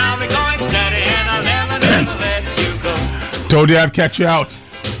 Now we're going steady and I'll never let you go. Told you I'd catch you out.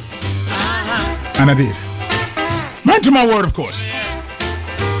 And I did. Man to my word, of course.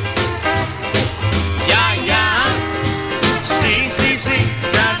 Yeah, yeah. See,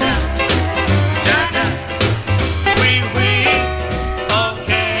 da. We,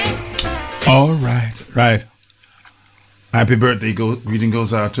 okay. All right. Happy birthday greeting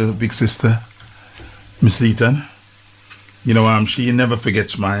goes out to big sister, Miss Eaton. You know, she never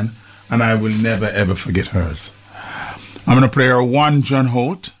forgets mine, and I will never ever forget hers. I'm going to play her one John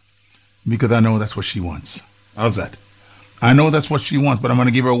Holt, because I know that's what she wants. How's that? I know that's what she wants, but I'm going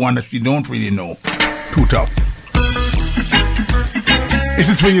to give her one that she don't really know. Too tough. This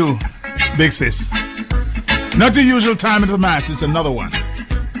is for you, big sis. Not the usual time of the mass, it's another one.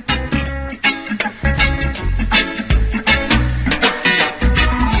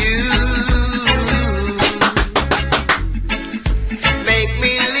 Make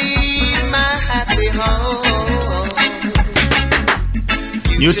me leave my happy home.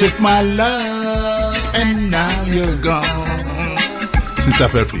 You took my love and now you're gone. Since I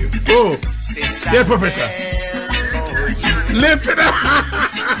fell for you. Oh, yeah, Professor. Lift it up.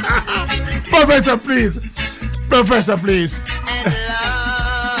 Professor, please. Professor, please.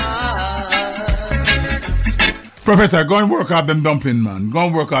 Professor, go and work out them dumpling, man. Go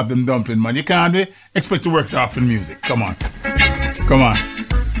and work out them dumpling, man. You can't expect to work it off in music. Come on. Come on.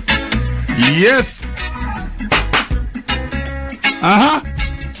 Yes.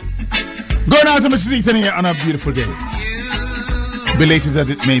 Going out to Mrs. Eaton here on a beautiful day. Belated as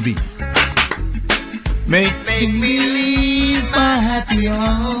it may be. Make me leave my happy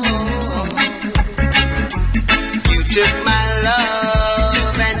home. You took my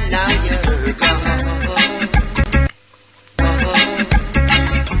love and now you're gone.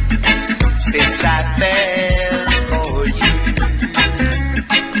 Since I fell for you.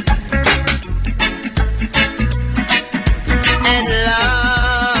 And love.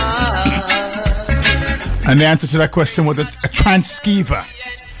 And the answer to that question was a transceiver.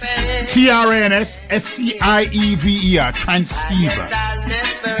 TRANSSCIEVER, transceiver.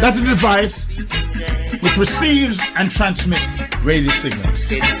 That's a device which receives and transmits radio signals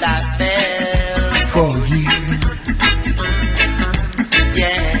for you.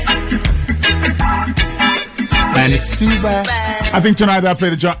 And it's too bad. I think tonight I'll play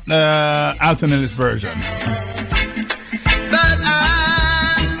the Alton Ellis version. But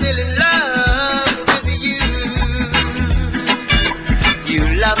I'm still in love with you. You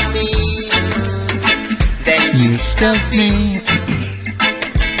love me, then you scuff me.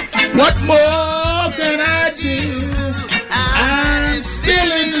 What more can I do? I'm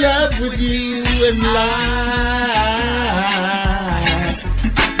still in love with you and life.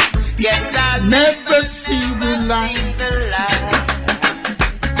 Yes, I'll never see the light.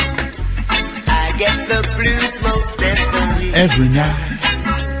 I get the blues most every night.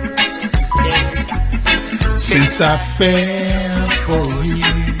 Since I fell for you.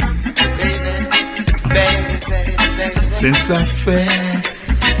 Since I fell.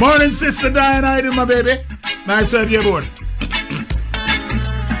 Morning, Sister Diane, how you doing, my baby? Nice to have you aboard.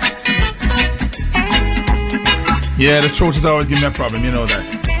 Yeah, the throat is always giving me a problem, you know that.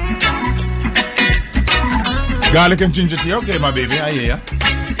 Garlic and ginger tea, okay, my baby, I hear ya.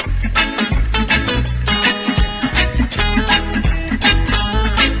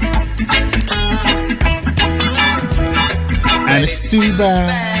 And it's too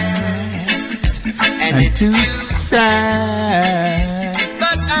bad and too sad.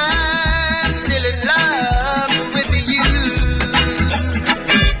 But I'm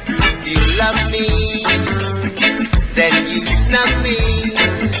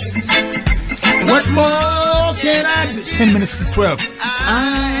 10 minutes to 12.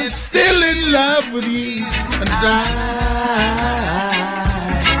 I'm still in love with you, and I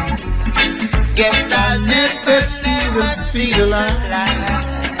guess I'll never see the light.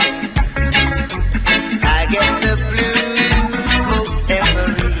 I get the blues most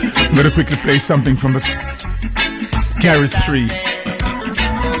every. I'm gonna quickly play something from the Carriage 3.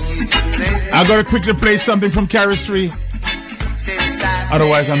 I gotta quickly play something from Carriage 3.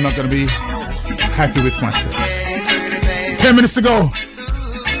 Otherwise, I'm not gonna be happy with myself. 10 minutes to go,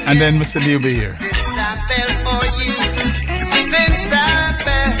 and then Mr. Lee will be here.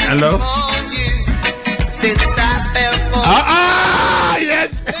 Hello?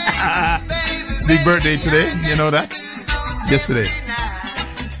 Yes! Big birthday today, you know that? Yesterday.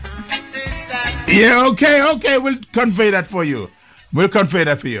 Yeah, okay, we'll convey that for you. We'll convey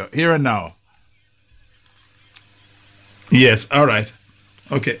that for you, here and now. Yes, all right.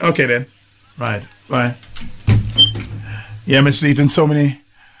 Okay then. Right, bye. Yeah, Miss Eaton, so many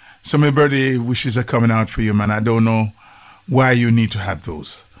birthday wishes are coming out for you, man. I don't know why you need to have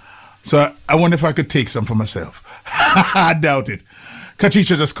those. So I wonder if I could take some for myself. I doubt it.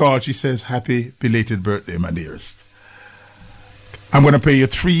 Katisha just called. She says, happy belated birthday, my dearest. I'm going to pay you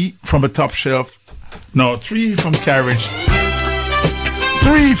 3 from the top shelf. No, 3 from Carriage.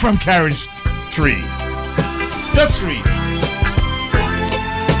 3 from Carriage 3. Just 3.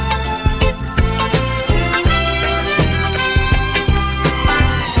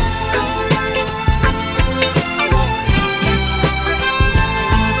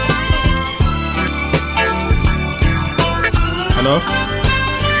 Hello?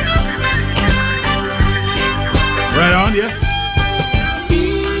 Right on, yes?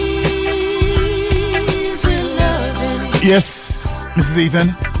 Yes, Mrs.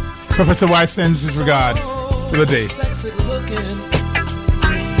 Eaton. Professor Wise sends his regards for the day.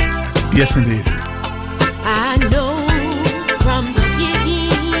 Yes, indeed. I know from the beginning.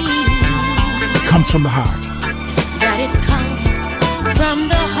 Comes from the heart. That it comes from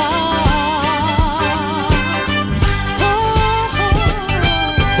the heart.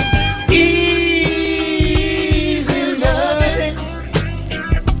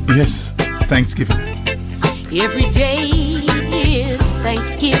 Yes, it's Thanksgiving. Every day is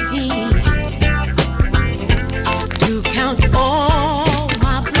Thanksgiving. To count all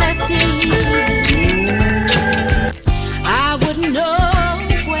my blessings, I wouldn't know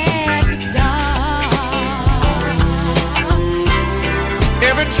where to start.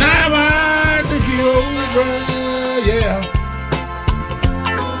 Every time I think you over, yeah.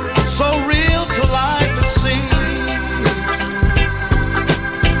 So real to life it seems.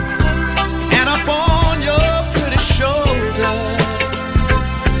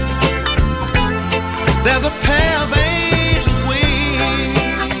 There's a pair of angels wings.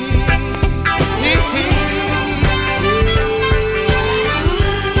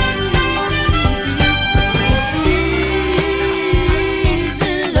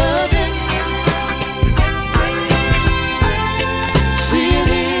 Easy loving, seeing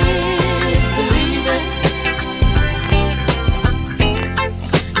is believing.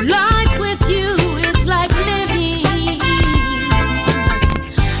 Life with you is like living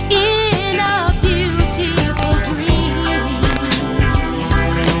in a beautiful dream.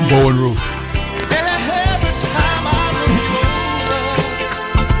 Bowen Ruth. Every time I look over,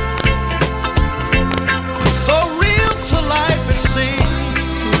 so real to life it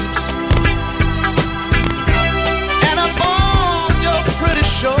seems. And upon your pretty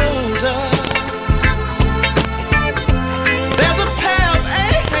shoulder, there's a pair of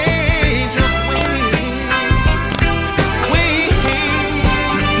angels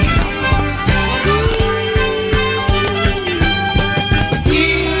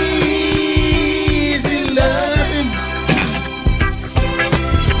Easy loving.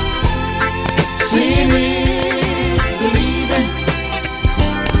 Seeing is believing.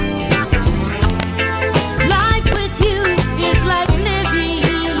 Life with you is like living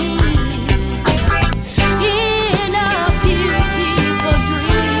in a beautiful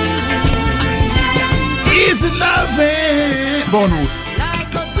dream. Easy loving. Bowen Ruth.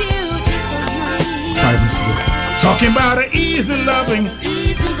 Like a beautiful dream. 5 minutes ago. Talking about an easy loving.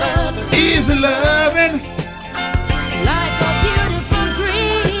 Easy loving. Easy loving. Like a beautiful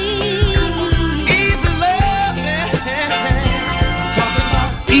dream. Easy loving. Talking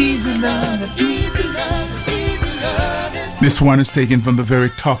about Easy loving. easy loving, easy loving. This one is taken from the very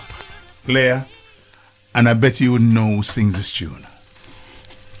top layer, and I bet you know who sings this tune.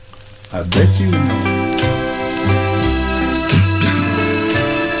 I bet you know.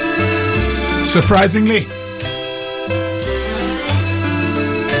 Surprisingly,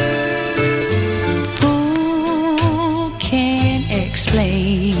 Who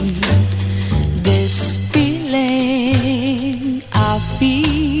explain this feeling I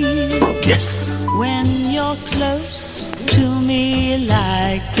feel. Yes. When you're close to me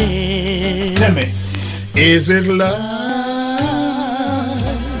like this. Tell me, is it love?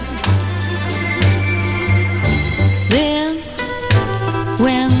 Then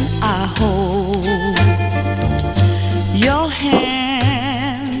when I hold your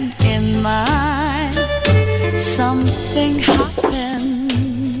hand in mine, something happens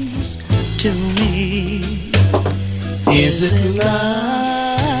to me. Is it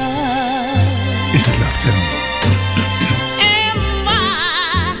love? Is it love? Tell me.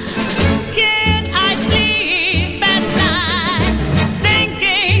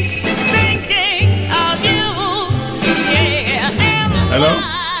 Hello?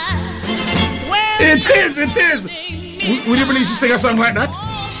 It is. Would you believe she sing a song like that?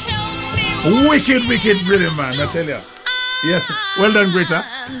 Wicked, brilliant, man, I tell you. Yes, well done, Greta.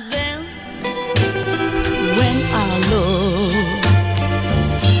 When I look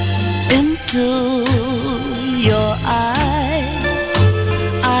into your eyes,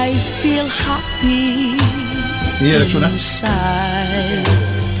 I feel happy inside.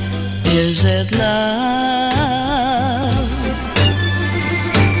 Is it love?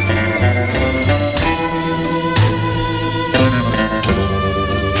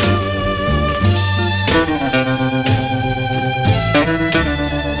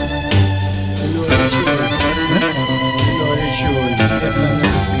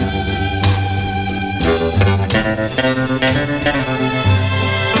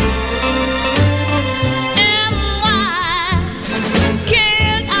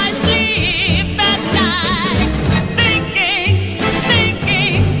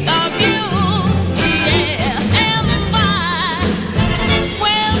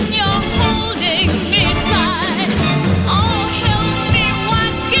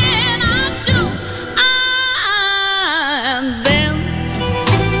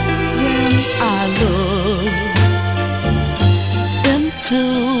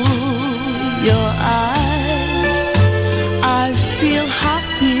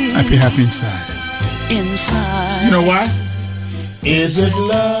 Happy inside. You know why? Is it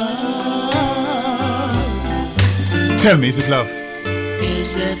love? Tell me, is it love?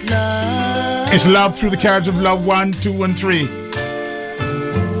 Is it love? It's love through the carriage of love 1, 2, and 3.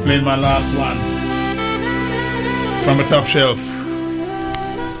 Playing my last one from a top shelf.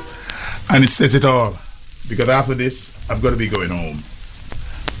 And it says it all. Because after this, I've got to be going home.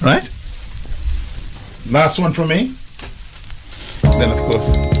 Right? Last one from me. Then of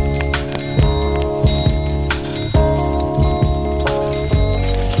course.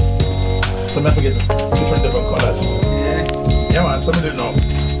 Some I forget different colors. Yeah, man, some of them know.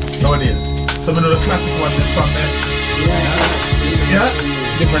 Nowadays. Some of the classic one from them. Yeah,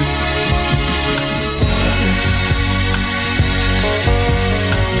 different.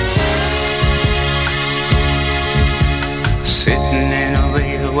 Sitting in a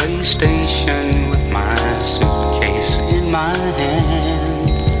railway station with my suitcase in my hand,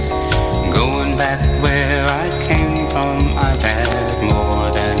 going back where I came from, I've had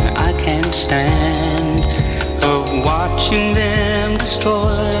more than I can stand of watching them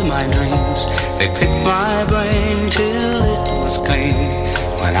destroy my dreams. They picked my brain till it was clean.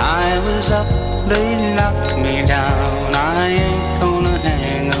 When I was up, they knocked me down. I ain't gonna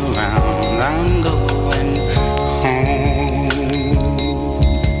hang around. I'm going home.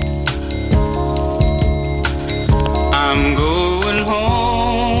 I'm going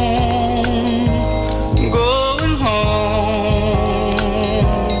home. Going home.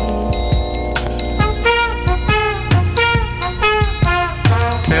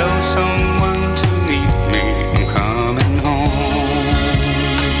 Tell someone to meet me. I'm coming home.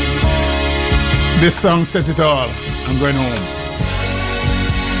 This song says it all. I'm going home.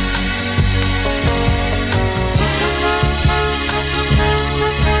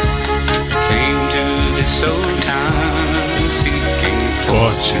 Came to this old town seeking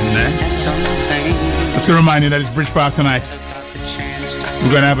fortune and something. Let's go remind you that it's Bridge Park tonight.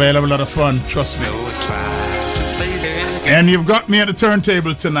 We're going to have a hell of a lot of fun, trust me. And you've got me at the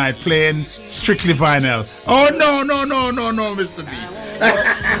turntable tonight playing strictly vinyl. Oh, no, Mr. B.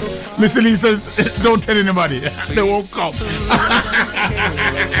 Mr. Lee says, don't tell anybody. They won't come.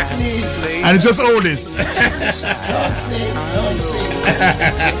 And it's just oldies. Don't sing.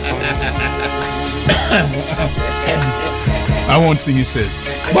 I won't sing, he says.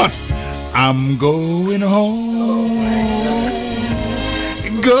 But I'm going home.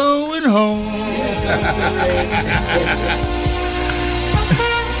 Going home.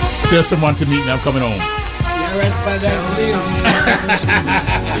 There's someone to meet me. I'm coming home.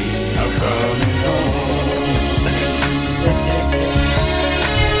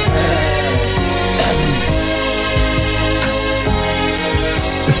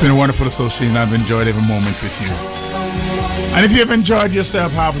 It's been a wonderful association. I've enjoyed every moment with you. And if you have enjoyed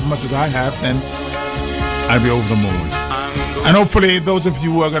yourself half as much as I have, then I'll be over the moon. And hopefully those of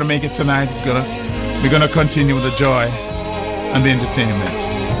you who are going to make it tonight, we're going to continue with the joy and the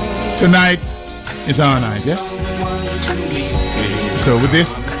entertainment. Tonight is our night, yes? So with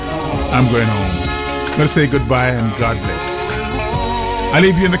this, I'm going home. I'm going to say goodbye and God bless. I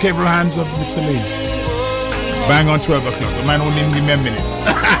leave you in the capable hands of Mr. Lee. Bang on 12 o'clock. The man won't even give me a minute.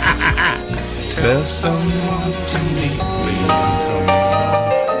 Tell someone to meet me.